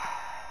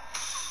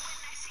starts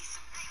when I see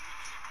something.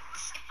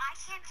 If I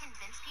can't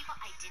convince people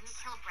I didn't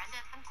kill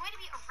Brenda, I'm going to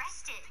be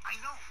arrested. I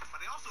know,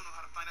 but I also know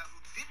how to find out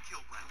who did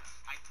kill Brenda.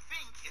 I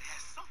think it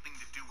has something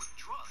to do with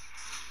drugs,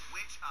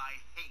 which I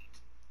hate.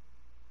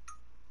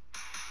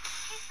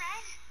 Hey,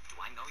 Fred.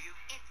 Do I know you?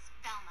 It's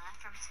Velma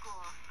from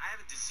school. I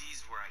have a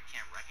disease where I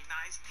can't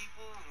recognize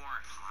people who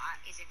aren't hot.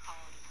 Is it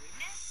called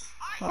rudeness?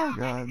 Oh,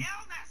 God.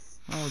 Illness!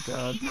 Oh,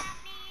 God. Hey,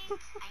 Daphne.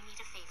 I need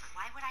a favor.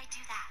 Why would I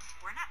do that?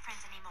 We're not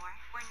friends anymore.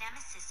 We're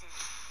nemesis.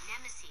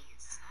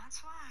 Nemesis.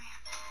 That's why.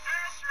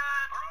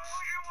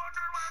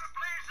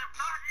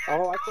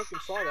 Oh, I fucking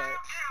saw that.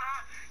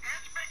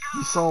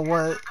 You saw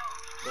what?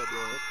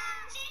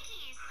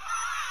 Jinkies.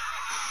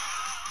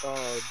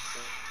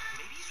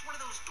 Maybe it's one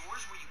of those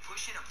doors where you push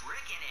pushing a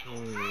brick in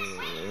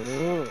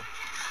it.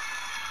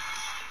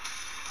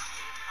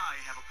 I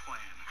have a plan.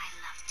 I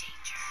love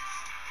danger.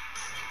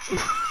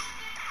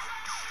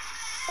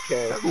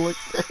 Okay. That looked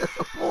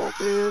terrible,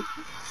 dude.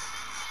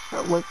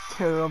 That looked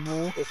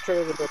terrible. This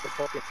trailer better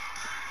fucking...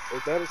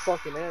 It better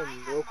fucking end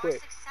real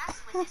quick.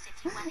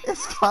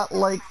 It's got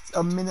like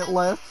a minute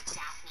left.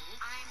 Daphne,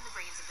 I'm the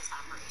brains of this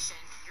operation.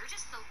 You're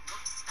just the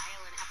look,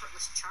 style, and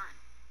effortless churn.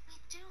 We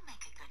do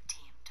make a good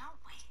team,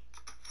 don't we?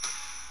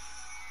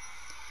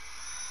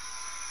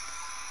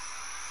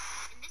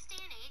 In this day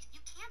and age,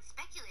 you can't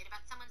speculate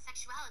about someone's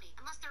sexuality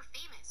unless they're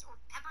famous or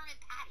Peppermint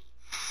Patty.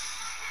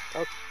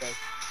 Okay.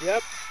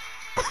 Yep.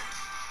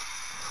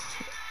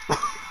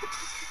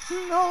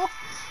 No.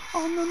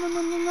 Oh, no, no,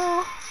 no, no,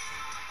 no.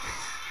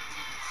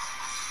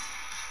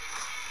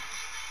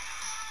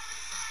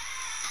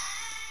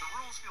 The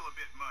rules feel a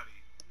bit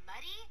muddy.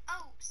 Muddy?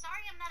 Oh,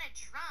 sorry I'm not a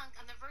drunk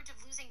on the verge of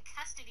losing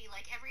custody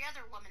like every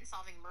other woman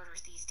solving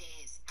murders these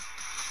days.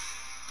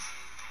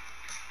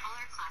 All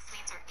our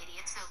classmates are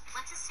idiots, so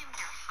let's assume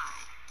they're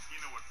high. You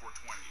know what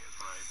 420 is,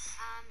 right?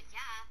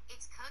 Yeah,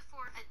 it's code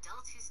for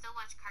adults who still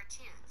watch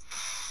cartoons.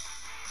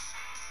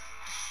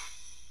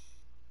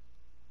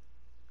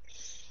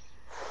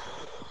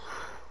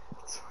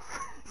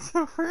 It's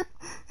over.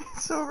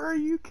 It's over. Are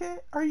you okay?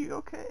 Are you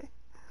okay?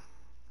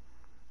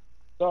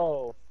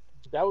 So,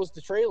 that was the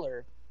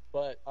trailer,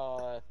 but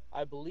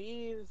I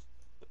believe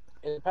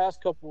in the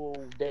past couple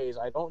days,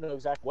 I don't know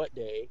exactly what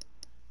day,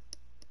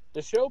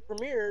 the show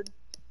premiered,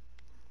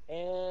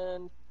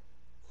 and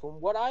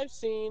from what I've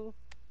seen,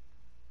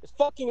 it's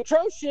fucking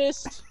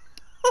atrocious.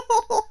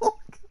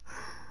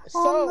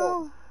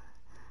 So,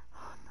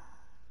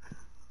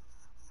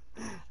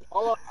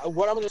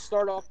 what I'm going to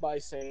start off by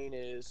saying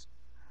is,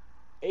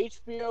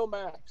 HBO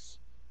Max,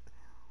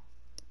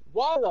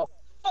 why the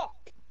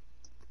fuck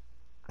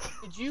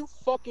did you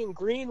fucking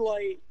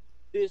greenlight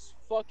this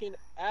fucking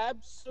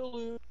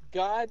absolute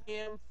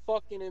goddamn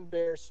fucking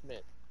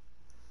embarrassment?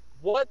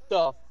 What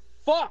the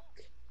fuck?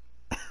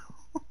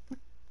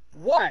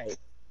 Why?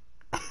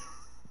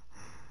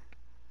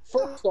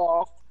 First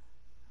off,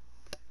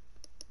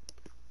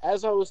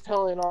 as I was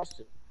telling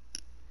Austin,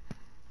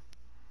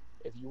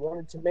 if you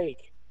wanted to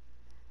make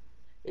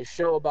a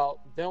show about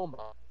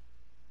Velma,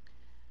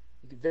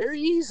 you could very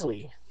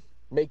easily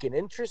make an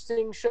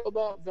interesting show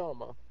about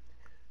Velma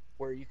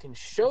where you can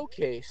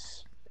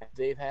showcase that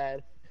they've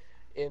had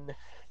in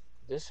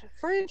this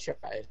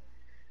franchise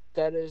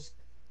that has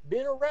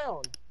been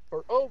around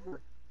for over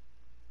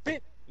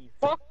 50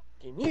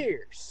 fucking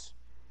years.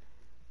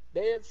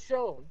 They have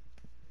shown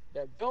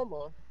that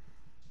Velma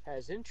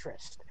has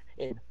interest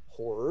in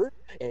horror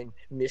and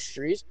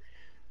mysteries.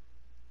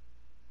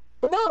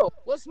 But no,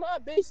 let's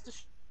not base the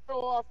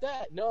show off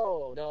that.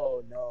 No.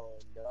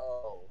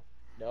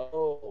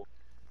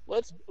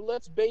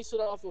 Let's base it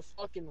off a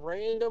fucking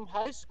random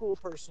high school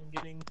person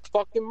getting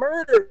fucking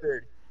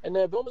murdered, and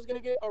then Velma's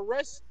gonna get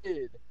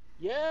arrested.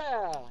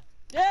 Yeah.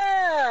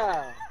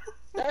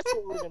 That's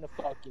what we're gonna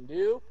fucking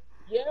do.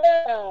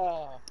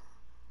 Yeah.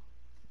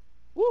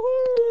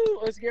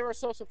 Woohoo! Let's give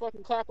ourselves a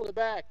fucking clap on the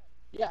back.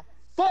 Yeah.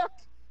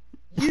 Fuck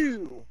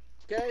you.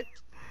 Okay.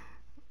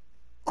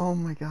 Oh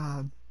my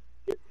god.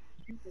 If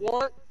you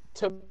want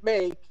to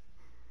make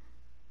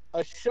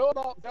a show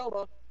about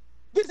Velma,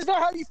 this is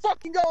not how you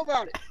fucking go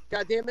about it.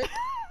 God damn it.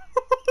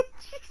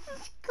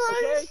 Jesus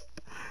Christ. Okay?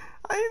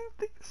 I didn't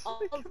think this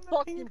was I'm gonna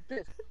fucking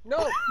pissed.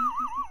 No.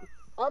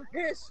 I'm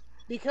pissed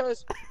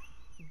because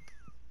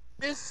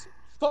this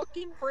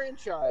fucking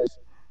franchise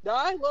that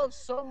I love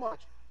so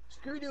much,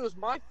 Scooby-Doo is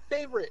my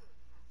favorite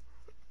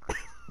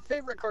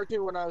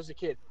cartoon when I was a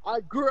kid. I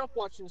grew up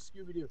watching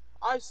Scooby-Doo.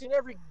 I've seen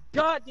every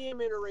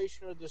goddamn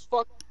iteration of this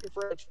fucking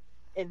franchise,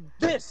 and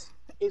this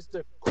is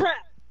the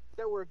crap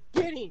that we're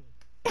getting.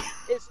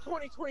 It's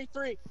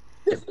 2023.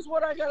 This is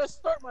what I gotta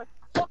start my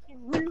fucking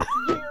new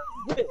year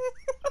with.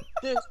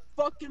 This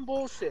fucking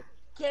bullshit.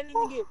 Can't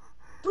even get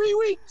 3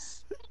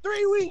 weeks.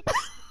 3 weeks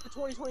to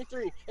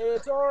 2023, and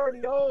it's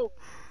already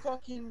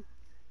fucking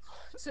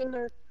sitting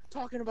there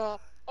talking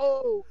about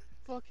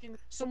fucking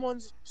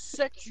someone's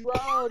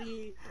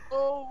sexuality.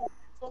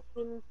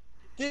 Fucking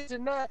this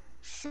and that.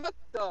 Shut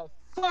the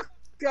fuck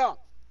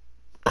up.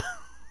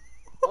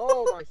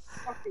 Oh my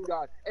fucking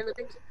god. And the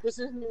thing is, this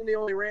isn't even the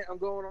only rant I'm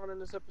going on in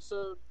this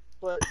episode,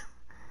 but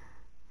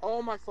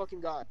oh my fucking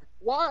god.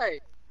 Why?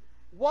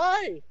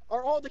 Why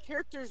are all the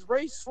characters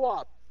race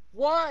swapped?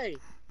 Why?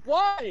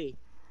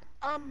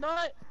 I'm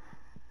not...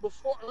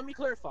 Let me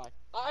clarify.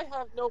 I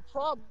have no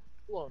problem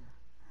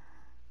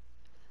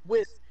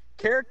with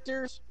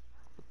characters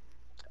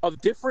of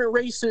different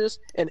races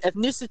and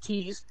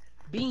ethnicities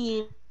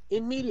being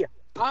in media.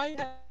 I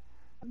have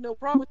no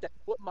problem with that.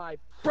 What my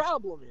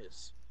problem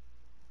is,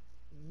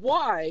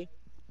 why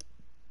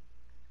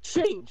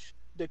change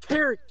the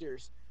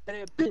characters that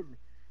have been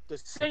the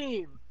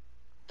same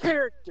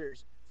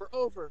characters for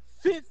over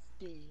 50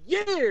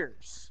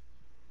 years?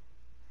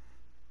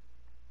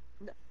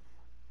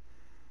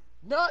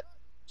 Not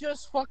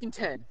just fucking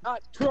 10,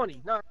 not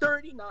 20, not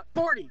 30, not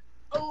 40,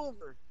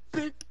 over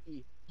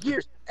 50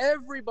 years.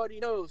 Everybody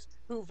knows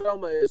who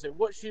Velma is and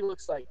what she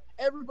looks like.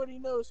 Everybody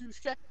knows who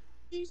Shaggy.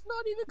 He's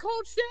not even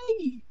called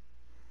Shaggy.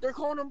 They're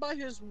calling him by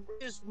his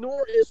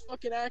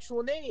fucking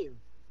actual name.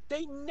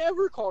 They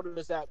never called him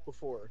as that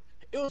before.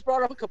 It was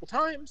brought up a couple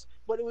times,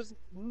 but it was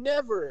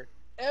never,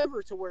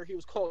 ever to where he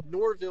was called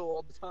Norville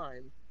all the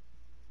time.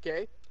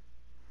 Okay?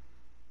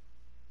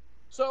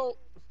 So,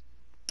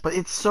 But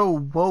it's so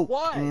woke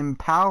why? and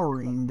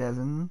empowering,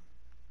 Devin.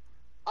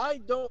 I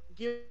don't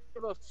give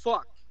a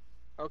fuck.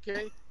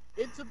 Okay?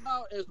 It's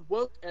about as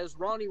woke as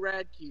Ronnie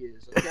Radke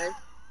is, okay?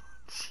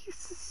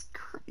 Jesus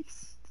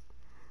Christ.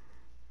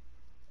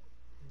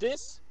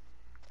 This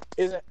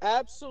is an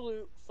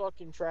absolute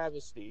fucking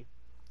travesty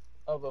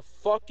of a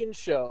fucking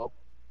show.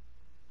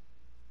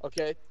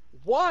 Okay?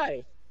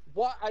 Why?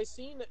 Why? I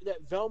seen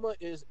that Velma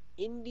is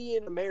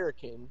Indian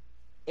American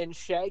and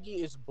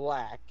Shaggy is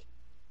black.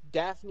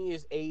 Daphne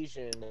is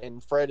Asian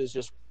and Fred is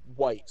just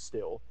white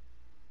still.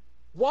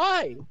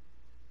 Why?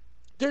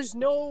 There's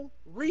no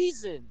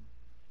reason.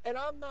 And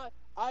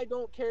I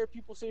don't care if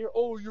people say,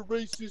 oh, you're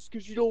racist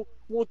because you don't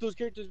want those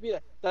characters to be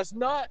that. That's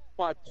not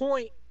my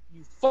point,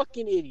 you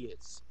fucking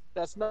idiots.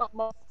 That's not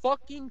my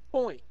fucking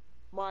point.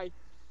 My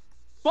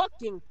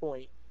fucking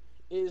point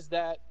is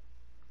that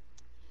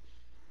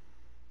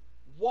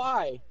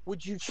why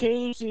would you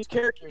change these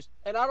characters?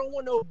 And I don't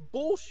want no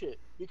bullshit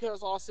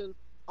because, Austin,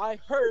 I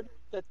heard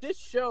that this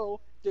show,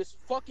 this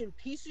fucking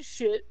piece of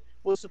shit,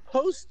 was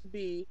supposed to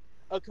be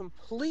a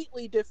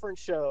completely different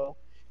show,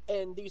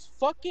 and these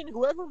fucking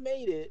whoever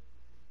made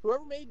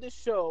this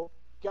show,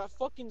 got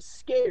fucking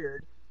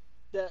scared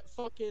that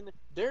fucking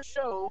their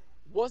show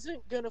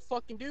wasn't gonna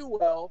fucking do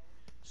well,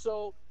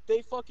 so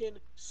they fucking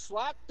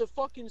slapped the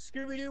fucking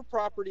Scooby-Doo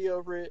property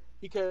over it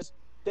because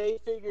they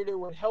figured it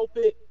would help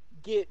it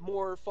get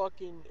more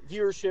fucking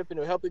viewership and it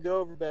would help it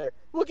go over better.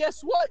 Well,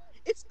 guess what?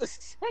 It's the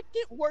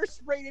second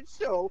worst rated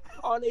show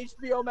on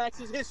HBO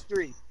Max's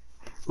history.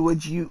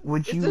 Would you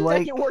It's the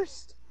like second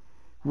worst.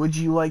 Would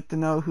you like to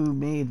know who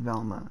made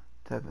Velma,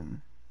 Tevin?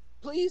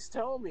 Please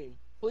tell me.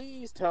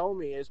 Please tell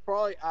me. It's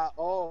probably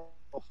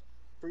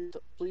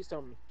please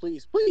tell me.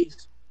 Please.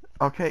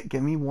 Okay,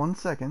 give me 1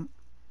 second.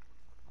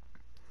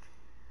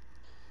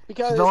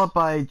 Because It's developed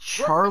by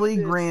Charlie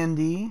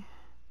Grandy,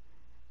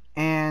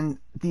 and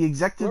the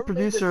executive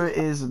producer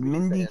is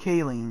Mindy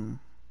Kaling.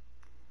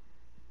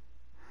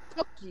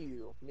 Fuck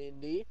you,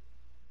 Mindy.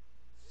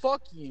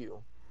 Fuck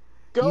you.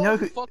 Go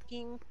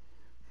fucking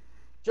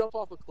jump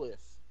off a cliff.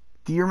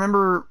 Do you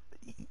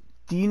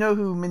know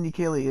who Mindy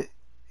Kaling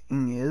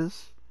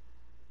is?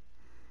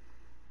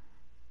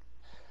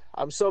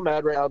 I'm so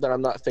mad right now that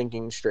I'm not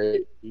thinking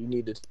straight. You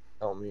need to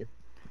tell me.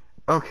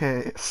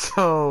 Okay,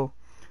 so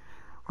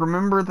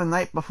remember The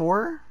Night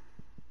Before?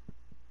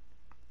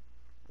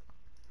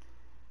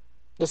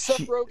 The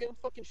Seth Rogen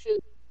fucking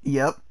shit.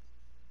 Yep.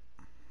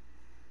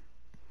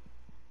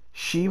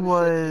 She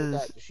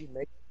was. Did she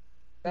make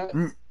that?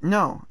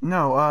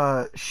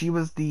 No. She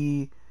was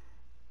the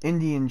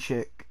Indian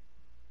chick.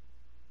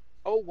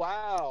 Oh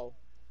wow.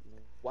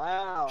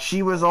 Wow.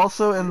 She was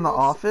also in The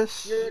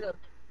Office.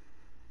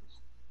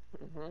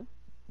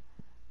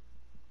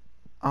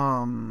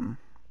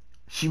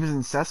 She was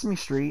in Sesame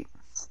Street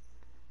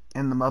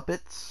and The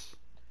Muppets.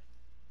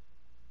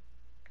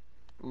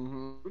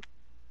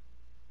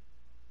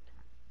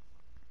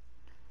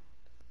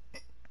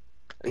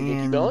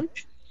 And going?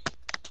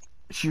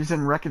 She was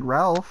in Wreck-It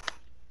Ralph.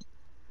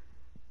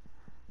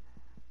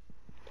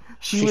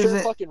 She was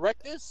in fucking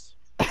wreck this?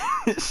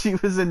 She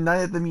was in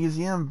Night at the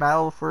Museum,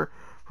 Battle for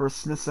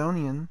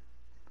Smithsonian.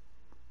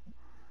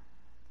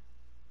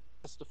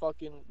 That's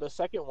the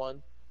second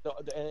one.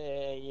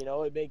 You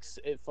know,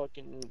 it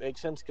fucking makes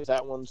sense because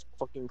that one's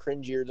fucking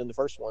cringier than the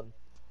first one.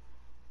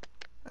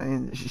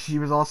 And she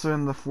was also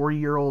in The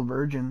 40-Year-Old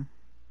Virgin.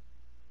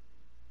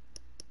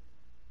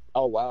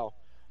 Oh wow.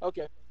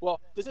 Okay.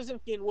 Well, this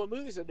isn't in what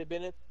movies have they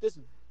been in. This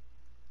is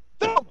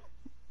Velma.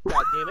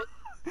 God damn it.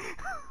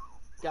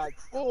 God.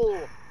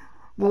 Oh.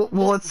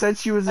 Well, it said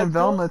she was in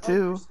Velma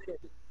too.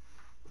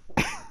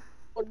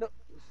 Oh, no.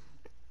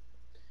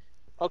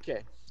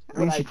 Okay. I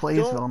mean, she plays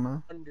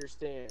Velma.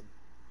 Understand.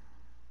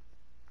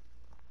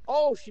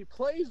 Oh, she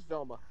plays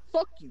Velma.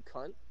 Fuck you,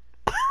 cunt.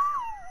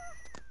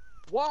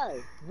 Why?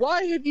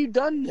 Why have you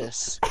done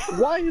this?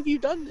 Why have you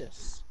done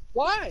this?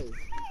 Why?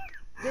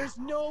 There's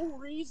no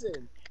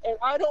reason. And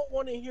I don't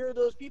want to hear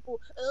those people,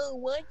 oh,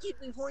 watch it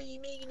before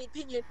you make an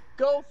opinion.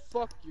 Go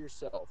fuck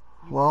yourself.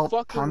 You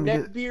fucking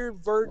neckbeard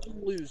virgin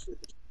losers.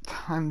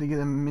 Time to get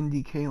a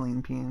Mindy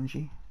Kaling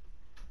PNG.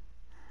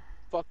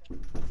 Fuck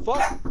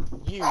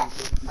you, Mindy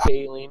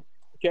Kaling.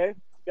 Okay?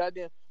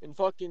 Goddamn. And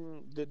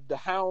fucking the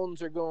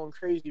hounds are going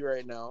crazy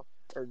right now.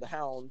 Or the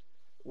hound.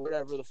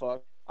 Whatever the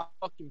fuck. I'm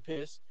fucking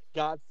pissed.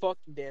 God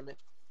fucking damn it.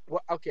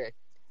 Well, okay.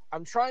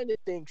 I'm trying to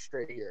think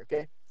straight here,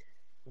 okay?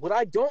 What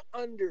I don't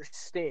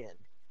understand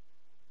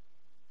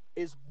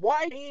is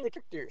why the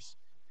characters.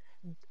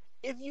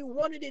 If you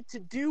wanted it to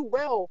do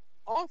well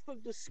off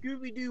of the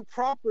Scooby-Doo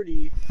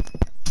property,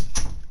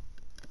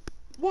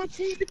 why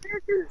change the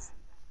characters?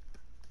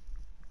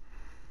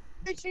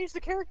 They changed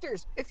the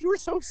characters. If you were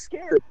so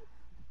scared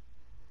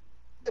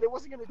that it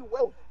wasn't going to do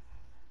well,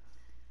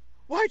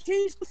 why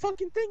change the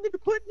fucking thing that you're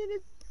putting in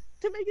it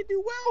to make it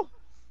do well?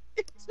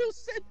 It makes no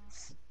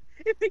sense.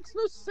 It makes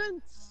no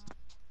sense.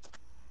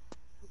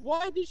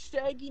 Why does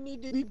Shaggy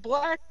need to be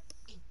black?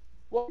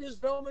 Why does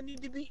Velma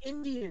need to be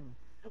Indian?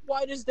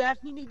 Why does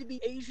Daphne need to be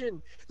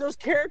Asian? Those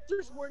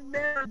characters were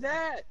never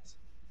that.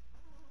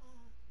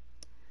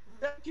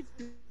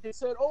 They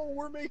said, "Oh,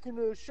 we're making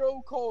a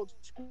show called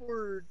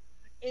Squidward,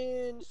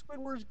 and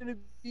Squidward's gonna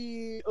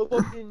be a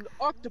fucking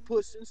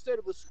octopus instead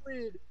of a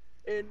squid,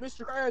 and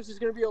Mr. Krabs is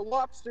gonna be a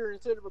lobster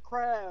instead of a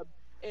crab,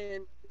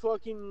 and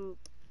fucking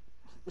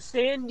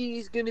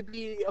Sandy's gonna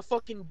be a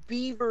fucking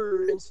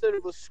beaver instead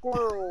of a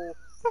squirrel,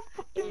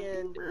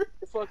 and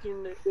the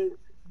fucking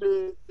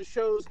the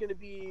show's gonna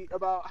be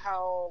about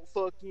how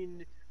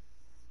fucking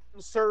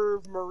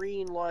conserve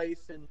marine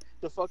life and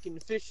the fucking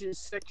fish's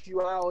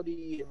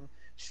sexuality and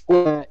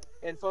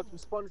fucking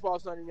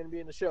SpongeBob's not even gonna be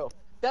in the show."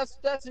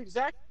 That's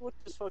exactly what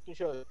this fucking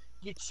show is.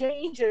 You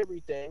change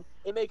everything.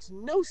 It makes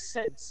no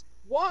sense.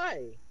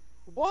 Why?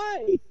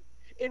 Why?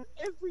 In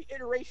every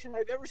iteration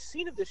I've ever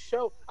seen of this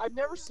show, I've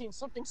never seen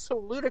something so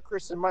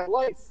ludicrous in my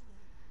life.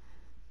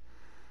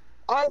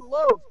 I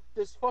love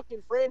this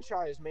fucking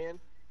franchise, man,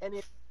 and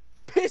it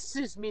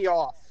pisses me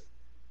off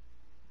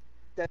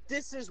that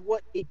this is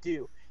what they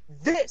do.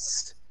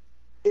 This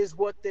is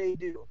what they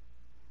do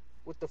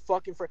with the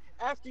fucking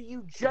after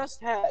you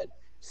just had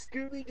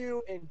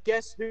Scooby-Doo and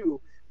Guess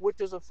Who,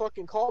 which is a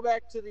fucking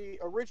callback to the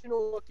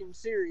original fucking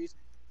series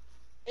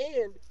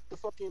and the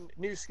fucking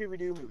new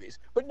Scooby-Doo movies.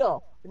 But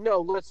no,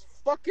 let's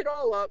fuck it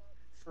all up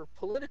for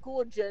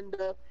political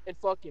agenda and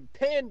fucking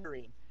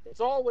pandering.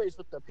 It's always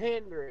with the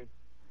pandering.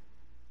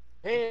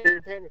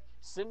 Pandering.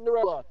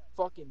 Cinderella,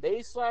 fucking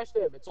they slash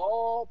them. It's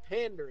all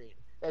pandering.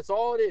 That's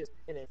all it is.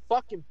 And it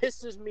fucking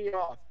pisses me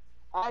off.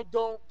 I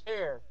don't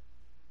care.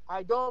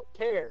 I don't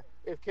care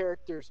if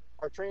characters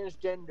are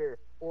transgender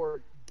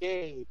or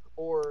gay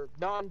or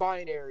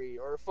non-binary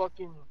or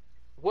fucking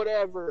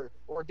whatever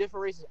or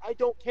different races. I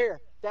don't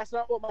care. That's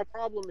not what my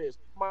problem is.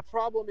 My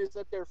problem is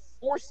that they're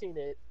forcing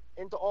it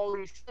into all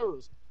these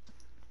shows.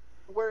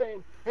 We're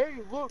saying, hey,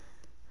 look,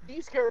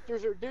 these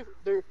characters are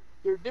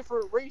they're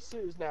different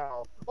races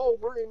now. Oh,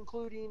 we're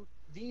including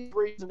these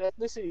races and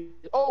ethnicities.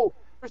 Oh,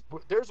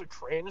 there's a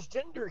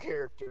transgender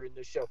character in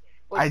this show.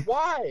 Like,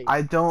 why?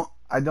 I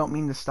don't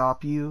mean to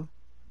stop you,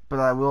 but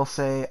I will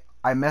say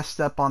I messed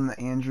up on the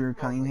Andrew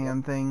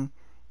Cunningham thing.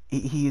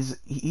 He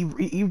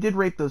did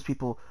rape those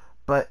people,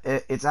 but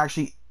it's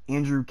actually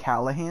Andrew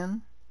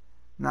Callahan,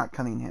 not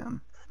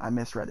Cunningham. I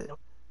misread it.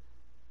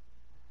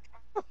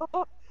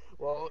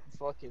 Well,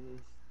 fucking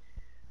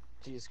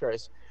Jesus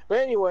Christ. But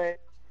anyway,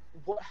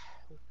 what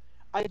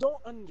I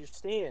don't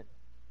understand.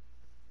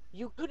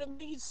 You could have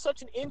made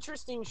such an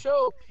interesting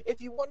show if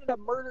you wanted a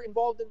murder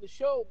involved in the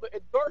show, but a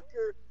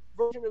darker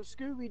version of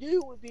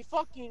Scooby-Doo would be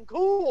fucking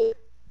cool.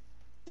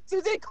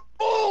 Is it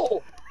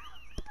cool?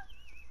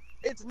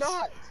 It's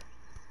not.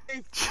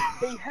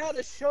 They had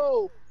a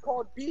show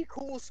called Be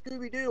Cool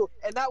Scooby-Doo,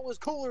 and that was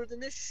cooler than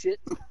this shit.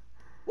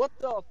 What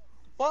the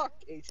fuck,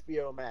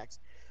 HBO Max?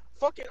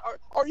 Fucking,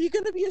 are you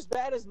gonna be as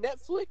bad as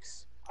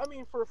Netflix? I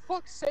mean, for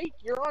fuck's sake,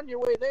 you're on your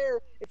way there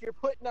if you're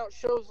putting out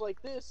shows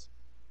like this.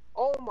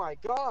 Oh my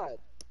god.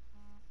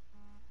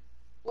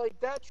 Like,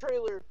 that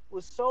trailer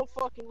was so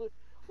fucking...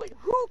 Like,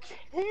 who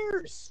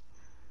cares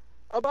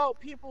about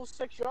people's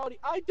sexuality?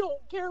 I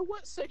don't care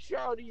what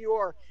sexuality you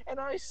are. And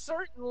I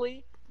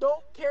certainly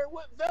don't care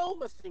what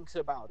Velma thinks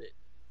about it.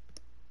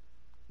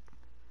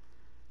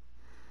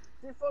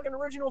 The fucking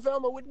original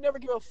Velma would never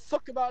give a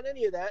fuck about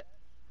any of that.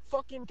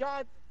 Fucking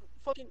god...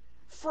 Fucking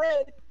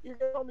Fred, you're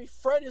gonna tell me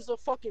Fred is a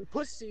fucking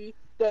pussy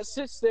that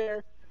sits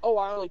there, oh,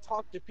 I only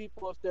talk to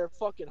people if they're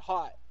fucking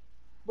hot.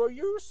 Bro,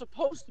 you're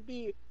supposed to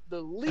be the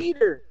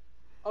leader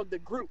of the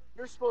group.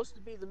 You're supposed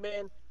to be the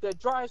man that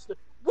drives the...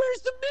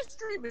 Where's the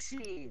mystery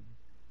machine?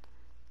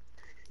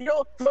 You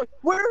know,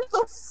 where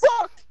the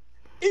fuck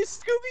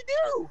is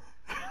Scooby-Doo?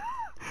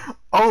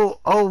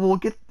 We'll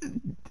get...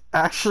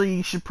 Actually,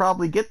 you should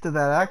probably get to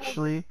that,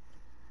 actually.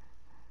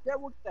 Yeah,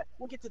 we'll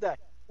get to that.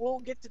 We'll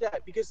get to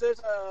that, because there's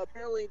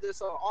apparently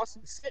this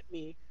Austin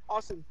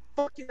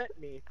fucking sent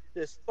me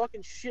this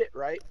fucking shit,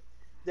 right?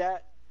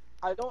 That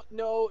I don't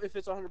know if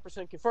it's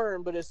 100%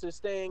 confirmed, but it's this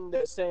thing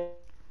that's saying,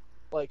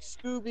 like,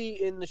 Scooby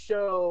in the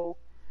show,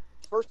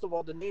 first of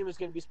all, the name is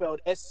going to be spelled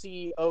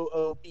Scoobi,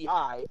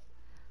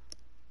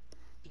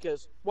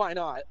 because why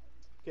not?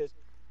 Because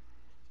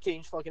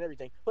change fucking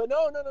everything. But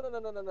no.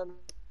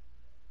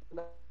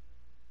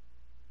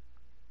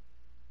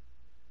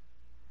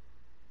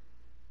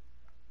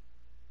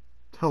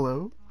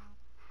 Hello?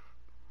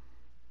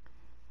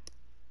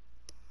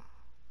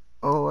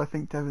 Oh, I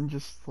think Devin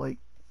just, like...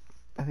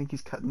 I think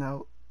he's cutting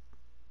out.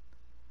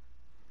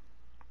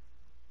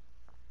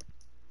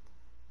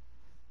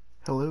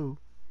 Hello?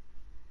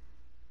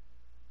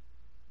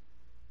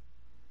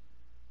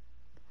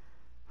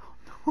 Oh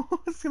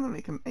no, it's gonna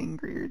make him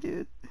angrier,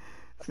 dude.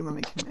 It's gonna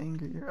make him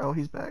angrier. Oh,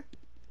 he's back.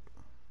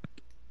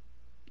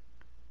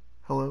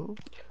 Hello?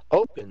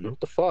 Open. What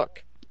the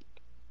fuck?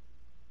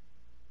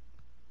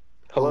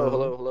 Hello, Hello?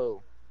 hello,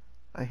 hello.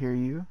 I hear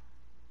you.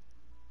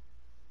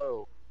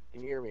 Hello.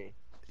 Can you hear me?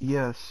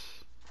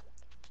 Yes.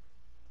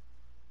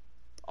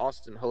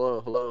 Austin,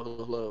 hello, hello,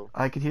 hello, hello.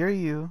 I could hear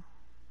you.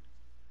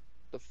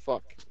 The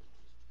fuck?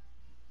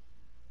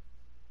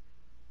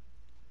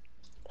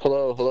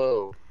 Hello,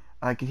 hello.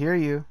 I could hear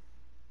you.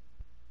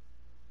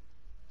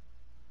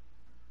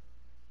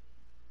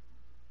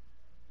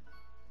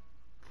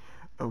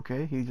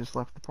 Okay, he just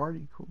left the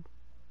party. Cool.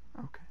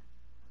 Okay.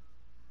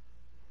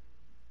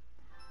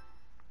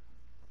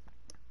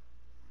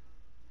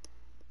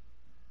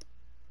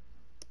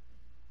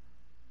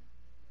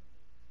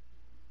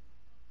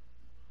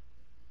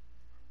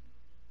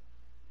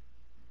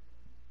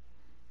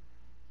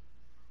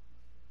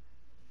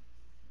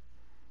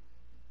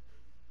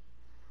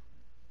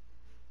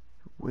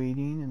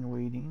 Waiting and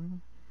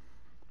waiting.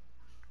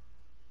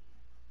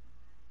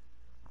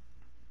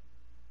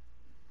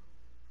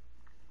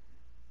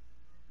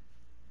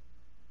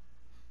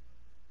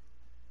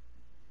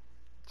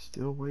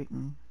 Still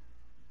waiting.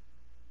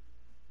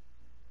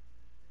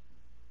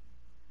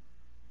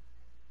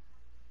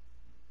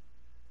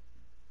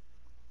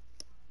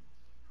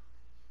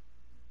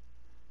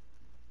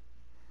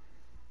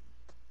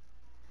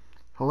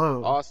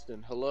 Hello.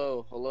 Austin,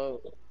 hello,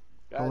 hello.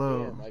 God damn,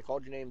 Hello. I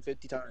called your name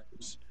 50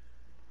 times.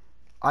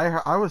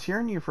 I was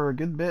hearing you for a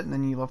good bit and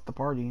then you left the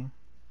party.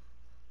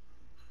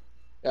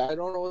 Yeah, I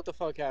don't know what the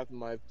fuck happened.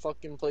 My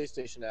fucking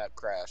PlayStation app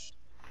crashed.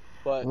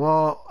 But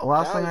Well,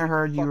 last now thing I you can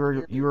heard, you fucking were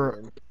hear me you were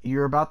again. you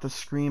were about to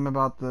scream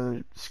about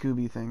the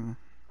Scooby thing.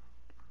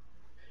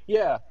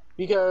 Yeah,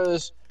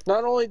 because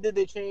not only did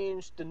they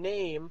change the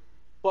name,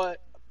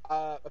 but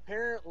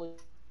apparently,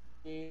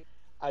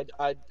 I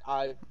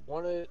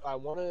want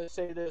to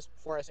say this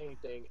before I say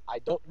anything. I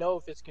don't know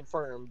if it's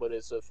confirmed, but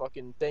it's a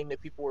fucking thing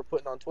that people were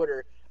putting on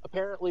Twitter.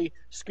 Apparently,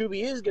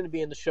 Scooby is going to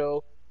be in the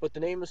show, but the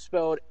name is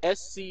spelled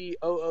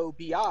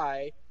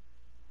Scoobi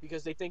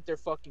because they think they're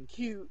fucking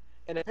cute.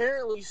 And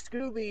apparently,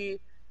 Scooby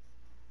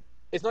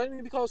is not even going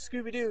to be called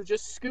Scooby Doo,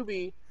 just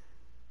Scooby.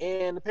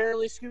 And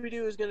apparently, Scooby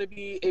Doo is going to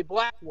be a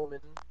black woman.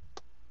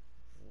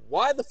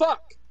 Why the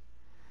fuck?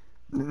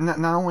 Not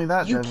only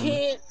that, You Devin,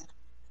 can't.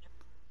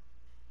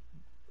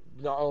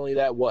 Not only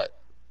that,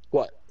 what?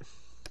 What?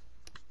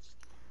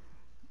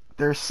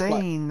 they're What?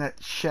 saying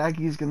that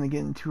Shaggy's gonna get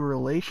into a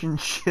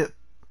relationship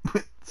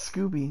with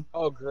Scooby.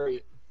 Oh,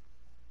 great.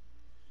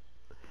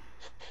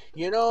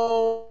 You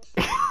know,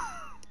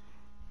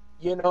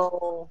 you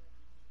know,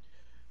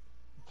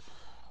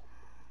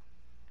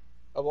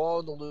 of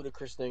all the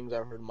ludicrous things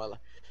I've heard in my life,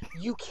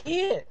 you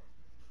can't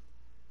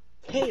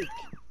take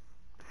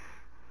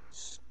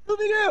Scooby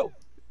Doo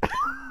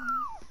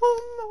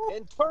Oh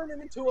and turn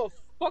him into a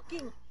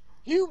fucking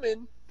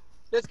human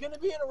that's gonna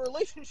be in a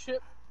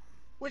relationship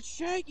with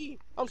Shaggy.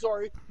 I'm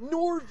sorry,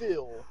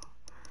 Norville.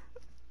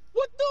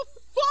 What the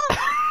fuck?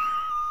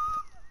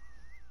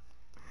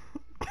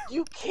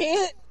 You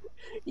can't.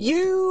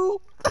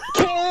 You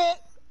can't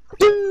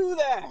do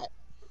that,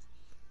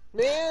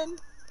 man. no!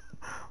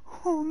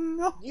 Oh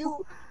no!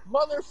 You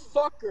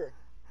motherfucker.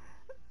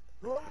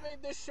 Whoever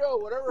made this show,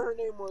 whatever her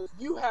name was,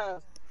 you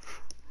have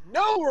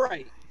no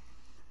right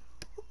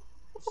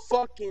to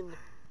fucking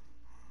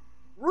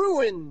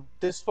ruin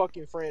this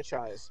fucking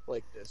franchise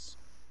like this.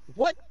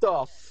 What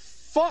the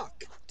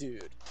fuck,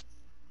 dude?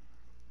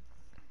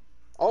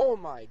 Oh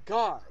my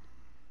god.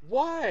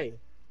 Why?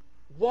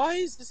 Why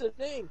is this a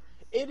thing?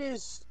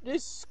 This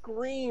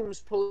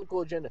screams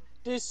political agenda.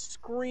 This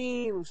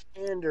screams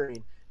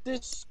pandering.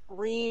 This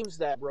screams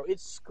that, bro. It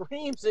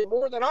screams it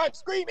more than I'm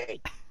screaming.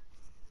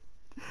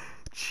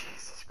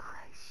 Jesus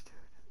Christ, dude.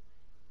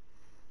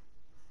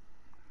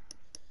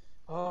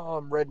 Oh,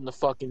 I'm red in the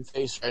fucking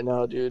face right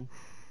now, dude.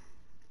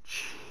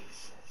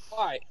 Jesus.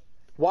 Why?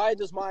 Why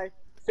does my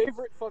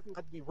favorite fucking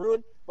have to be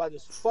ruined by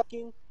this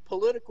fucking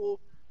political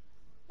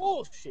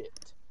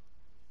bullshit?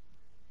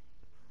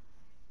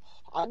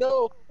 I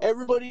know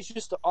everybody's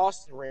used to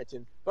Austin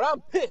ranting, but I'm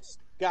pissed.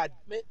 God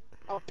damn it.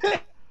 I'm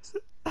pissed.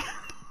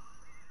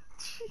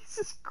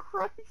 Jesus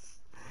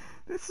Christ.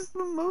 This is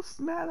the most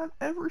mad I've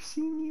ever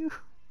seen you.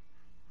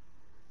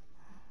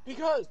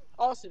 Because,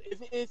 Austin,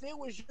 if it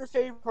was your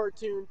favorite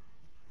cartoon,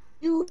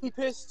 you would be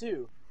pissed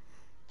too.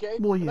 Okay?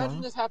 Well, Imagine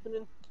yeah. this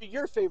happening to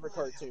your favorite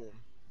cartoon.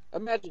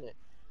 Imagine it.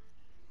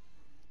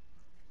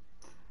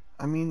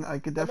 I mean, I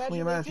could definitely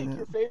Imagine they imagine take it.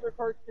 your favorite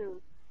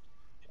cartoon.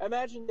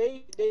 Imagine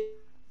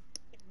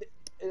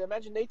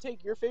imagine they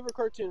take your favorite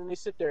cartoon and they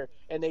sit there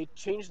and they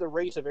change the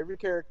race of every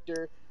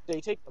character.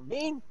 They take the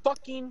main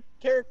fucking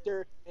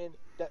character and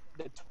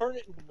they turn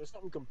it into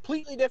something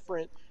completely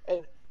different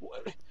and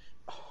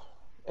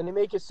they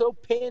make it so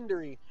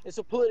pandery and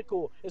so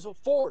political and so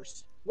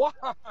forced. Why,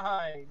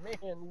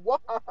 man? Why?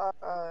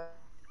 I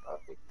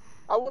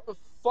want to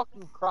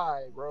fucking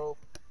cry, bro.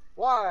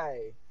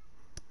 Why?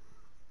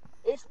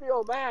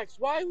 HBO Max,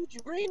 why would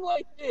you bring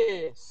like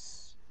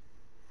this?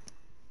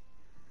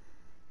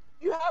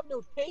 You have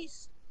no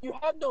taste. You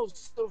have no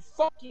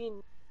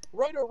fucking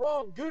right or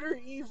wrong, good or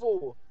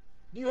evil.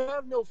 Do you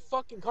have no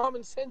fucking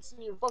common sense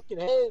in your fucking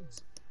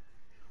heads?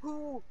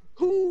 Who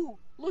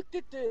looked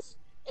at this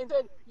and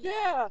said,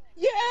 yeah,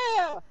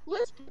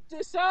 let's put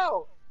this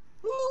out?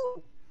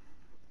 Who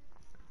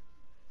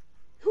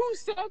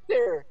sat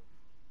there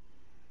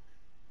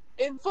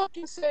and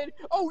fucking said,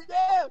 oh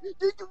yeah,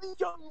 this will be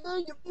something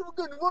million people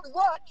gonna want to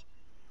watch?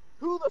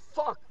 Who the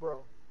fuck,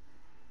 bro?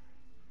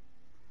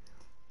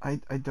 I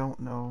don't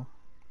know,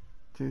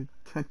 dude.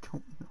 I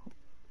don't know.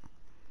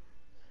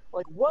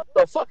 Like, what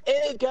the fuck?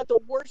 And it got the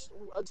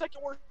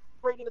second worst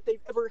rating that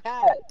they've ever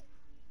had,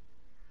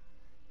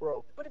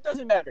 bro. But it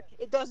doesn't matter.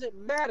 It doesn't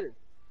matter.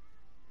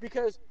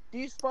 Because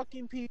these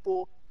fucking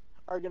people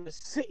are gonna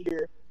sit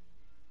here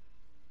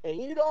and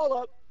eat it all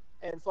up,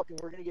 and fucking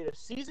we're gonna get a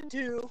season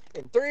 2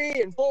 and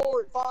 3 and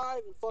 4 and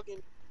 5 and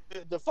fucking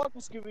the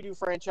fucking Scooby-Doo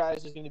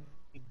franchise is gonna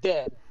be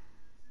dead.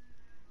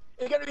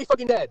 It's gonna be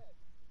fucking dead.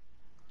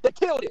 They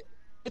killed it.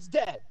 It's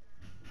dead.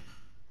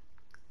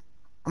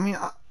 I mean,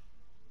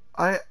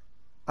 I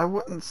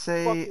wouldn't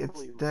say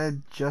it's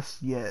dead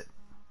just yet.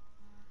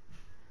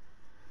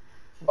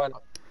 Why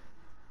not?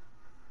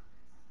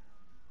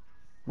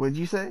 What'd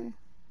you say?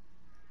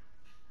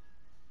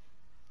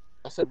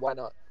 I said, why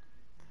not?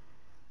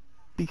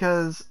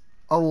 Because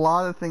a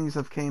lot of things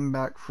have came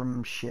back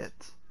from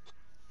shit.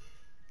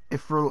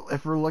 If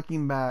we're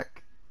looking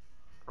back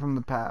from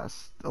the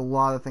past, a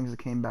lot of things have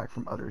came back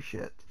from utter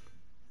shit.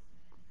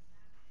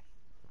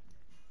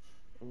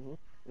 I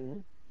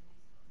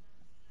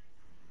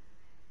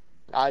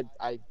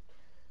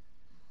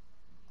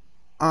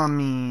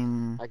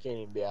mean, can't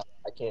even be. I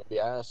can't be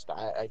asked.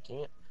 I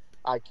can't.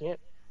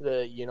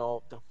 The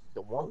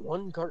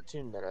one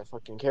cartoon that I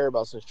fucking care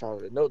about since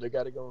childhood. No, they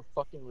gotta go and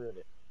fucking ruin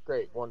it.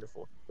 Great,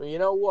 wonderful. But you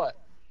know what?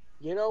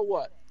 You're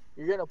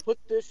gonna put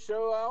this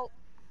show out.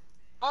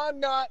 I'm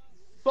not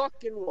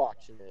fucking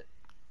watching it.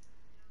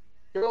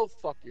 Go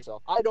fuck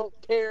yourself. I don't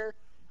care.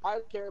 I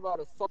don't care about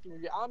a fucking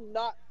review. I'm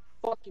not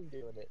fucking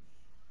doing it.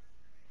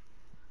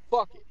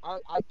 Fuck it.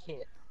 I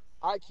can't.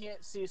 I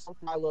can't see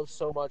something I love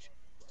so much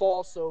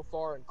fall so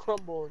far and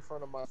crumble in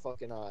front of my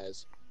fucking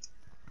eyes.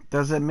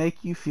 does it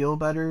make you feel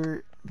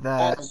better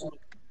that...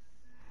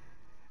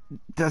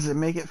 Does it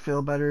make it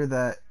feel better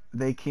that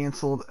they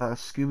canceled a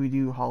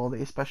Scooby-Doo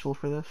holiday special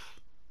for this?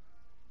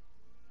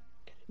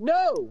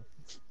 No!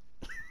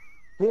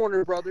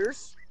 Warner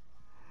Brothers.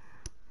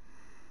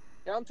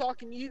 And I'm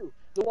talking to you,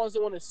 the ones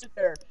that want to sit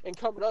there and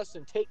come at us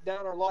and take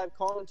down our live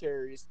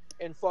commentaries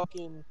and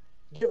fucking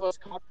give us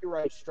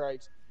copyright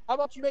strikes. How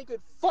about you make good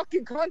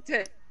fucking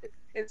content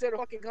instead of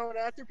fucking coming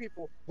after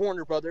people,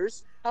 Warner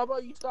Brothers? How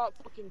about you stop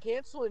fucking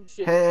canceling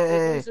shit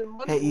and losing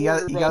money,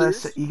 Warner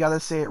Brothers? You gotta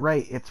say it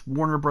right. It's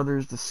Warner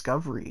Brothers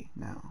Discovery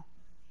now.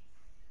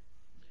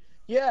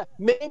 Yeah,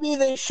 maybe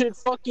they should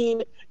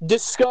fucking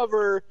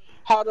discover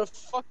how to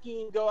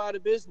fucking go out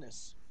of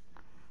business.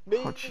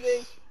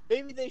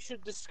 Maybe they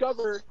should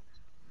discover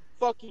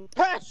fucking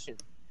passion.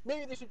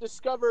 Maybe they should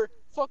discover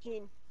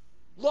fucking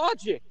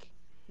logic.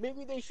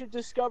 Maybe they should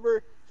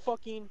discover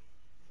fucking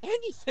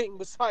anything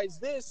besides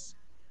this.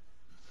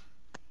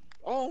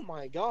 Oh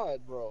my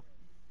god, bro.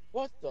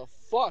 What the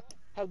fuck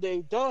have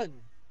they done?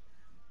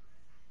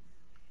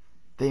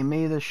 They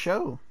made a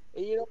show.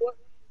 And you know what?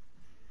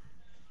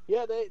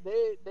 Yeah, they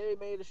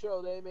made a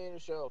show. They made a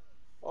show.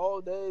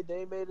 Oh,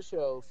 they made a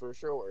show for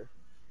sure.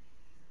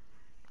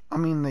 I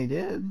mean, they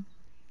did.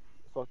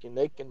 Fucking,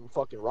 they can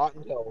fucking rot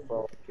in hell for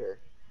all I care.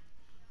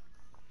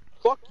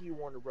 Fuck you,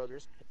 Warner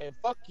Brothers, and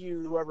fuck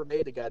you, whoever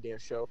made the goddamn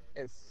show,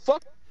 and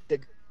fuck the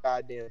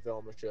goddamn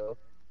Velma show.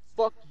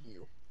 Fuck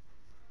you.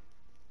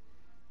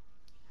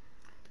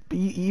 But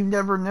you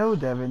never know,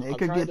 Devin. It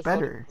could get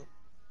better.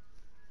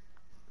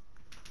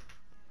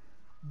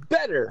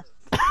 Better.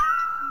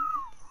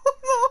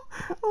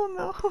 Oh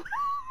no.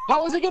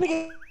 How is it gonna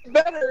get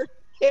better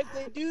if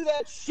they do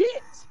that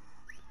shit?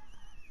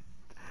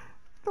 I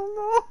don't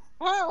know.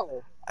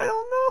 How? I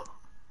don't know.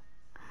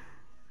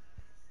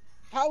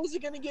 How is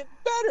it gonna get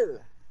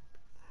better?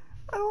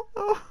 I don't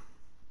know.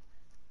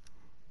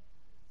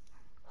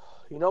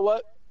 You know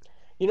what?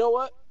 You know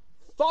what?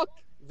 Fuck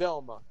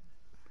Velma.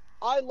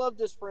 I love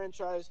this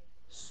franchise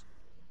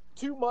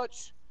too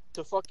much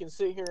to fucking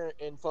sit here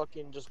and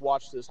fucking just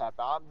watch this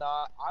happen. I'm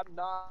not.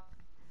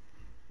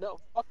 No,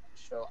 fuck the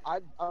show.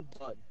 I'm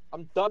done.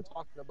 I'm done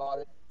talking about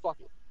it. Fuck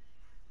it.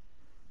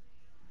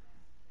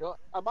 You know,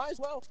 I might as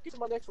well get to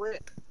my next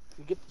rant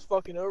and get this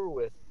fucking over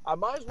with. I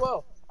might as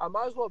well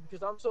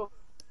because I'm so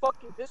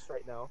fucking pissed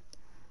right now.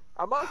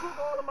 I might as well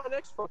go on to my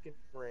next fucking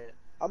rant.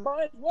 I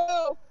might as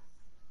well.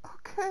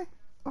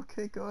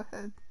 Okay, go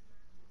ahead.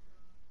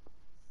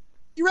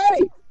 You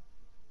ready?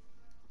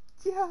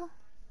 Yeah.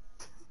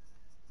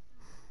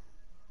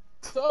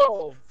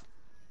 So,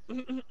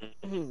 time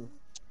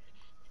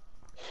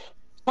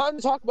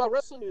to talk about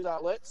wrestling news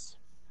outlets.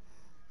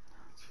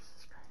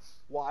 Jesus Christ.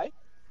 Why?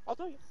 I'll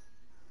tell you.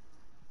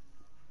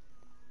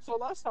 So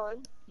last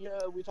time,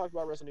 we talked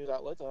about wrestling news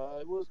outlets.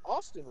 It was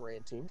Austin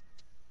ranting,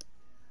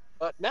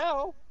 but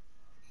now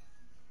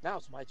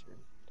it's my turn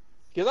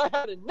because I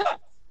had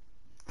enough.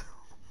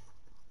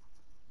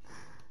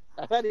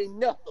 I've had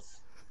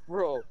enough,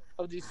 bro,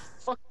 of these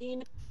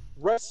fucking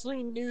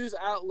wrestling news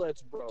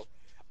outlets, bro.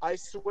 I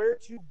swear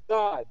to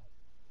God,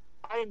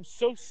 I am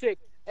so sick.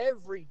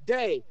 Every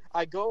day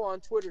I go on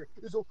Twitter.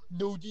 So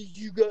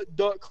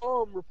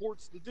NoDQ.com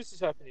reports that this is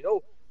happening.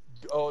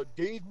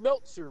 Dave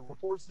Meltzer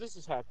reports this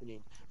is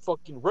happening.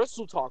 Fucking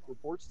Wrestle Talk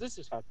reports this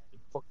is happening.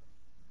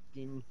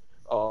 Fucking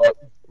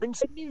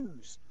Ringside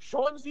News,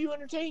 Sean's View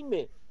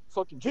Entertainment,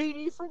 fucking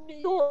JD from New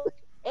York.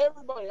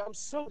 Everybody, I'm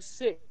so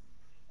sick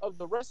of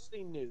the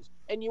wrestling news.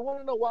 And you want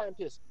to know why I'm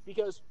pissed?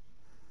 Because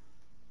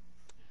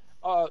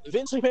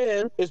Vince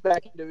McMahon is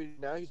back in WWE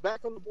now. He's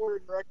back on the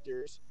board of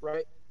directors,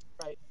 right?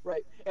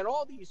 Right. And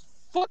all these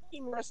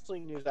fucking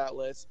wrestling news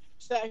outlets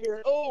sat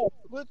here and,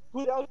 let's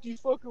put out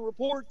these fucking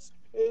reports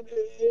and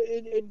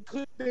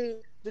clickbait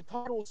the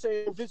title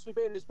saying Vince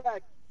McMahon is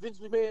back. Vince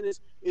McMahon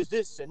is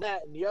this and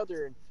that and the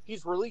other, and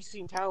he's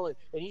releasing talent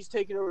and he's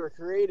taking over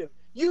creative.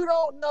 You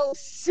don't know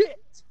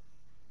shit,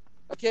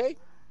 okay?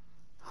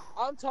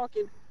 I'm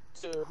talking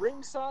to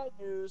Ringside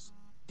News,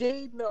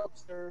 Dave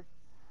Meltzer,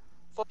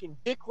 fucking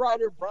Dick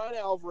Ryder, Brian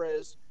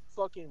Alvarez,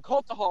 fucking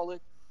Cultaholic,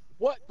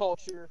 What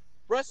Culture,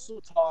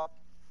 Wrestle Talk,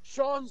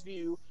 Sean's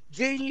View,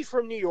 JD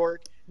from New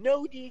York,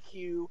 No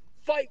DQ,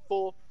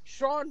 Fightful,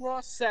 Sean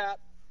Ross Sapp,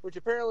 which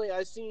apparently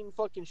I've seen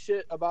fucking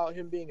shit about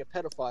him being a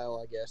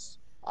pedophile, I guess.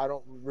 I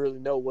don't really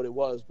know what it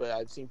was, but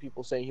I've seen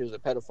people saying he was a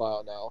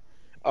pedophile now.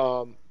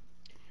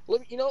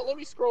 Let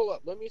me scroll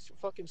up. Let me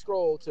fucking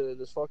scroll to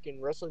this fucking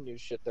wrestling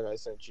news shit that I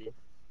sent you,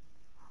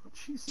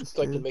 Jesus,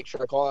 so I can dude. make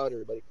sure I call out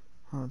everybody.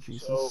 Oh,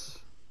 Jesus.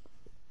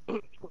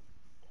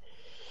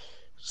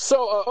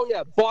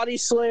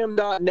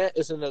 Bodyslam.net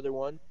is another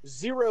one.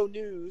 Zero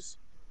News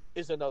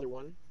is another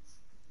one.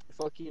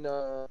 Fucking,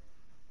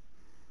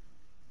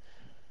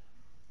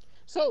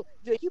 So,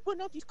 they keep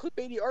putting out these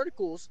clickbaity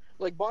articles,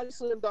 like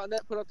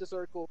Bodyslam.net put out this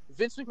article,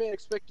 Vince McMahon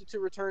expected to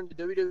return to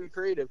WWE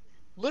Creative.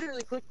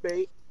 Literally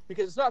clickbait,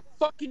 because it's not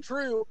fucking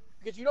true,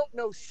 because you don't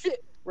know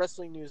shit,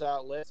 wrestling news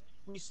outlets.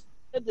 We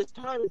said this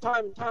time and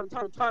time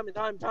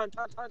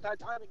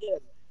again.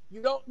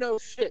 You don't know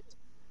shit,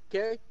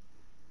 okay?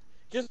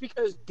 Just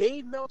because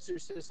Dave Meltzer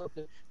says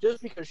something,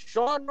 just because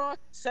Sean Ross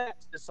Sapp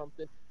says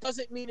something,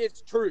 doesn't mean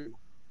it's true.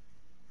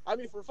 I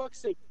mean, for fuck's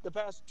sake, the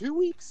past 2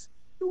 weeks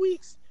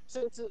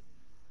since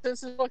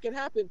this fucking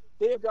happened,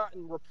 they have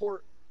gotten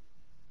report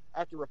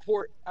after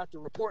report after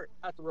report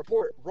after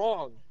report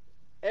wrong.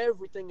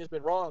 Everything has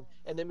been wrong,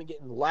 and they've been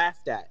getting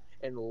laughed at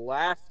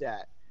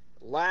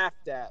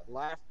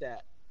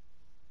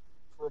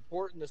for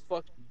reporting this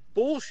fucking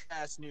bullshit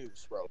ass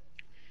news, bro.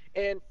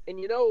 And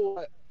you know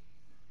what?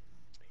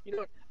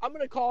 I'm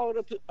gonna call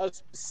it a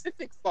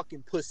specific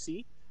fucking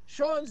pussy.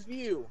 Sean's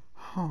View.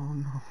 Oh,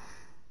 no.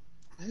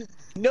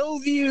 No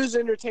Views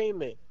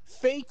Entertainment.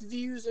 Fake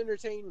Views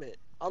Entertainment.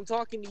 I'm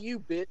talking to you,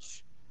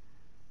 bitch.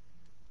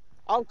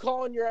 I'm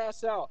calling your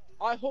ass out.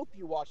 I hope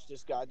you watch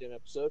this goddamn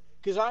episode,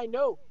 because I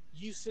know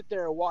you sit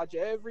there and watch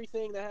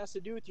everything that has to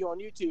do with you on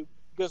YouTube,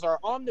 because our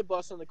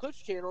omnibus on the Clips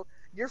channel,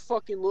 your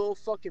fucking little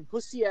fucking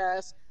pussy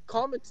ass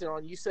commented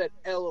on, you said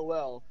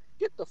LOL.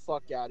 Get the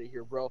fuck out of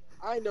here, bro.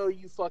 I know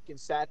you fucking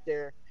sat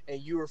there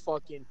and you were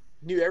fucking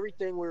knew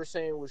everything we were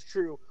saying was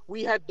true.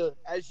 We had the,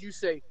 as you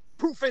say,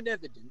 proof and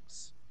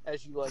evidence,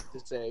 as you like to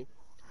say.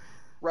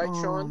 Right,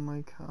 Sean? Oh,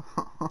 my God.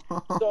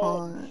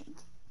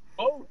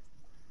 So,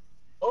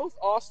 both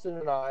Austin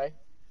and I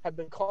have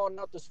been calling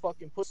out this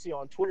fucking pussy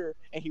on Twitter,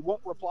 and he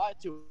won't reply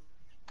to it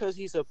because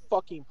he's a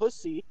fucking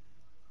pussy.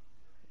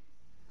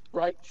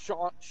 Right?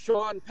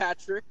 Sean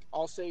Patrick.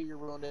 I'll say your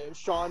real name.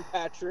 Sean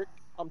Patrick.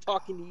 I'm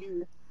talking to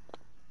you.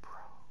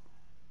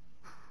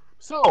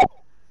 So,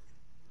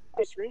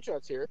 my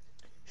screenshots here.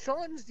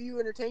 Sean's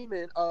View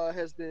Entertainment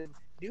has been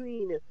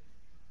doing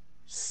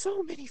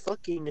so many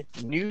fucking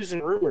news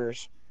and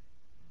rumors,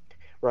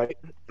 right?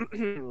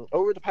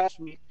 Over the past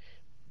week.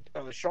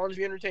 Sean's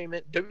View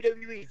Entertainment,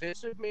 WWE,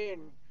 Vince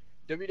McMahon,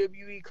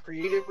 WWE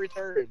Creative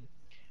Return.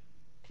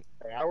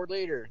 An hour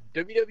later,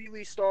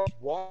 WWE stars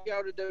walk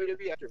out of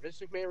WWE after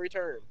Vince McMahon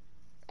return.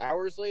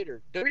 Hours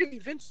later,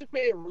 WWE Vince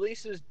McMahon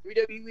releases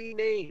WWE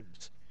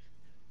names.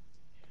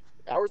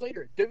 Hours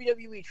later,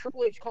 WWE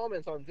Triple H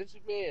comments on Vince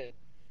McMahon.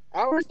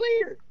 Hours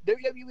later,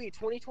 WWE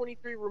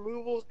 2023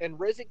 removals and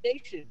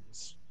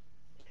resignations.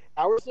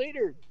 Hours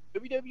later,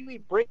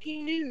 WWE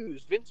breaking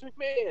news, Vince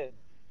McMahon.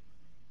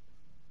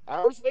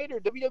 Hours later,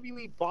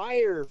 WWE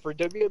buyer for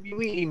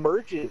WWE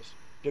emerges.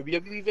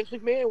 WWE Vince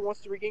McMahon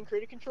wants to regain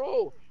creative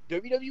control.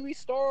 WWE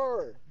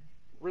star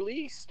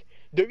released.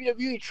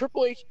 WWE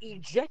Triple H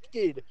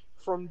ejected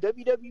from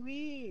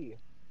WWE.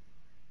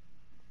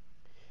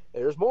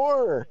 There's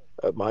more.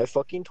 My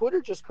fucking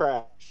Twitter just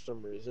crashed for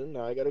some reason.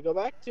 Now I gotta go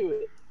back to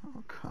it.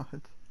 Oh,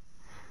 God.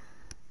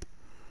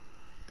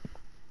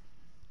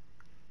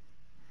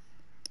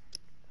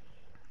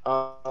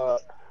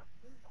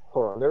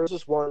 Hold on. There was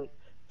this one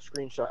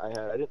screenshot I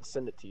had. I didn't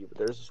send it to you, but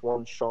there's this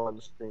one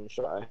Sean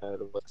screenshot I had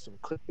of like some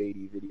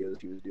clickbaity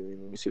videos he was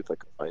doing. Let me see if I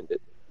can find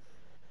it.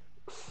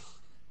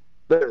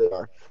 There they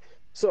are.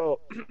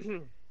 So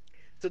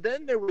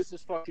then there was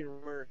this fucking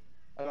rumor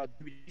about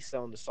WWE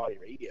selling to Saudi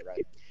Arabia,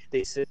 right?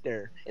 They sit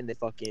there and they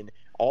fucking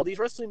all these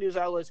wrestling news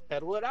outlets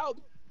peddle it out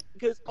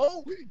because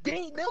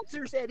Dave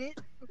Meltzer said it.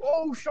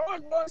 Oh,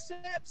 Sean Ross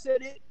Sapp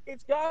said it.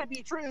 It's got to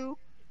be true.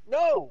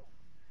 No,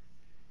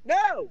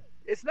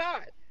 it's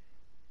not.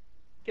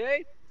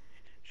 Okay,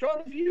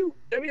 Sean View.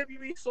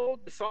 WWE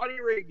sold to Saudi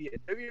Arabia.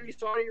 WWE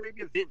Saudi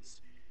Arabia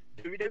Vince.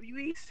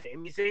 WWE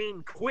Sami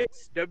Zayn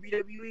quits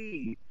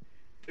WWE.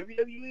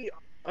 WWE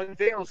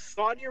unveils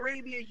Saudi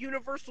Arabia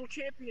Universal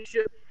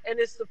Championship, and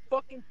it's the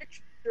fucking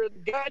picture of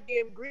the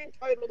goddamn green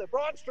title that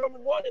Braun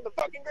Strowman won in the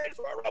fucking Greatest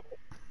Royal Rumble.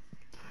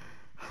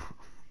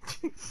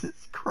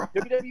 Jesus Christ.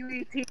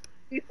 WWE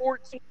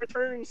T14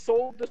 returns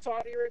sold to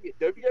Saudi Arabia.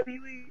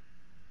 WWE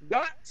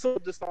not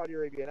sold to Saudi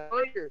Arabia. Now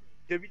later,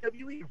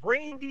 WWE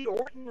Randy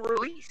Orton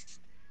released.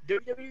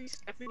 WWE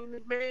Stephanie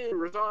McMahon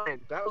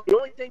resigned. That was the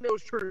only thing that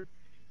was true.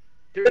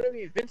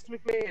 WWE Vince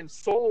McMahon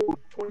sold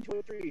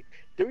 2023.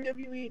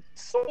 WWE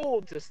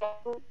sold to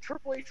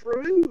Triple H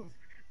removed.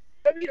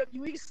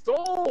 WWE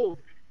sold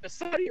to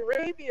Saudi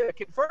Arabia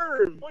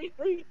confirmed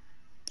 23.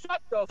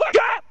 Shut the fuck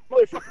up,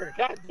 motherfucker!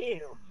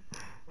 Goddamn.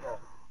 Oh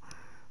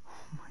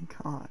my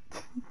god,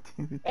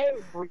 dude.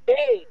 Every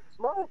day,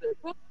 Smolder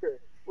Booker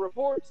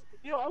reports.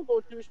 I'm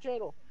going through his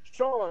channel.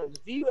 Sean's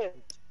viewing.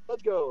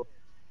 Let's go.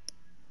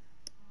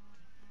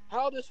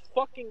 How this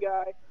fucking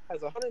guy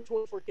has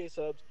 124k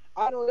subs,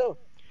 I don't know.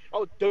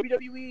 Oh,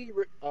 WWE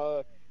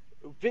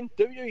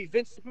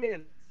Vince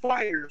McMahon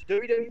fires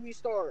WWE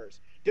stars.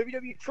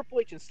 WWE Triple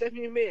H and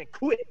Stephanie McMahon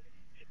quit.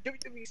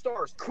 WWE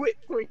stars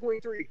quit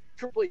 2023.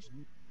 Triple H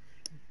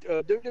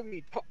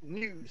WWE top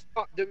news.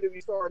 Top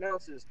WWE star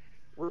announces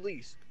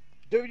release.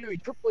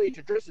 WWE Triple H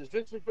addresses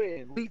Vince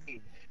McMahon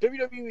leaving.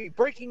 WWE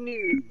breaking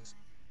news.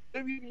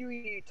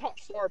 WWE top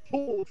star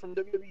pulled from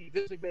WWE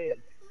Vince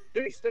McMahon.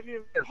 WWE Stephanie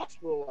McMahon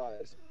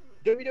hospitalized.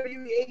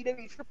 WWE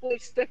AEW Triple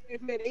H Stephanie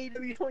McMahon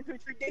AEW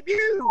 2023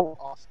 debut.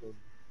 Awesome.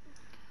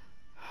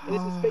 And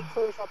this is fake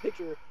Photoshop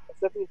picture of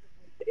Stephanie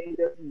McMahon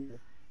AEW.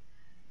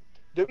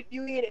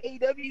 WWE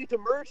and AEW to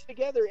merge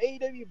together.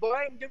 AEW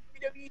buying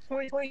WWE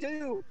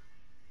 2022.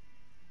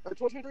 Or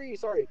 2023,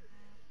 sorry.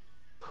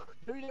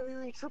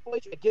 WWE Triple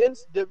H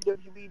against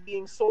WWE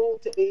being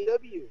sold to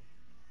AEW.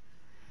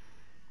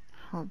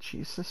 Oh,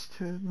 Jesus,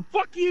 dude.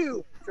 Fuck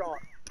you, John.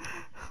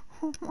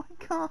 Oh my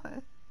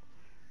god.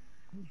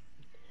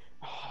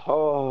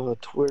 Oh,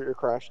 Twitter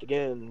crashed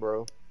again,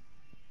 bro.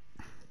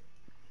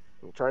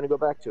 I'm trying to go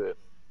back to it.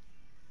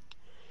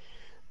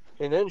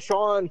 And then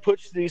Sean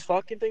puts these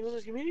fucking things on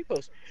his community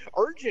post.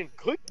 Urgent,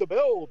 click the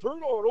bell,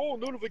 turn on all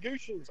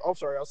notifications. I'm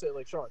sorry, I'll say it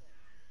like Sean.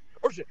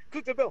 Urgent,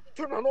 click the bell,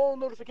 turn on all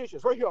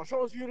notifications. Right here on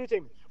Sean's View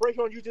Entertainment. Right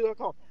here on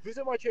YouTube.com.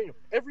 Visit my channel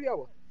every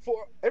hour,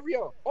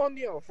 on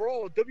the hour, for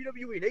all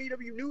WWE and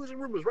AEW news and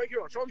rumors. Right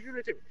here on Sean's View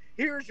Entertainment.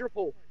 Here's your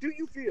poll. Do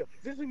you feel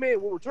Vince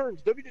McMahon will return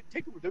to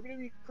TakeOver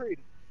WWE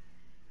creative?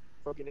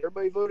 Fucking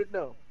everybody voted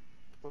no.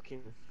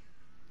 Fucking.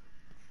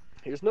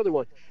 Here's another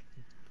one.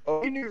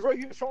 News right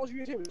here, Sean's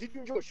View Entertainment. Did you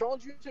enjoy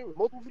Sean's View Entertainment?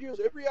 Multiple videos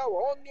every hour,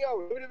 on the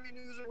hour. WWE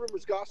news and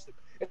rumors, gossip,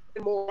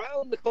 and more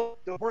around the clock.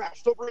 The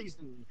brash, the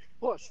brazen.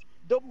 Plus,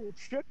 double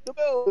check the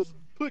bells.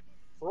 Click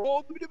for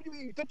all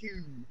WWE. Thank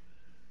you.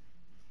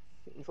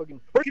 And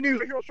fucking breaking news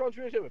right here on Sean's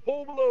View Entertainment.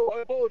 Poll below.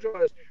 I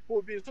apologize for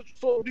it being such a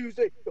slow news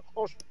day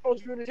on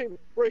Sean's View Entertainment.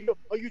 Right here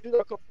on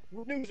YouTube.com.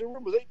 News and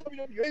rumors.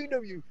 WWE,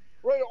 AEW.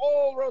 Right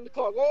all around the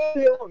clock, all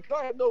day long.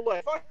 I have no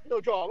life. I have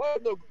no job. I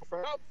have no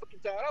girlfriend. I'm fucking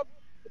tired.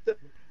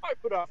 I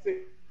put out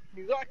fake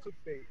news. I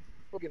clickbait.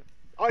 Fucking,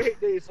 I hate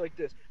days like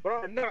this. But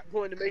I'm not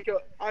going to make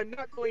up. I'm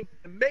not going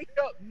to make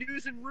up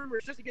news and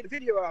rumors just to get a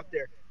video out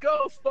there.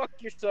 Go fuck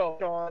yourself,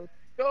 Sean.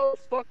 Go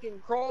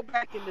fucking crawl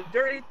back in the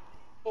dirty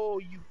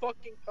hole you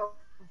fucking come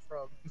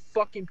from. You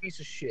fucking piece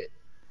of shit.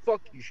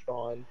 Fuck you,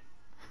 Sean.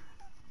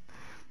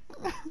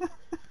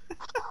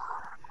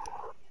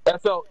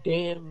 That felt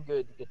damn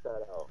good to get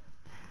that out.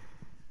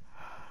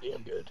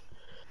 Damn good.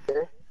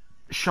 Okay.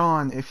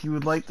 Sean, if you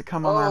would like to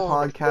come on our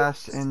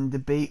podcast and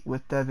debate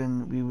with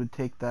Devin, we would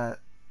take that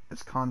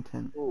as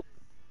content. Ooh.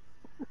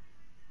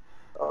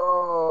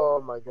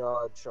 Oh my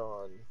god,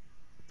 Sean.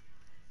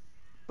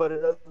 But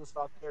it doesn't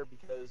stop there,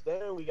 because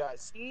then we got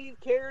Steve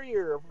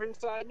Carrier of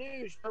Ringside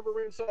News. Remember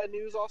Ringside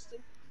News, Austin?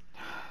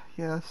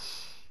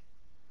 Yes.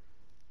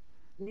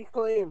 He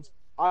claims,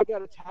 I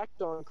got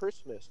attacked on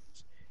Christmas.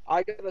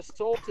 I got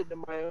assaulted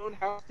in my own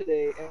house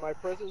today and my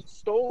presents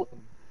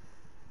stolen.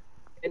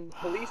 And the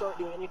police aren't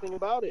doing anything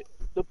about it.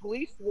 The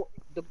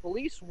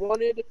police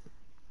wanted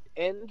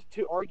End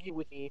to argue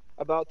with me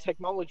about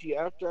technology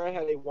after I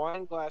had a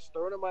wine glass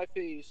thrown in my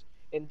face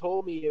and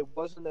told me it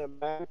wasn't a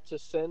map to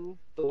send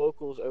the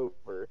locals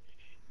over.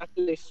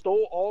 After they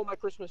stole all my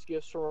Christmas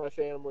gifts from my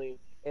family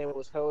and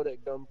was held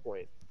at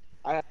gunpoint.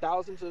 I had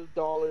thousands of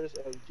dollars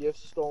of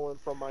gifts stolen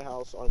from my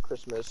house on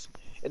Christmas,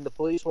 and the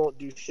police won't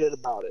do shit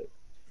about it.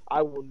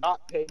 I will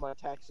not pay my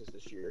taxes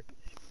this year.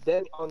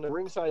 Then on the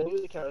Ringside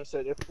News account, it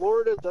said, if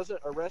Florida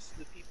doesn't arrest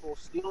the people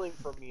stealing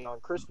from me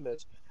on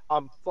Christmas,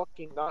 I'm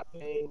fucking not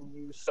paying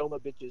you Soma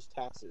bitches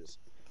taxes.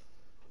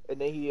 And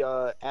then he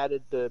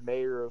added the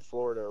mayor of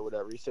Florida or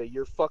whatever. He said,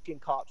 "Your fucking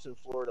cops in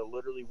Florida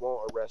literally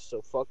won't arrest,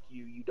 so fuck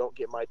you. You don't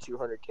get my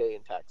 $200K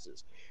in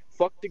taxes.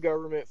 Fuck the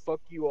government.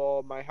 Fuck you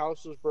all. My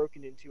house was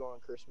broken into on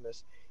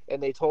Christmas,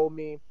 and they told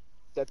me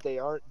that they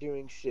aren't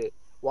doing shit.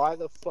 Why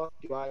the fuck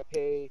do I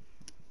pay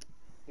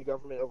the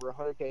government over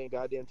 $100K in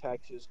goddamn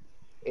taxes,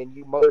 and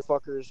you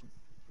motherfuckers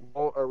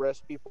won't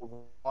arrest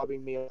people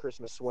robbing me on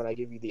Christmas when I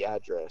give you the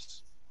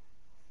address?"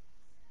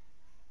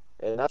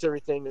 And that's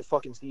everything that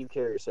fucking Steve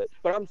Carrier said.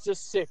 But I'm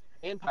just sick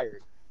and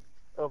tired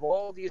of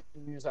all these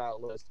news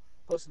outlets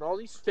posting all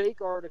these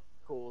fake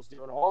articles,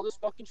 doing all this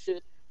fucking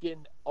shit,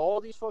 getting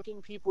all these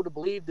fucking people to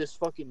believe this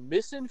fucking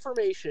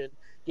misinformation,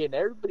 getting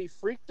everybody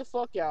freaked the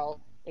fuck out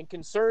and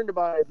concerned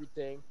about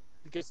everything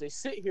because they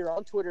sit here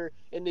on Twitter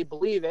and they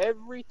believe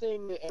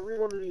everything that every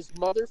one of these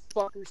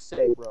motherfuckers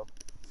say, bro.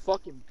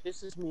 Fucking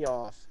pisses me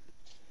off.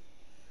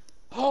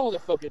 Oh,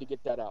 that felt good to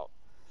get that out.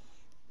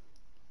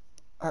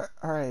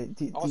 Alright,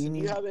 do you Austin, do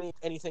you need... have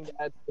anything to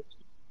add?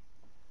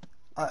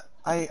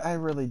 I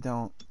really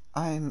don't.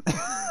 I'm...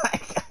 I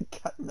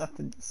got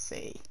nothing to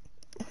say.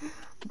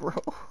 Bro.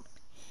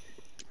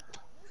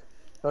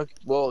 Okay,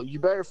 well, you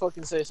better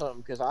fucking say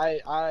something because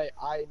I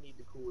need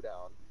to cool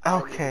down. I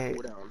need to Okay.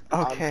 cool down.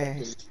 I'm Okay.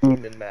 fucking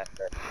steaming, Matt.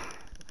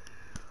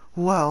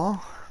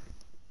 Well,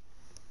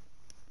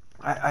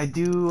 I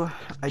do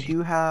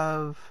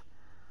have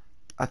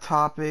a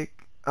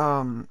topic.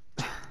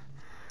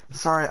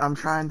 Sorry, I'm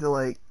trying to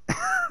like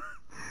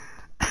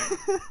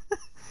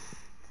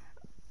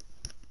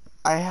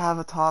I have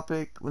a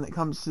topic when it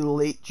comes to the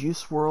late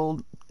Juice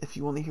World, if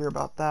you want to hear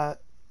about that.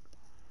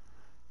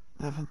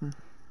 Devin.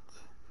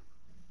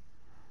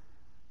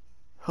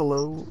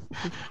 Hello?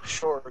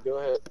 Sure, go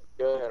ahead.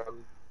 Go ahead.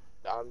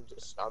 I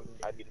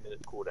need a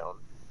minute to cool down.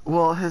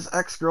 Well, his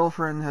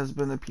ex-girlfriend has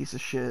been a piece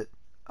of shit.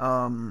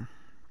 Not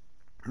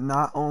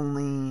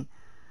only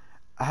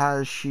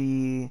has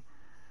she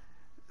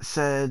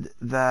said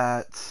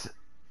that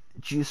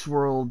Juice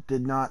World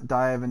did not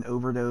die of an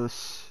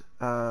overdose,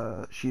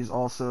 she's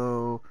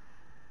also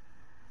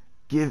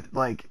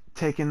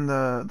taken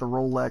the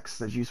Rolex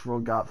that Juice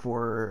World got for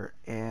her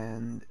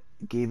and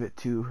gave it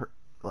to her,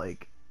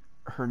 like,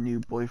 her new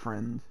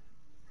boyfriend,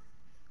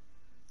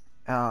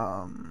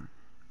 along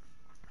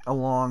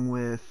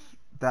with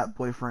that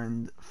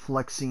boyfriend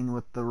flexing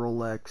with the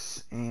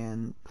Rolex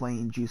and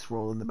playing Juice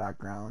World in the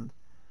background.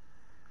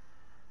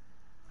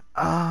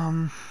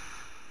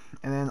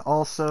 And then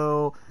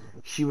also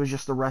she was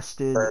just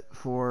arrested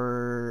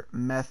for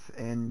meth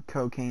and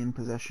cocaine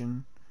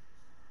possession.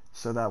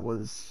 So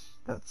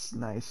that's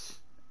nice.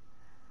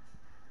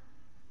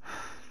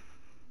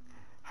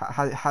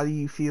 How do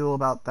you feel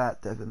about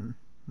that, Devin?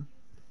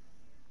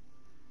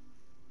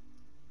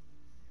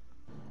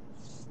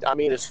 I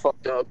mean, it's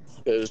fucked up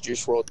because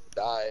Juice WRLD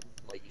died.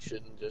 Like, you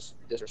shouldn't just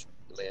disrespect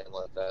the man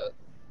like that.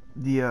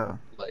 Yeah.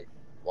 Like,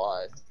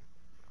 why?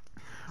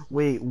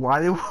 Wait,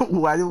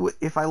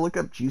 if I look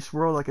up Juice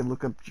WRLD, I can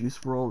look up Juice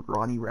WRLD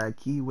Ronnie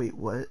Radke? Wait,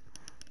 what?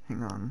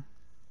 Hang on.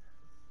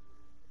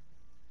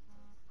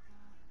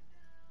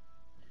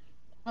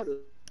 How does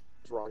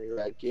Ronnie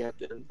Radke have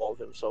to involve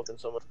himself in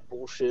so much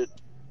bullshit?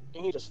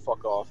 Can he just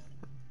fuck off?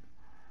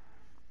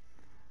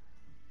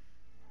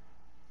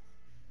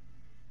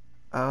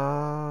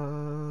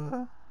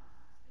 Uh...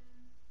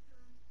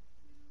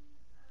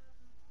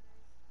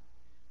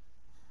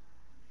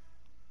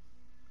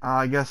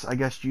 I guess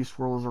Juice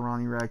WRLD is a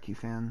Ronnie Radke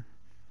fan.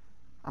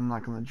 I'm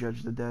not gonna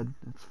judge the dead.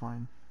 It's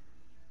fine.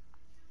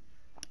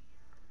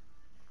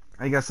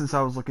 I guess since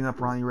I was looking up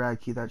Ronnie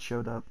Radke, that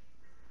showed up.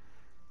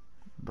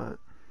 But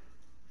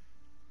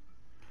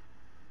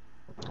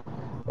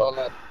Well,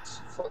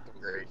 that's fucking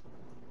great.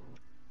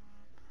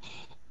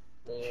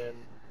 Man,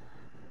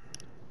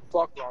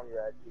 fuck Ronnie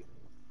Radke.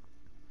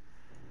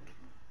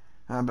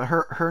 but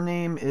her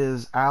name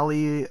is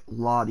Ali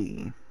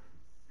Lottie.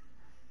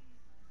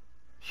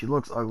 She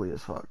looks ugly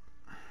as fuck.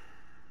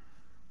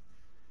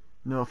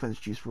 No offense,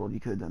 Juice WRLD, you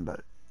could have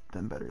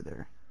done better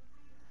there.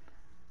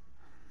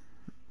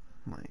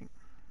 Like,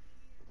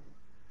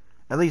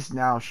 at least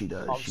now she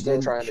does. I'm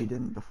still trying She to.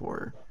 didn't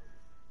before.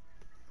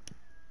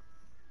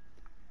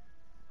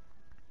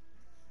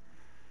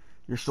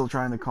 You're still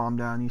trying to calm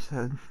down, you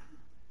said.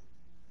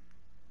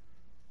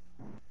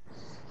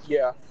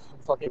 Yeah,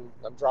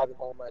 I'm driving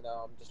home right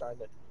now.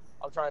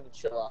 I'm trying to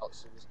chill out.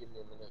 So just give me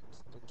a minute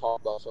to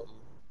talk about something.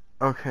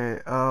 Okay.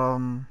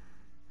 I'm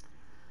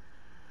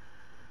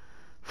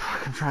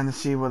trying to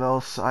see what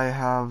else I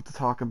have to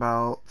talk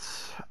about.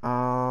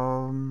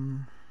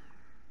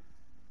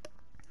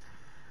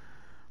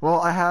 Well,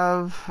 I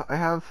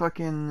have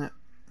fucking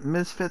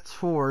Misfits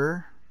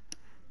 4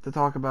 to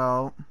talk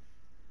about.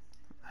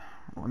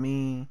 Let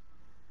me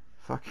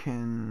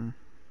fucking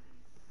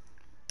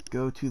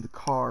go to the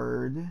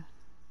card.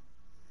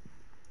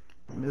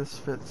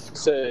 Misfits.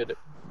 Said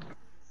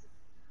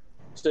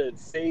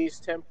phase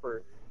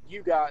temper.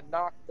 You got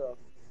knocked the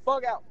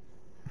fuck out.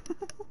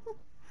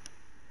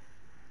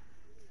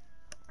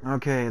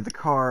 Okay, the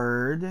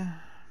card.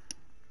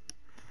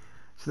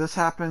 So this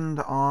happened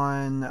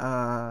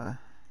on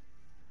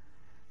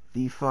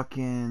the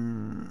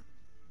fucking,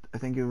 I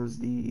think it was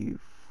the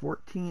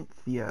 14th.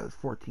 Yeah, the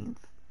 14th.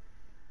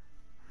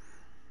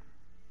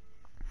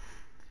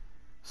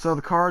 So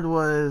the card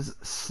was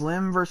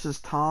Slim versus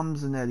Tom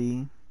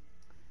Zanetti.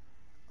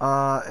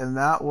 And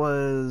that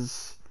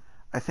was,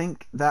 I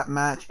think that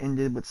match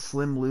ended with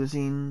Slim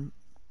losing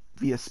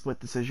via split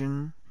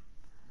decision.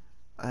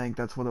 I think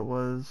that's what it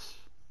was.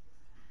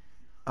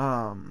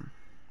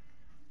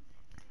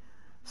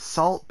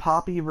 Salt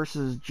Poppy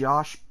versus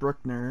Josh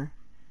Bruckner.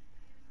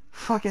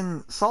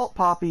 Fucking Salt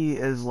Poppy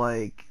is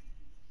like,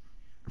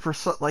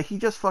 like he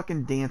just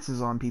fucking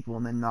dances on people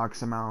and then knocks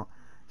them out.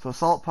 So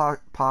Salt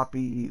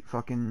Poppy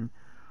fucking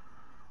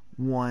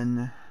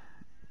won.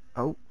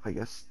 Oh, I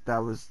guess that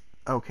was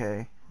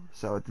okay.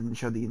 So it didn't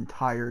show the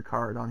entire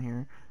card on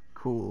here.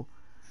 Cool.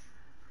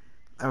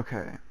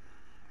 Okay.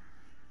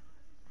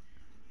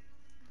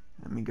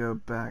 Let me go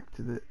back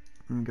to the.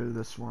 Let me go to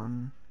this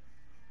one.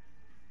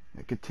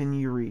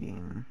 Continue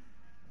reading.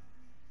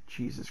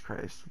 Jesus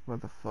Christ.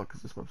 What the fuck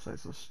is this website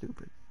so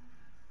stupid?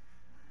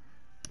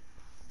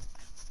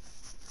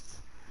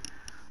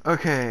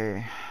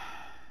 Okay.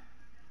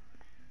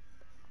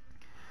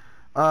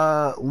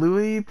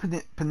 Louis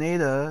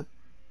Pineda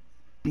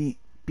beat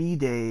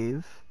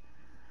B-Dave.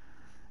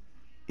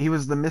 He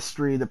was the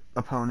mystery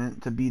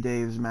opponent to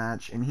B-Dave's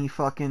match, and he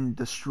fucking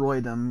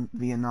destroyed him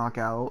via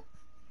knockout.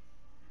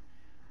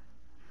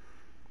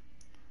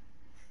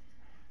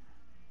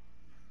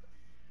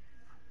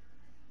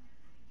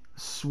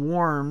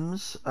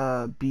 Swarms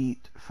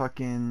beat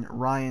fucking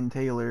Ryan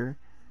Taylor.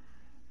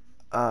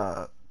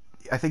 I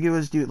think it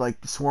was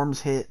like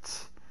Swarms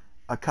hit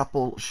a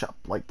couple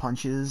like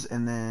punches,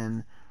 and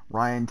then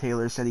Ryan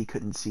Taylor said he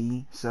couldn't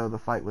see, so the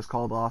fight was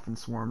called off and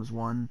Swarms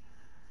won.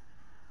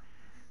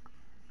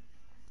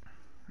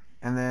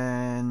 And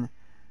then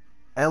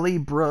Ellie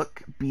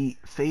Brooke beat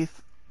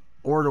Faith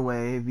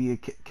Ordaway via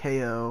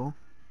KO.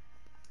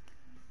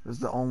 It was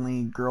the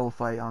only girl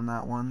fight on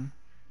that one.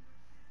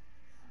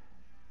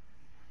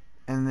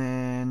 And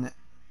then,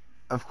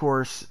 of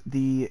course,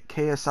 the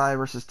KSI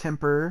versus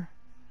Temper.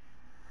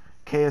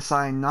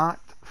 KSI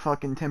knocked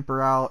fucking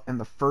Temper out in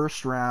the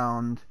first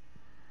round.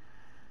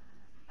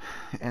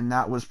 And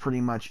that was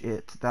pretty much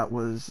it. That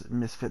was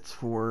Misfits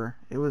 4.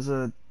 It was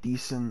a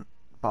decent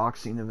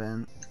boxing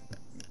event.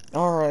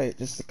 Alright,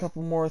 just a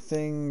couple more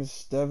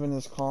things. Devin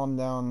has calmed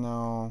down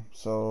now,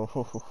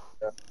 so...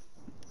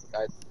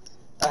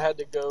 I had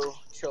to go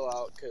chill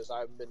out because I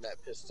haven't been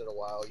that pissed in a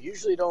while. You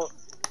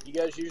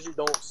guys usually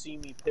don't see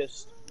me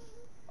pissed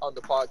on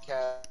the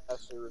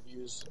podcast or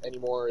reviews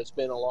anymore. It's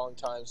been a long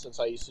time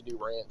since I used to do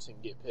rants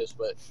and get pissed,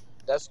 but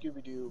that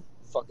Scooby-Doo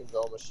fucking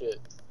Velma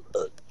shit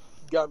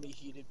got me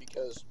heated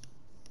because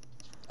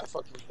I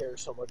fucking care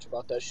so much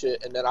about that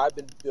shit, and then I've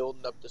been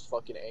building up this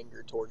fucking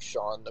anger towards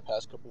Sean the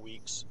past couple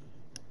weeks,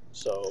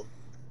 so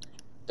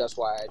that's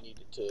why I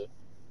needed to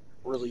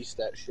release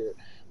that shit.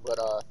 But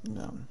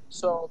No.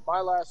 So my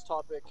last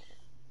topic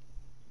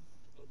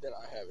that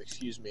I have,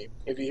 excuse me,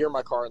 if you hear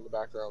my car in the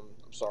background,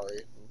 I'm sorry,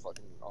 I'm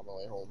fucking on my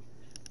way home,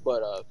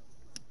 but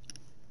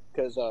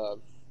because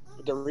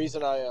the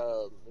reason I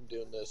am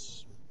doing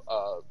this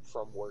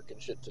from work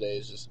and shit today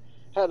is just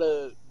had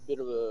a bit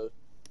of a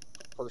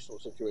personal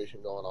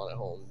situation going on at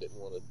home, didn't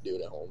want to do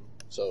it at home,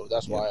 so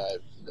that's why I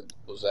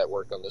was at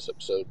work on this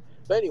episode.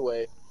 But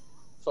anyway,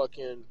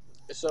 fucking,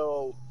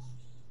 so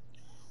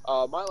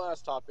my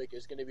last topic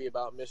is going to be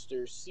about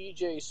Mr.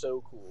 CJ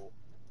So Cool.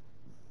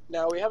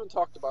 Now, we haven't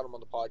talked about him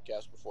on the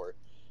podcast before,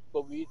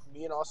 but me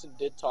and Austin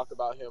did talk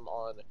about him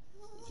on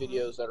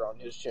videos that are on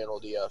his channel,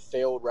 the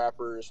Failed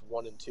Rappers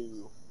 1 and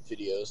 2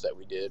 videos that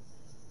we did.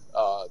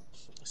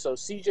 So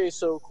CJ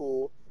So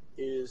Cool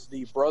is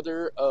the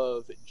brother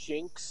of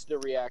Jinx the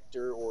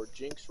Reactor, or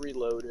Jinx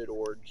Reloaded,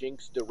 or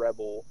Jinx the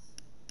Rebel,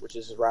 which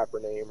is his rapper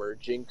name, or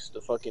Jinx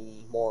the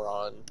fucking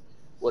moron,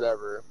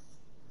 whatever.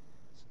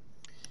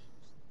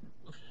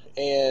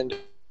 And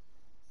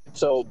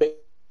so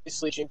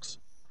basically Jinx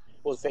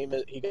was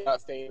famous. He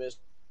got famous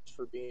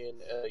for being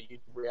a YouTube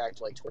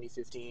react like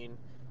 2015,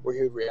 where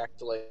he would react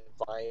to like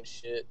Vine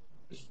shit.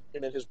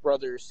 And then his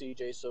brother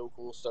CJ So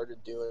Cool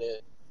started doing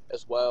it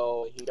as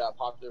well. He got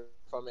popular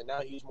from it. Now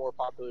he's more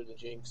popular than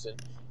Jinx,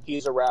 and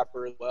he's a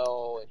rapper as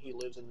well. And he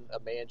lives in a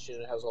mansion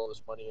and has all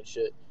this money and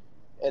shit.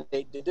 And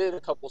they did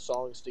a couple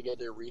songs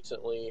together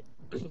recently.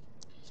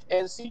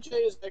 And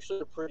CJ is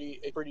actually a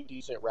pretty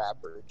decent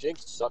rapper.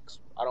 Jinx sucks.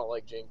 I don't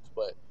like Jinx,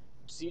 but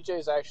CJ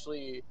is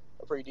actually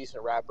a pretty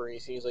decent rapper. And he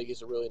seems like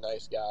he's a really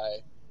nice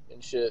guy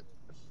and shit.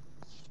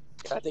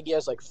 I think he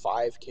has like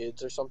 5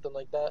 kids or something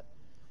like that.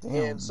 Damn.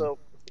 And so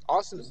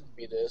Austin sent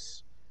me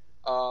this.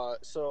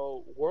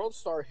 So World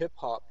Star Hip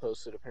Hop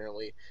posted,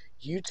 apparently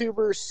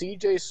YouTuber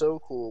CJ So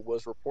Cool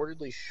was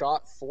reportedly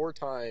shot 4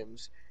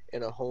 times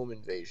in a home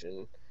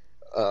invasion.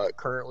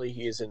 Currently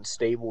he is in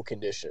stable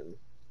condition.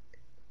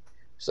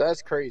 So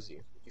that's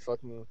crazy.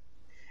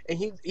 And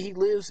he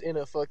lives in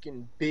a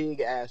fucking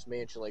big ass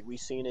mansion. Like, we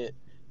seen it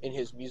in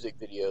his music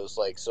videos.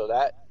 Like, so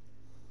that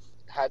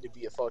had to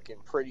be a fucking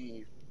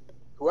pretty.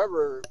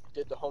 Whoever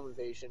did the home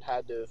invasion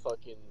had to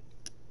fucking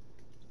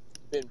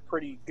been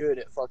pretty good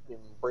at fucking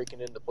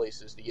breaking into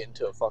places to get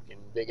into a fucking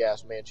big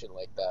ass mansion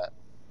like that.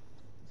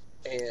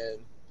 And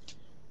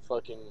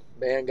fucking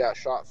man got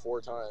shot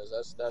 4 times.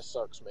 That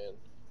sucks, man.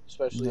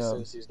 Especially Yeah.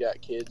 since he's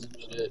got kids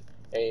and shit,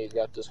 and he's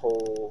got this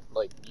whole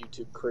like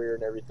YouTube career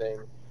and everything.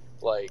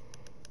 Like,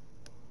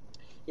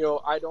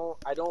 I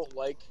don't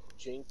like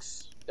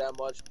Jinx that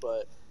much,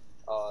 but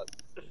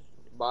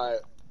my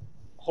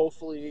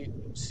hopefully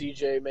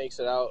CJ makes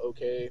it out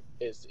okay.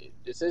 It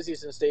says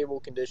he's in stable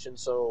condition,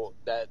 so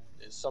that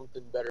is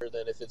something better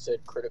than if it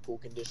said critical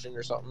condition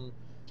or something.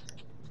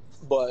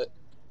 But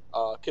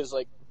because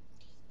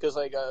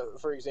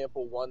for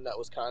example, one that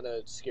was kind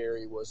of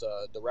scary was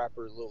the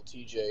rapper Lil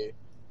TJ.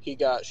 He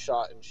got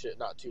shot and shit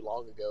not too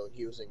long ago, and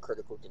he was in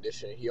critical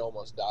condition. He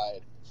almost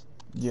died,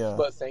 Yeah.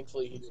 but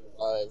thankfully he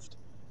survived,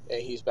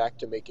 and he's back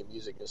to making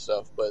music and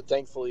stuff. But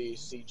thankfully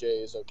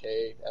CJ is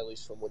okay, at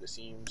least from what it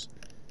seems.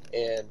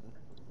 And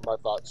my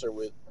thoughts are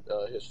with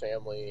his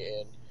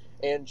family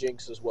and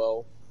Jinx as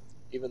well.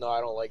 Even though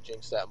I don't like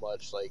Jinx that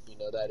much, like,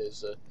 that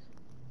is a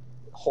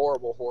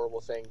horrible,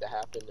 horrible thing to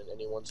happen in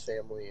anyone's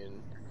family,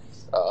 and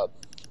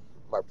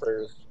my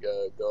prayers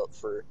go up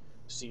for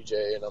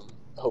CJ, and I'm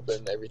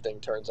hoping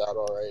everything turns out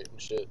all right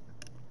and shit.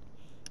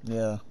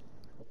 Yeah.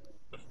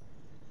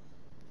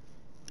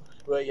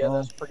 But yeah,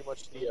 Well, that's pretty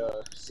much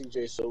the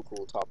CJ So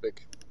Cool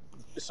topic.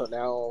 So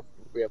now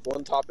we have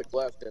one topic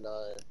left, and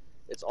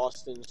it's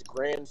Austin's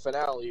grand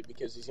finale,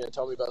 because he's gonna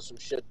tell me about some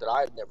shit that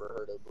I've never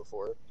heard of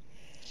before.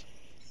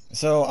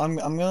 so I'm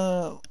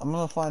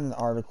gonna find an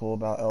article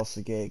about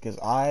ElsaGate because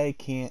I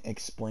can't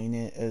explain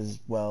it as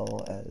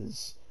well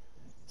as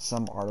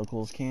some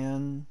articles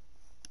can.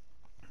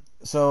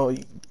 So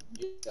Yeah,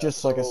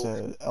 just like I so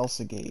said,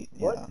 ElsaGate,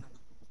 what yeah.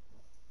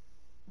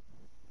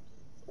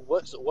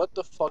 what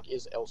the fuck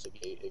is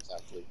ElsaGate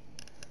exactly?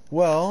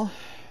 Well,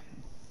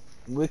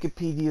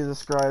 Wikipedia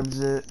describes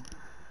it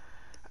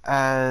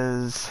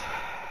as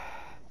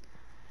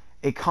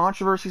a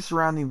controversy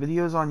surrounding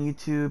videos on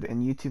YouTube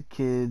and YouTube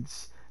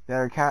Kids that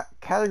are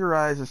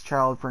categorized as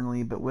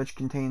child-friendly, but which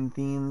contain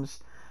themes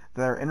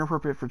that are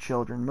inappropriate for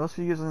children. Most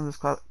videos in this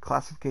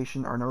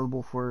classification are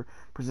notable for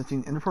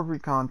presenting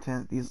inappropriate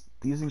content.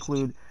 These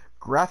include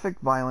graphic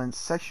violence,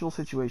 sexual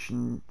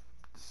situations,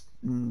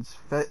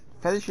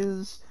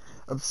 fetishes,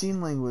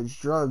 obscene language,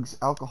 drugs,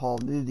 alcohol,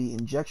 nudity,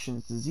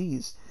 injections,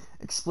 disease,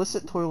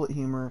 explicit toilet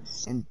humor,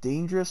 and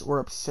dangerous or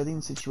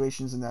upsetting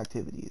situations and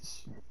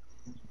activities.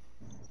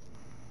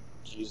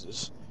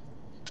 Jesus.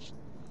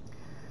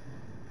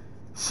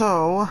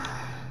 So,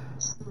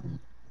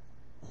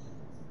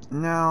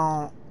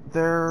 now,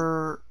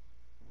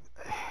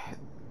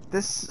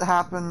 this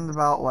happened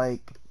about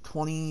like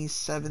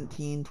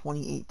 2017,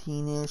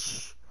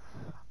 2018-ish,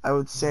 I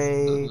would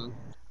say,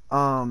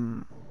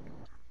 Mm-hmm.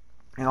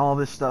 and all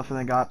this stuff, and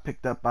it got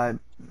picked up by,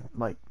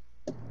 like,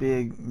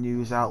 big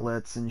news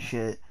outlets and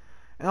shit,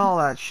 and all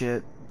that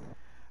shit,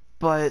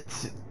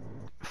 but,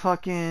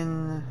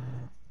 fucking,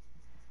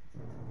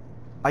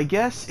 I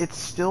guess it's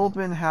still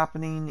been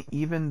happening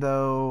even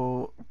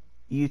though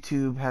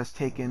YouTube has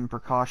taken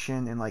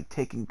precaution and like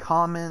taken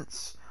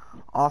comments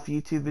off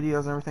YouTube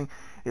videos and everything.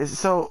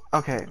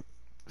 Okay.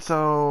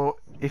 So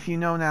if you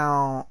know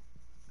now,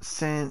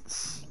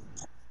 since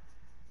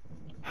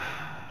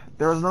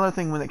there was another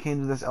thing when it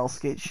came to this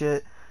ElsaGate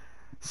shit,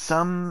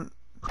 some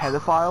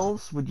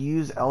pedophiles would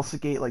use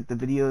ElsaGate, like the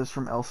videos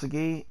from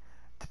ElsaGate,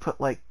 to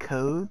put like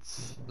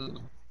codes,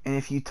 and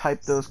if you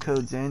type those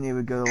codes in, it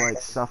would go to like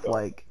stuff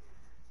like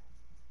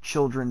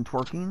children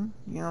twerking,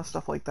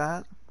 stuff like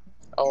that.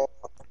 Oh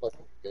my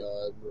fucking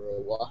god,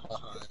 bro! Why?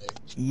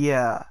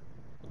 Yeah.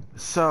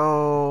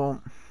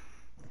 So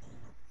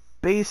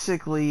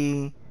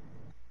basically,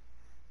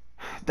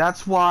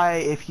 that's why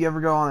if you ever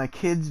go on a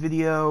kid's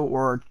video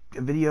or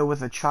a video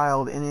with a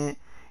child in it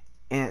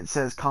and it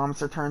says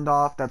comments are turned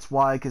off, that's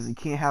why, because you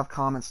can't have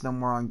comments no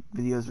more on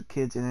videos with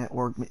kids in it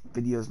or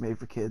videos made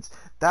for kids.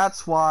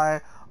 That's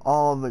why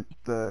all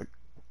the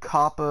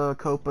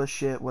COPPA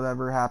shit,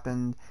 whatever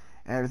happened,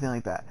 and everything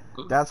like that.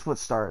 That's what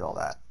started all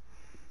that.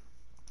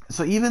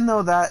 So even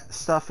though that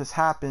stuff has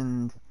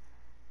happened,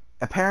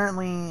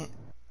 apparently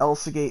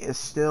ElsaGate is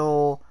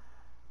still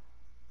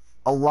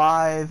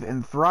alive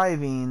and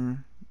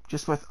thriving,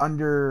 just with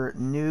under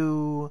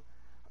new,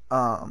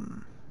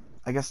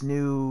 I guess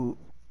new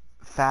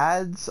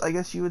fads, I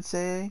guess you would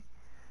say.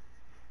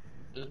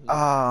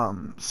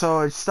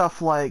 So it's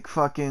stuff like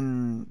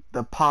fucking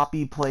the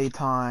Poppy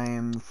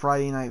Playtime,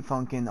 Friday Night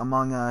Funkin',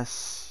 Among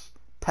Us,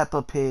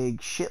 Peppa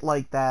Pig, shit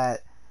like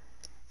that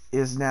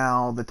is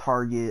now the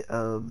target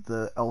of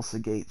the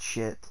ElsaGate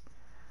shit,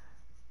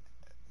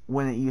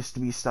 when it used to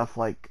be stuff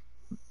like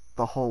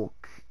the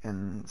Hulk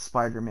and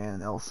Spider-Man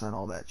and Elsa and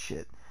all that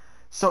shit.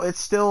 So it's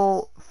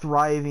still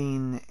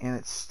thriving and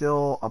it's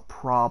still a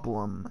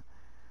problem.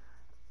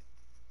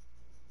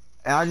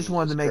 And I just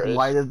wanted to make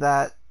light of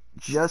that,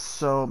 just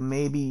so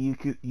maybe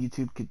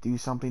YouTube could do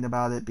something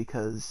about it,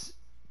 because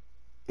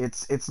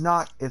it's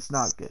not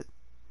good.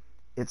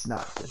 It's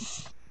not good.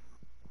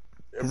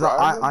 Because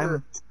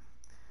I'm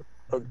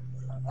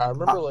I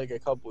remember like a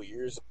couple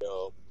years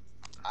ago,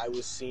 I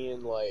was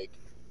seeing like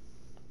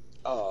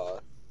uh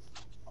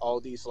all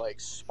these like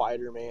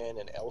Spider-Man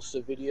and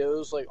Elsa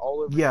videos like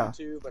all over Yeah,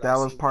 YouTube, and I that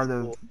was seen part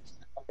of people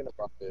talking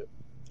about it, and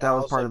that I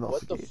was was part like, of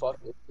 "What the ElsaGate. fuck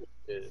is this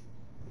shit?"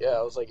 Yeah,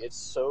 I was like, "It's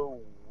so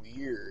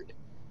weird,"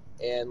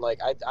 and like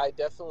I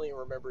definitely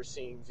remember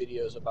seeing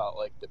videos about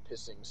like the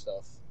pissing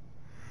stuff.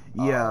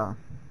 Yeah,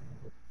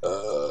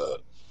 Uh,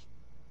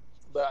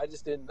 but I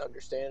just didn't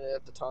understand it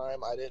at the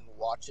time. I didn't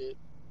watch it.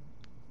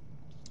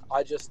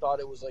 I just thought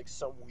it was like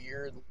some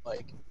weird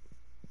like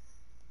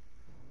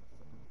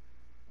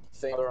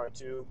thing on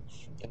YouTube,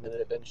 and then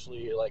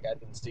eventually like I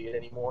didn't see it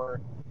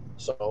anymore.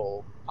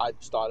 So I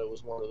just thought it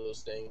was one of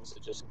those things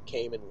that just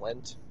came and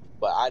went.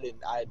 But I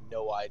didn't. I had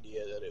no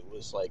idea that it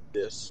was like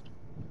this.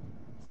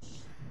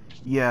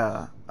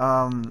 yeah.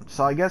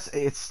 So I guess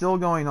it's still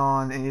going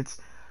on, and it's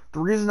the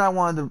reason I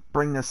wanted to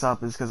bring this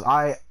up is because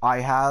I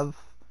have,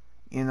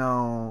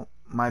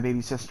 my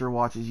baby sister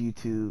watches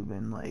YouTube,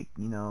 and like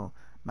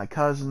my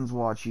cousins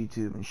watch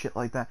YouTube and shit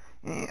like that.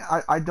 And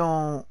I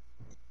don't,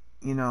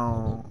 you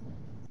know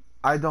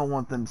I don't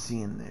want them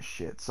seeing this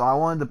shit. So I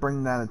wanted to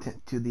bring that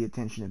to the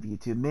attention of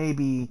YouTube.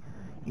 Maybe,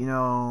 you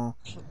know,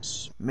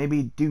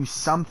 maybe do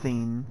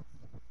something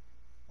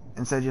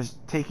instead of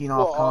just taking Well,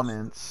 off Austin.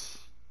 comments.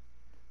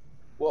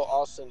 Well,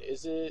 Austin,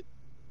 is it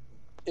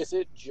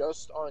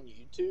just on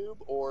YouTube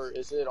or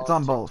is it It's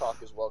on on both.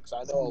 TikTok as well?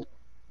 Because I know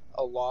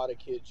a lot of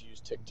kids use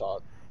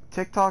TikTok.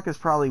 TikTok is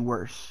probably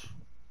worse.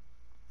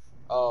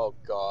 Oh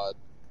God,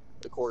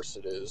 of course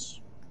it is.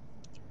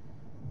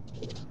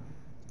 I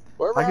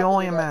Whatever can happened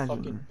only to that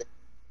fucking imagine.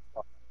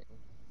 TikTok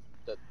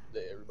thing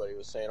that everybody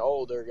was saying?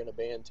 Oh, they're gonna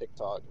ban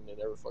TikTok, and it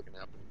never fucking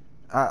happened.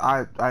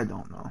 I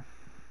don't know.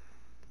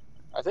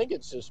 I think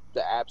it's just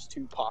the app's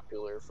too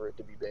popular for it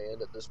to be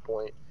banned at this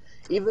point.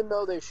 Even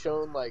though they've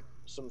shown like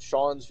some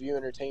Sean's View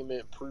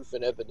Entertainment proof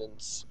and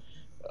evidence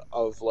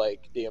of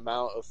like the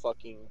amount of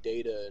fucking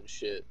data and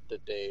shit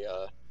that they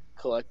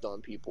collect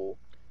on people,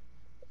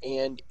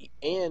 and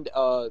and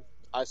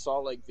I saw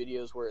like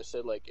videos where it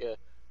said like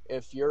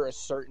if you're a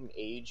certain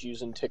age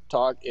using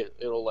TikTok,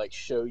 it'll like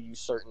show you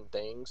certain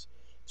things.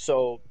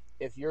 So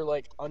if you're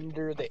like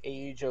under the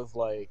age of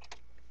like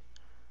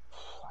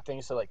I think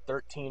it said like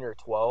 13 or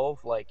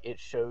 12, like it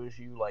shows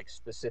you like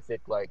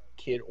specific like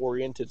kid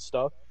oriented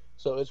stuff.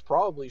 So it's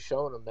probably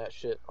showing them that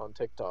shit on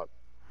TikTok.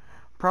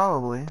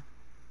 Probably.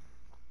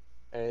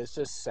 And it's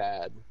just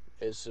sad.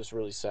 It's just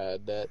really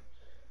sad that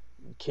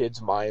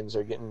kids' minds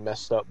are getting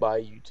messed up by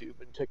YouTube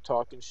and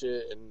TikTok and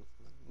shit, and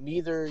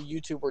neither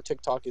YouTube or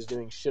TikTok is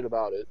doing shit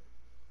about it.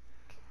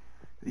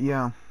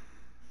 Yeah.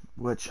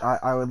 Which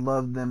I would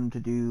love them to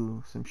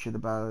do some shit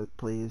about it,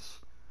 please.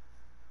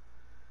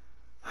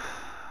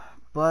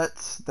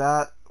 But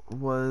that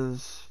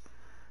was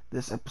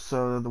this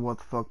episode of the What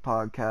the Fuck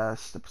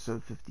podcast,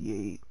 episode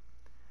 58.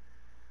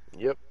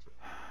 Yep.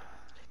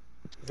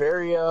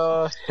 Very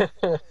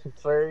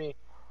very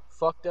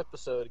fucked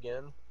episode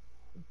again.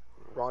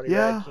 Ronnie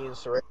Yeah, Radke and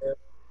Soraya,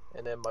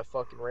 and then my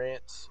fucking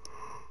rants,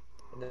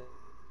 and then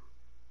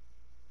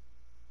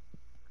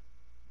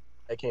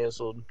I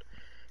canceled,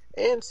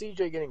 and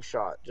CJ getting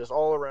shot. Just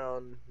all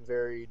around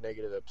very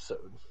negative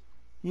episode.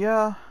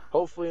 yeah.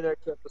 Hopefully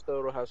next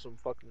episode will have some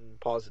fucking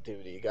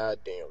positivity. God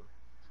damn.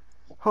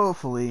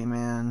 Hopefully,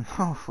 man.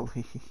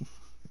 Hopefully.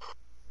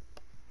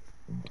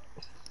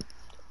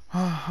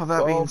 With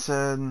that being Well,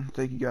 said,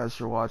 thank you guys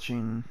for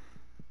watching.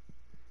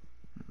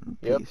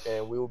 yep, Peace.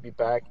 and we will be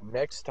back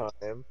next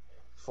time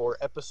for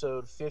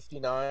episode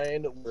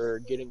 59. We're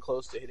getting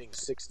close to hitting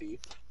 60,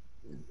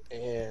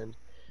 and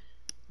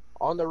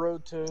on the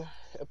road to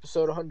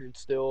episode 100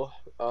 still.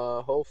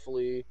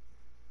 Hopefully,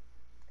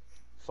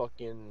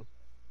 fucking.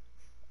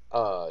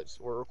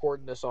 We're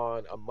recording this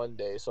on a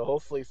Monday, so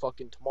hopefully,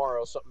 fucking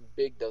tomorrow something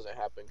big doesn't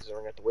happen because we're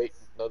gonna have to wait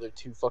another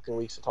 2 fucking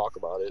weeks to talk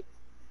about it.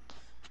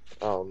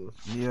 Um,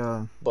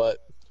 Yeah. but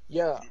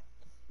yeah,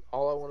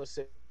 all I want to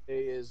say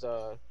is,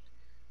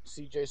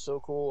 CJ, so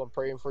cool. I'm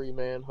praying for you,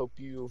 man. Hope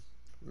you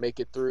make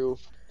it through.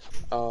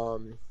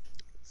 Um,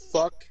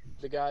 fuck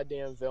the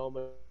goddamn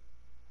Velma.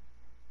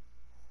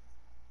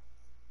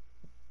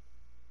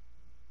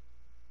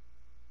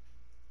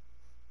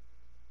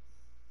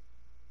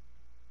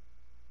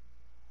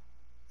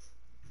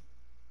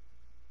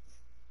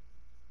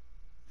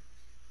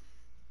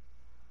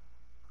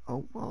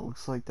 Oh, well,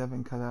 looks like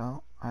Devin cut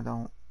out. I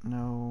don't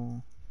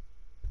know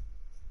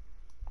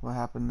what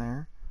happened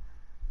there.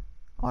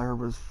 All I heard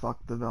was fuck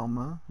the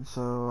Velma,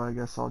 so I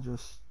guess I'll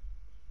just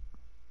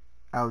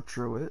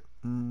outro it.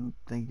 And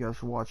thank you guys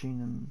for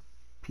watching, and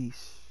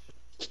peace.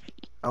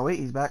 Oh, wait,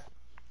 he's back.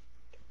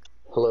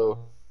 Hello.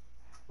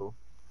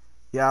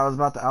 Yeah, I was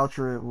about to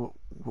outro it. What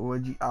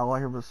would you? All I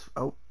heard was,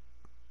 oh,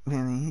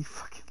 man, he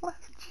fucking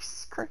left.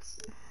 Jesus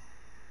Christ.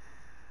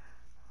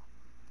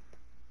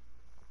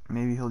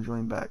 Maybe he'll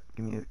join back.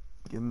 Give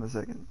him a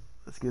second.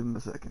 Let's give him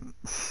a second.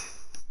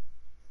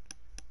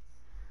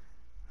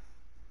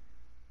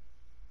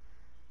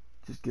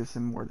 Just gives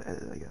him more to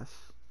edit, I guess.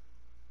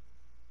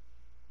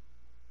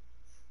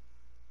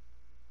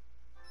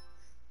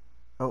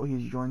 Oh,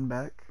 he's joined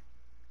back.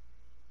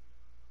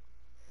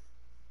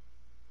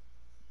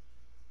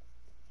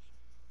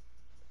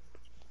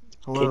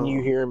 Can you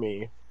Hello. hear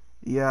me?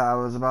 Yeah, I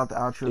was about to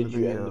outro the Did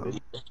you end the video.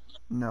 video?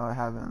 No, I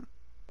haven't.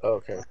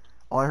 Okay.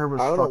 All I heard was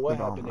I don't know fuck the what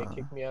happened. It Velma.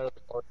 kicked me out of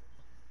the party.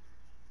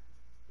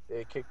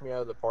 It kicked me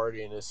out of the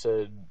party and it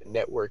said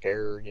network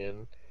error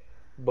again.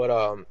 But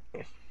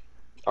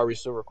are we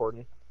still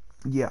recording?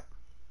 Yeah.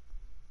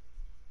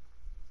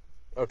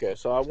 Okay,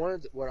 so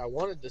what I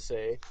wanted to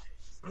say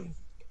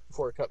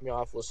before it cut me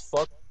off was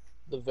fuck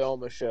the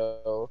Velma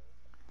show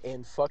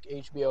and fuck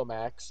HBO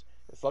Max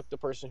and fuck the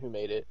person who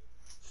made it.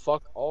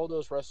 Fuck all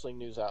those wrestling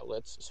news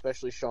outlets,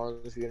 especially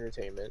Sean's View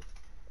Entertainment,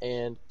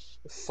 and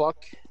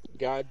fuck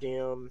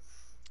goddamn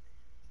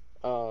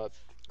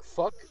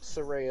fuck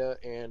Saraya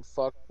and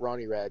fuck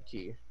Ronnie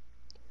Radke.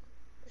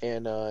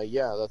 And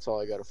yeah, that's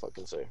all I gotta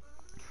fucking say.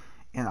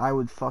 And I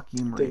would fuck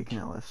you, Maria Thank you.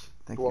 Canellis.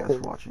 Thank you guys for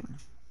Welcome. watching.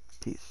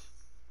 Peace.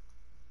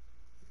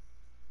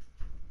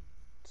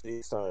 See you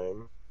next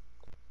time.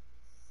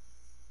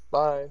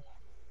 Bye.